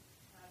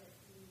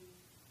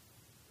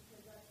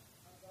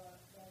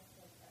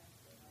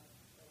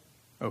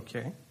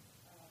 Okay.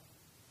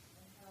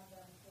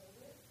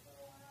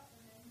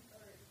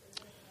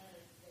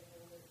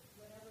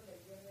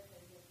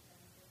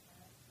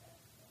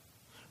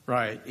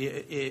 Right.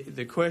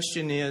 The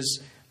question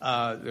is,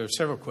 there are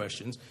several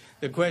questions.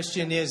 The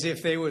question is,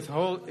 if they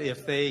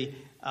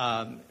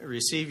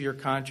receive your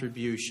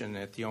contribution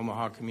at the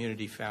Omaha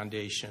Community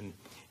Foundation,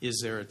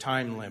 is there a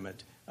time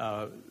limit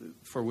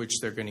for which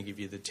they're going to give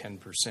you the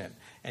 10%?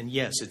 And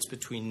yes, it's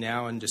between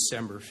now and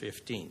December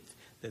 15th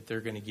that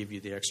they're going to give you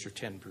the extra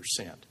 10%.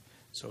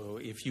 So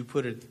if you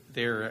put it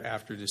there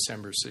after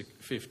December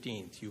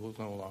 15th, you will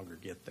no longer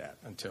get that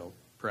until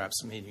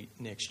perhaps maybe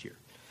next year.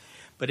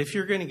 But if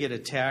you're going to get a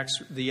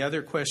tax, the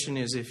other question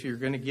is, if you're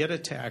going to get a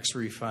tax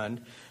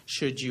refund,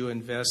 should you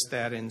invest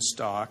that in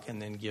stock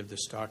and then give the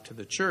stock to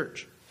the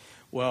church?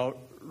 Well,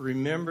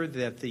 remember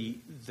that the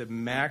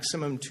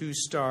maximum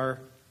 2-star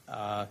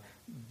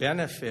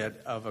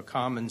benefit of a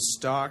common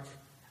stock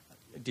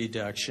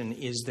deduction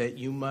is that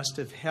you must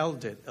have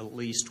held it at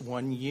least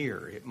 1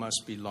 year. It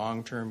must be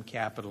long-term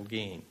capital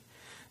gain.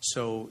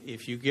 So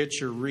if you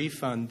get your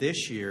refund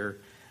this year,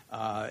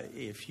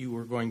 if you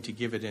were going to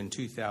give it in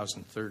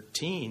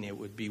 2013, it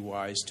would be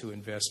wise to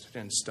invest it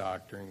in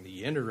stock during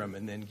the interim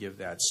and then give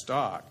that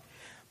stock.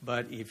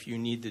 But if you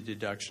need the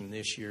deduction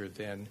this year,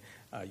 then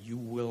you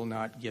will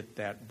not get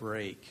that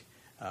break.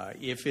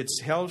 If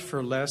it's held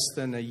for less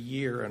than a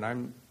year, and I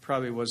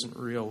probably wasn't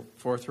real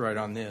forthright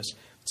on this,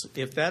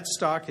 if that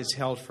stock is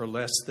held for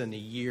less than a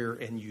year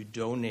and you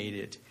donate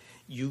it,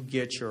 you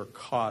get your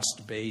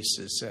cost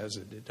basis as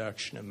a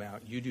deduction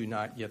amount. You do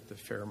not get the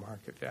fair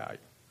market value.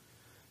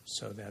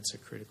 So that's a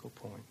critical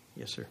point.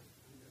 Yes, sir.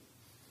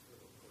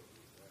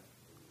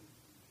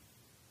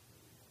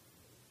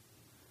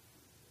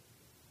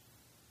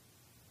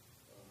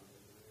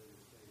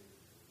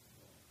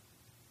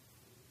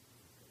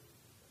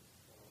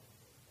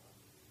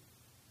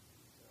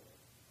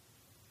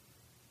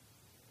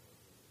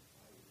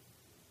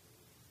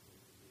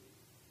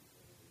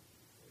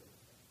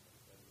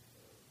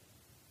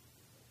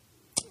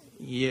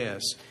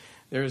 Yes.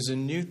 There is a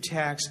new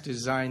tax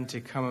designed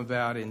to come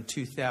about in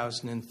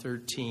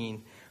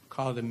 2013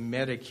 called the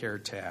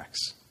Medicare tax.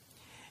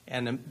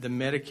 And the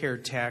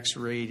Medicare tax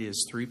rate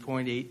is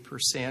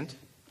 3.8%.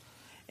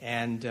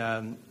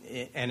 And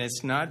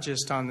it's not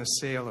just on the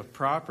sale of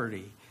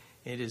property.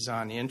 It is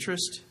on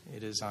interest.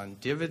 It is on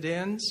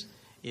dividends.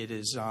 It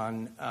is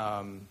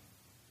on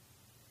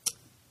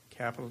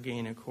capital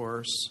gain, of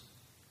course.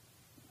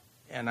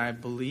 And I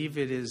believe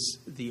it is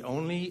the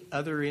only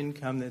other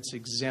income that's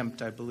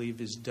exempt, I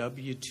believe, is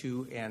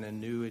W-2 and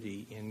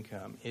annuity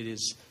income. It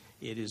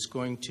is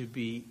going to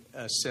be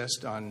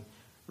assessed on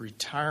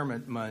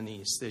retirement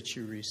monies that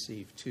you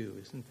receive, too.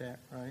 Isn't that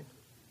right?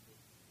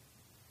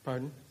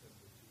 Pardon?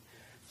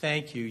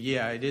 Thank you.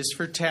 Yeah, it is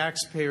for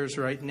taxpayers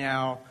right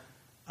now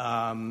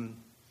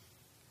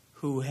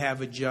who have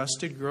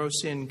adjusted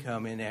gross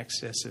income in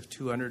excess of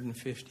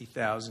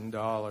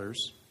 $250,000,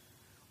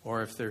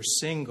 or if they're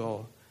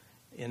single,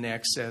 in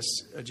excess,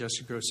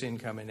 adjusted gross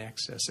income in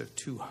excess of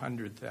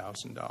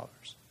 $200,000.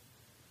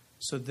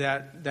 So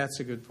that's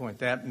a good point.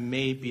 That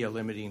may be a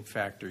limiting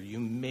factor. You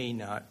may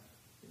not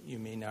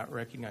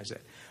recognize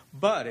that.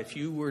 But if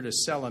you were to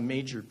sell a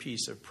major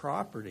piece of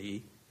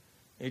property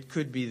It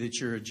could be that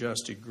your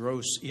adjusted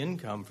gross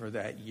income for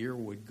that year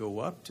would go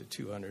up to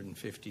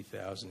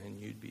 $250,000 and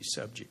you'd be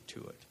subject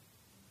to it.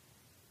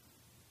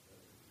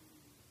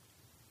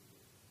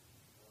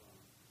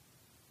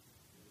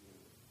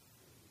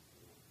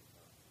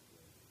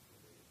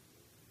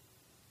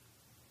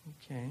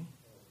 Okay.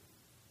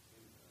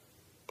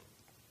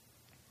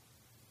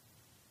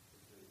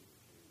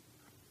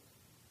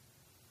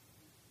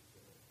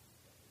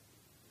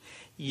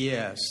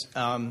 Yes.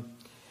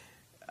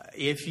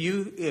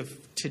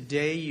 If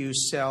today you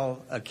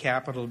sell a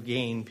capital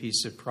gain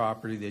piece of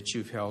property that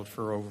you've held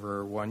for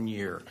over 1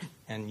 year,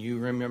 and you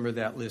remember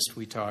that list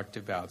we talked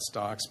about,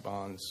 stocks,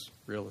 bonds,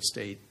 real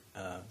estate,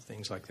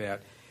 things like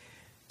that,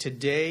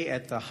 today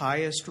at the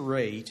highest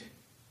rate,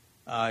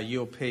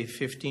 you'll pay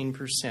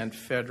 15%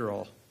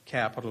 federal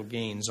capital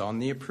gains on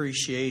the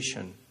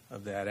appreciation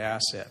of that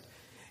asset,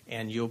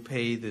 and you'll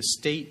pay the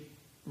state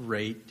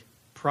rate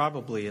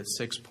probably at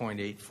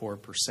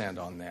 6.84%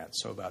 on that,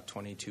 so about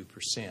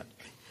 22%.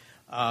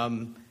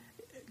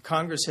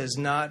 Congress has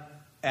not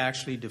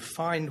actually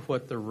defined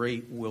what the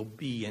rate will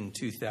be in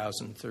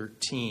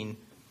 2013,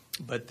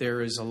 but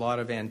there is a lot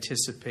of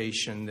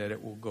anticipation that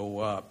it will go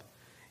up.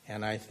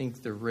 And I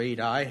think the rate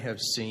I have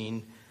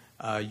seen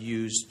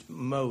used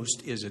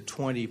most is a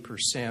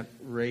 20%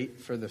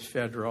 rate for the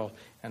federal,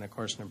 and of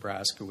course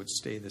Nebraska would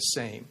stay the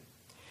same.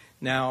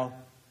 Now,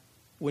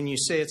 when you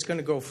say it's going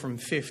to go from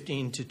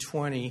 15 to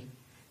 20,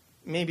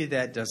 maybe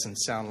that doesn't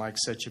sound like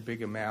such a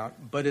big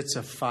amount, but it's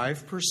a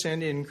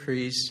 5%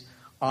 increase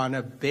on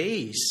a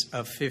base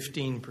of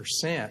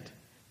 15%.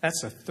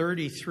 That's a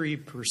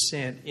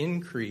 33%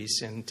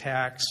 increase in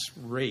tax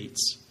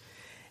rates.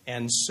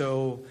 And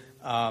so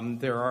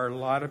there are a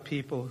lot of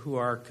people who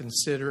are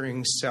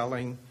considering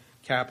selling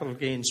capital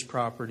gains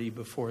property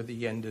before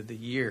the end of the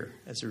year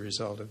as a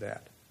result of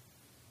that.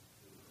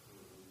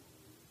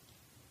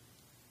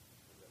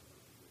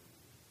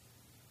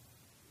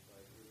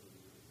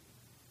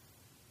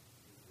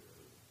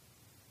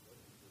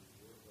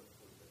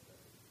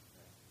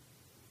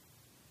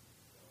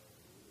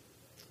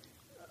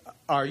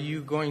 Are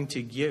you going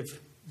to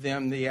give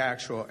them the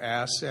actual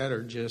asset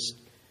or just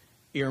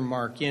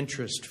earmark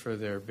interest for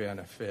their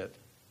benefit?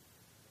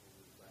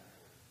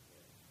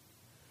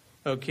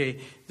 Okay,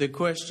 the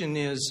question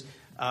is,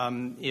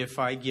 if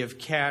I give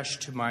cash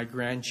to my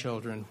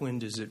grandchildren, when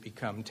does it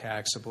become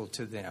taxable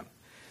to them?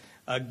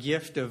 A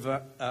gift of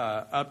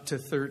up to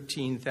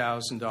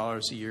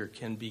 $13,000 a year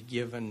can be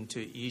given to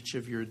each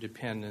of your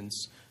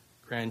dependents,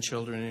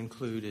 grandchildren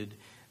included.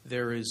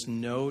 There is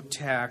no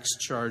tax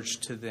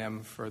charged to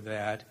them for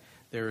that.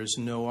 There is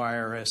no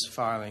IRS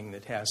filing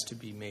that has to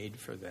be made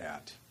for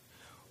that.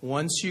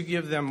 Once you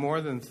give them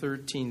more than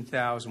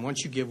 $13,000,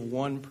 once you give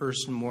one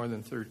person more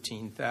than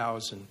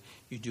 $13,000,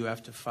 you do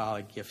have to file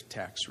a gift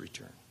tax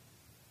return.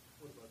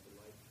 What about the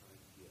lifetime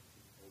gift,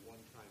 a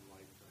one-time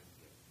lifetime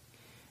gift?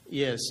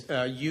 Yes,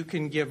 you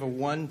can give a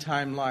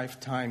one-time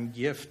lifetime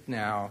gift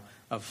now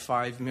of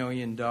 $5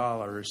 million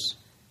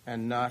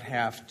and not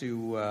have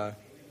to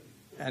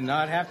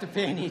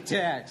pay any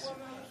tax.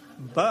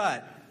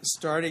 But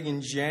starting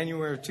in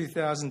January of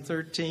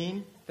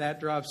 2013,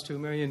 that drops to $1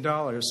 million.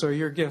 So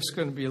your gift's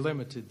going to be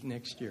limited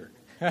next year.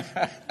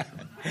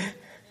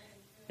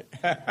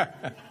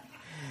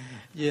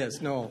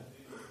 Yes, no.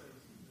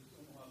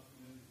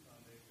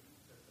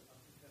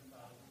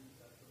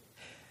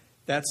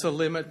 That's a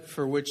limit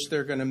for which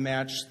they're going to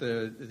match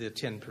the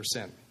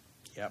 10%.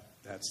 Yep,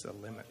 that's the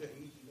limit.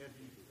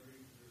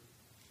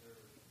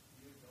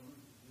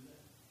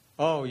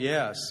 Oh,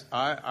 yes.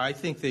 I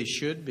think they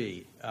should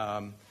be.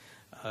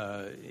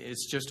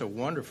 It's just a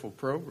wonderful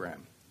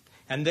program.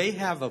 And they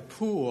have a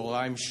pool.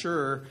 I'm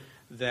sure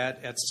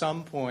that at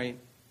some point,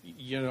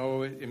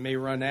 it may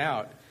run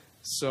out.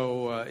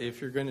 So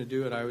if you're going to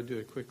do it, I would do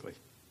it quickly.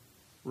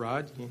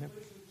 Rod, you have? To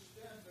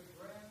extend the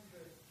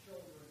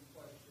grandchildren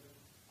question,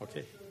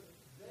 Okay. what should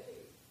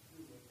they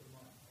do with the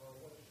money? Or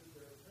what should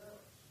their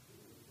parents do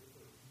with the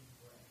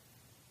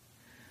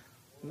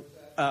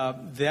 13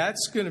 grand?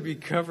 That's going to be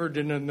covered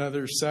in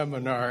another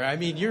seminar. I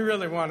mean, you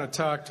really want to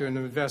talk to an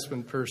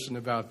investment person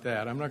about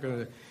that.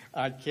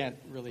 I can't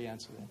really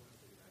answer that.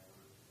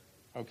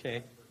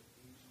 Okay.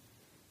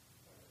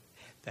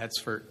 That's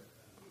for...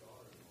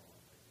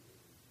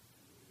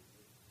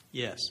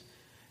 Yes.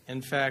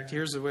 In fact,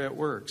 here's the way it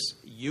works.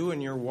 You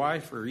and your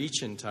wife are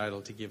each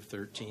entitled to give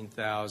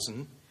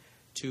 $13,000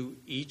 to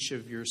each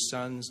of your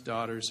sons,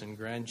 daughters, and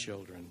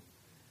grandchildren.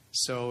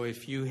 So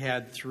if you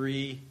had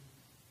 3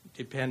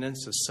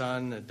 dependents, a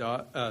son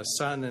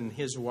and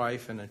his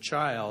wife, and a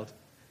child,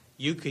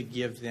 you could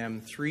give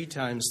them 3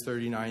 times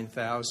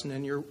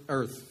 $39,000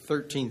 or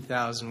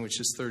 $13,000, which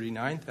is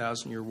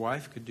 $39,000. Your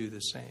wife could do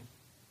the same,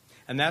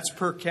 and that's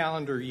per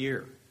calendar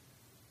year.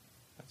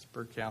 That's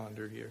per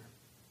calendar year.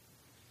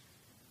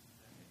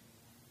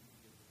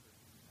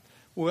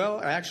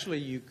 Well, actually,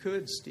 you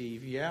could,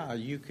 Steve. Yeah,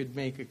 you could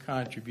make a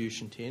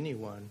contribution to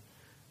anyone.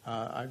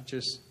 I've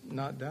just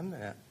not done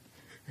that.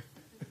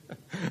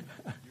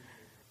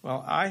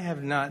 Well, I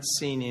have not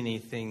seen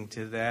anything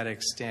to that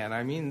extent.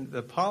 I mean,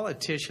 the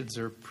politicians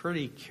are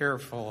pretty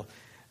careful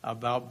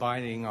about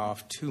biting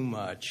off too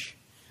much.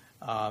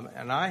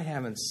 And I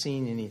haven't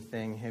seen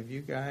anything. Have you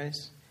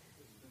guys?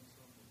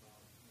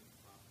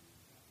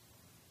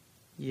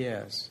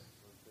 Yes.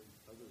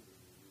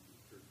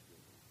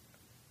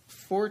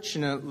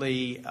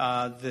 Fortunately,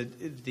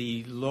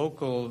 the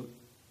local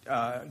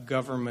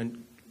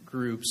government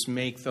groups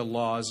make the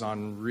laws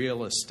on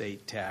real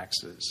estate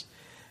taxes.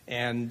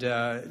 And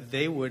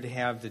they would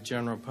have the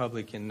general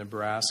public in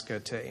Nebraska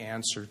to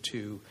answer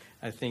to,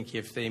 I think,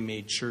 if they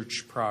made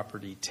church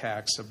property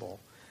taxable.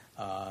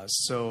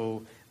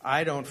 So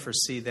I don't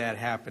foresee that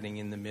happening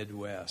in the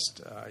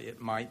Midwest.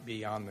 It might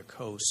be on the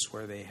coasts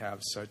where they have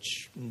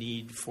such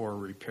need for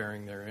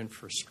repairing their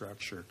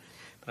infrastructure.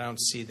 But I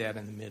don't see that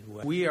in the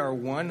Midwest. We are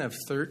one of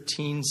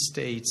 13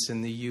 states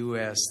in the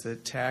U.S.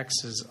 that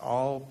taxes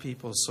all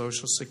people's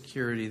Social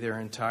Security, their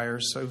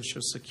entire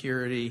Social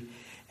Security,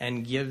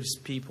 and gives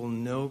people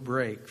no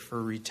break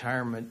for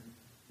retirement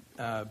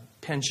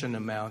pension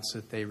amounts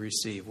that they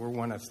receive. We're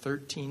one of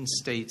 13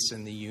 states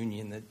in the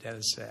union that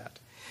does that.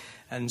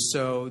 And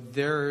so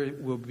there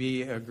will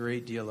be a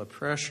great deal of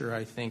pressure,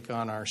 I think,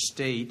 on our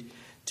state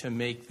to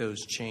make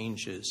those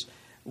changes.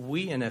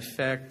 We, in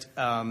effect,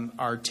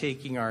 are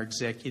taking our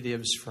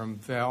executives from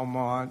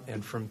Valmont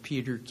and from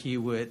Peter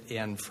Kiewit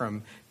and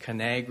from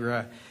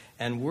Conagra,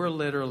 and we're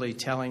literally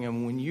telling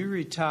them, when you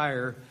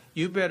retire,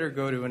 you better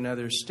go to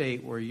another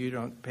state where you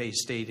don't pay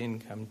state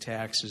income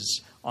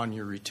taxes on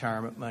your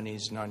retirement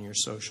monies and on your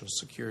Social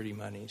Security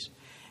monies.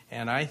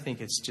 And I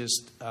think it's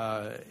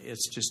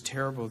just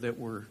terrible that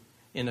we're,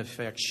 in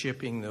effect,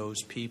 shipping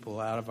those people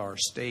out of our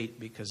state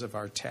because of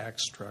our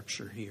tax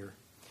structure here.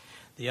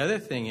 The other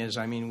thing is,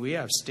 I mean, we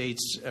have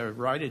states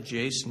right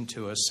adjacent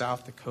to us,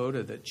 South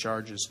Dakota, that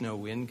charges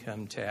no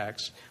income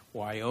tax.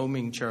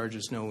 Wyoming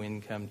charges no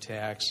income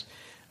tax.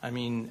 I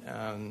mean,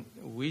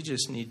 we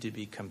just need to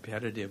be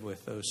competitive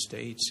with those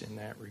states in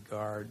that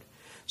regard.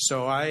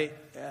 So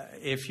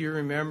if you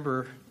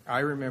remember, I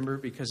remember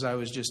because I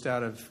was just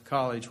out of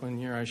college one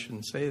year, I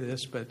shouldn't say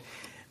this, but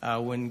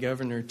when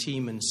Governor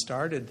Tiemann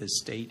started the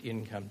state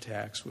income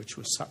tax, which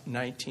was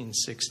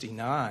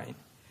 1969,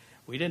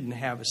 we didn't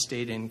have a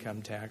state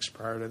income tax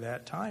prior to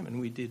that time, and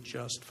we did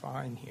just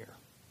fine here.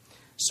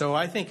 So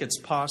I think it's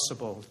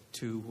possible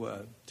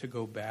to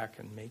go back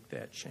and make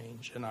that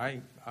change, and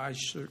I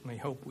certainly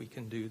hope we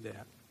can do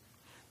that.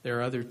 There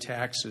are other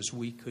taxes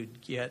we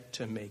could get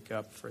to make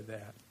up for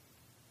that.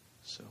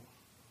 So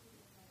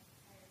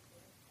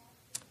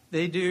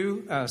they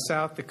do.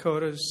 South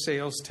Dakota's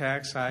sales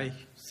tax, I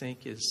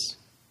think,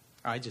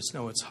 I just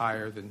know it's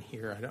higher than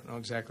here. I don't know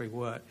exactly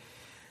what.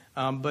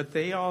 But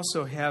they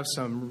also have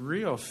some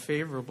real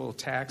favorable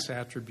tax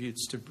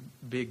attributes to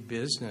big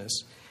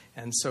business.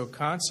 And so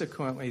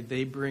consequently,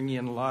 they bring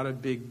in a lot of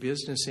big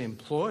business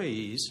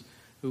employees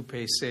who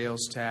pay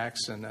sales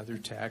tax and other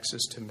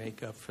taxes to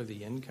make up for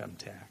the income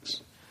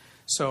tax.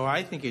 So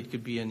I think it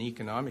could be an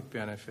economic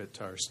benefit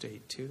to our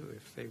state, too,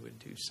 if they would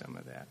do some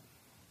of that.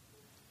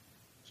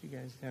 Do you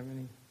guys have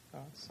any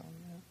thoughts on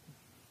that?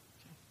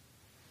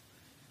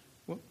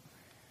 Okay.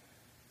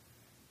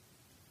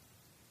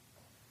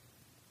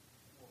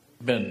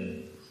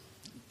 Been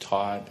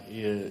taught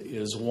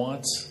is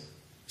once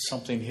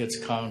something hits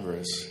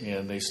Congress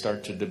and they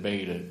start to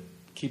debate it,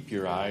 keep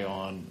your eye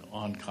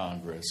on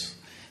Congress.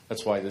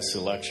 That's why this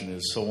election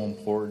is so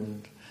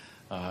important.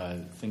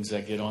 Things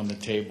that get on the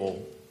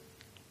table,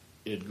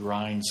 it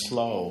grinds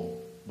slow,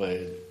 but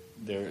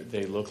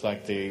they look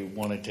like they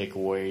want to take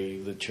away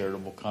the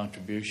charitable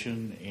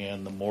contribution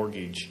and the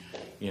mortgage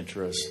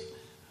interest.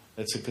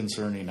 That's a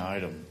concerning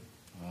item.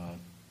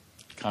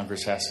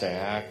 Congress has to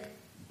act,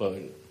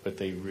 but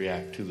they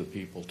react to the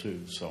people too.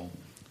 So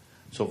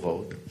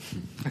vote.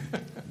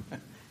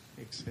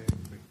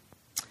 Exactly.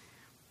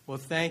 Well,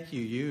 thank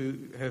you.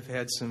 You have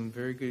had some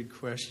very good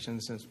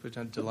questions, and it's been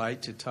a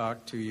delight to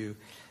talk to you.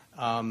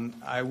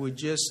 I would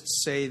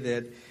just say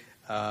that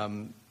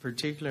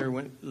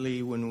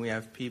particularly when we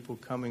have people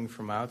coming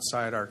from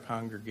outside our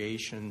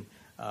congregation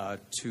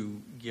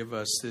to give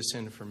us this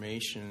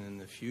information in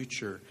the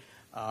future,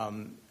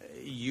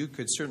 you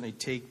could certainly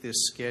take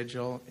this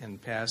schedule and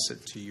pass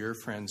it to your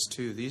friends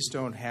too. These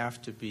don't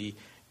have to be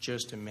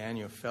just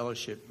Emmanuel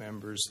Fellowship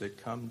members that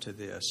come to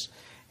this.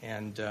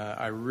 And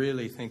I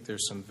really think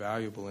there's some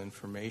valuable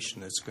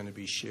information that's going to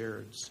be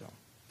shared. So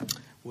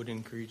would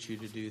encourage you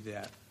to do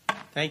that.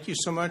 Thank you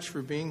so much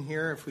for being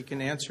here. If we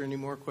can answer any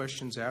more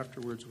questions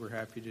afterwards, we're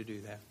happy to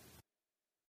do that.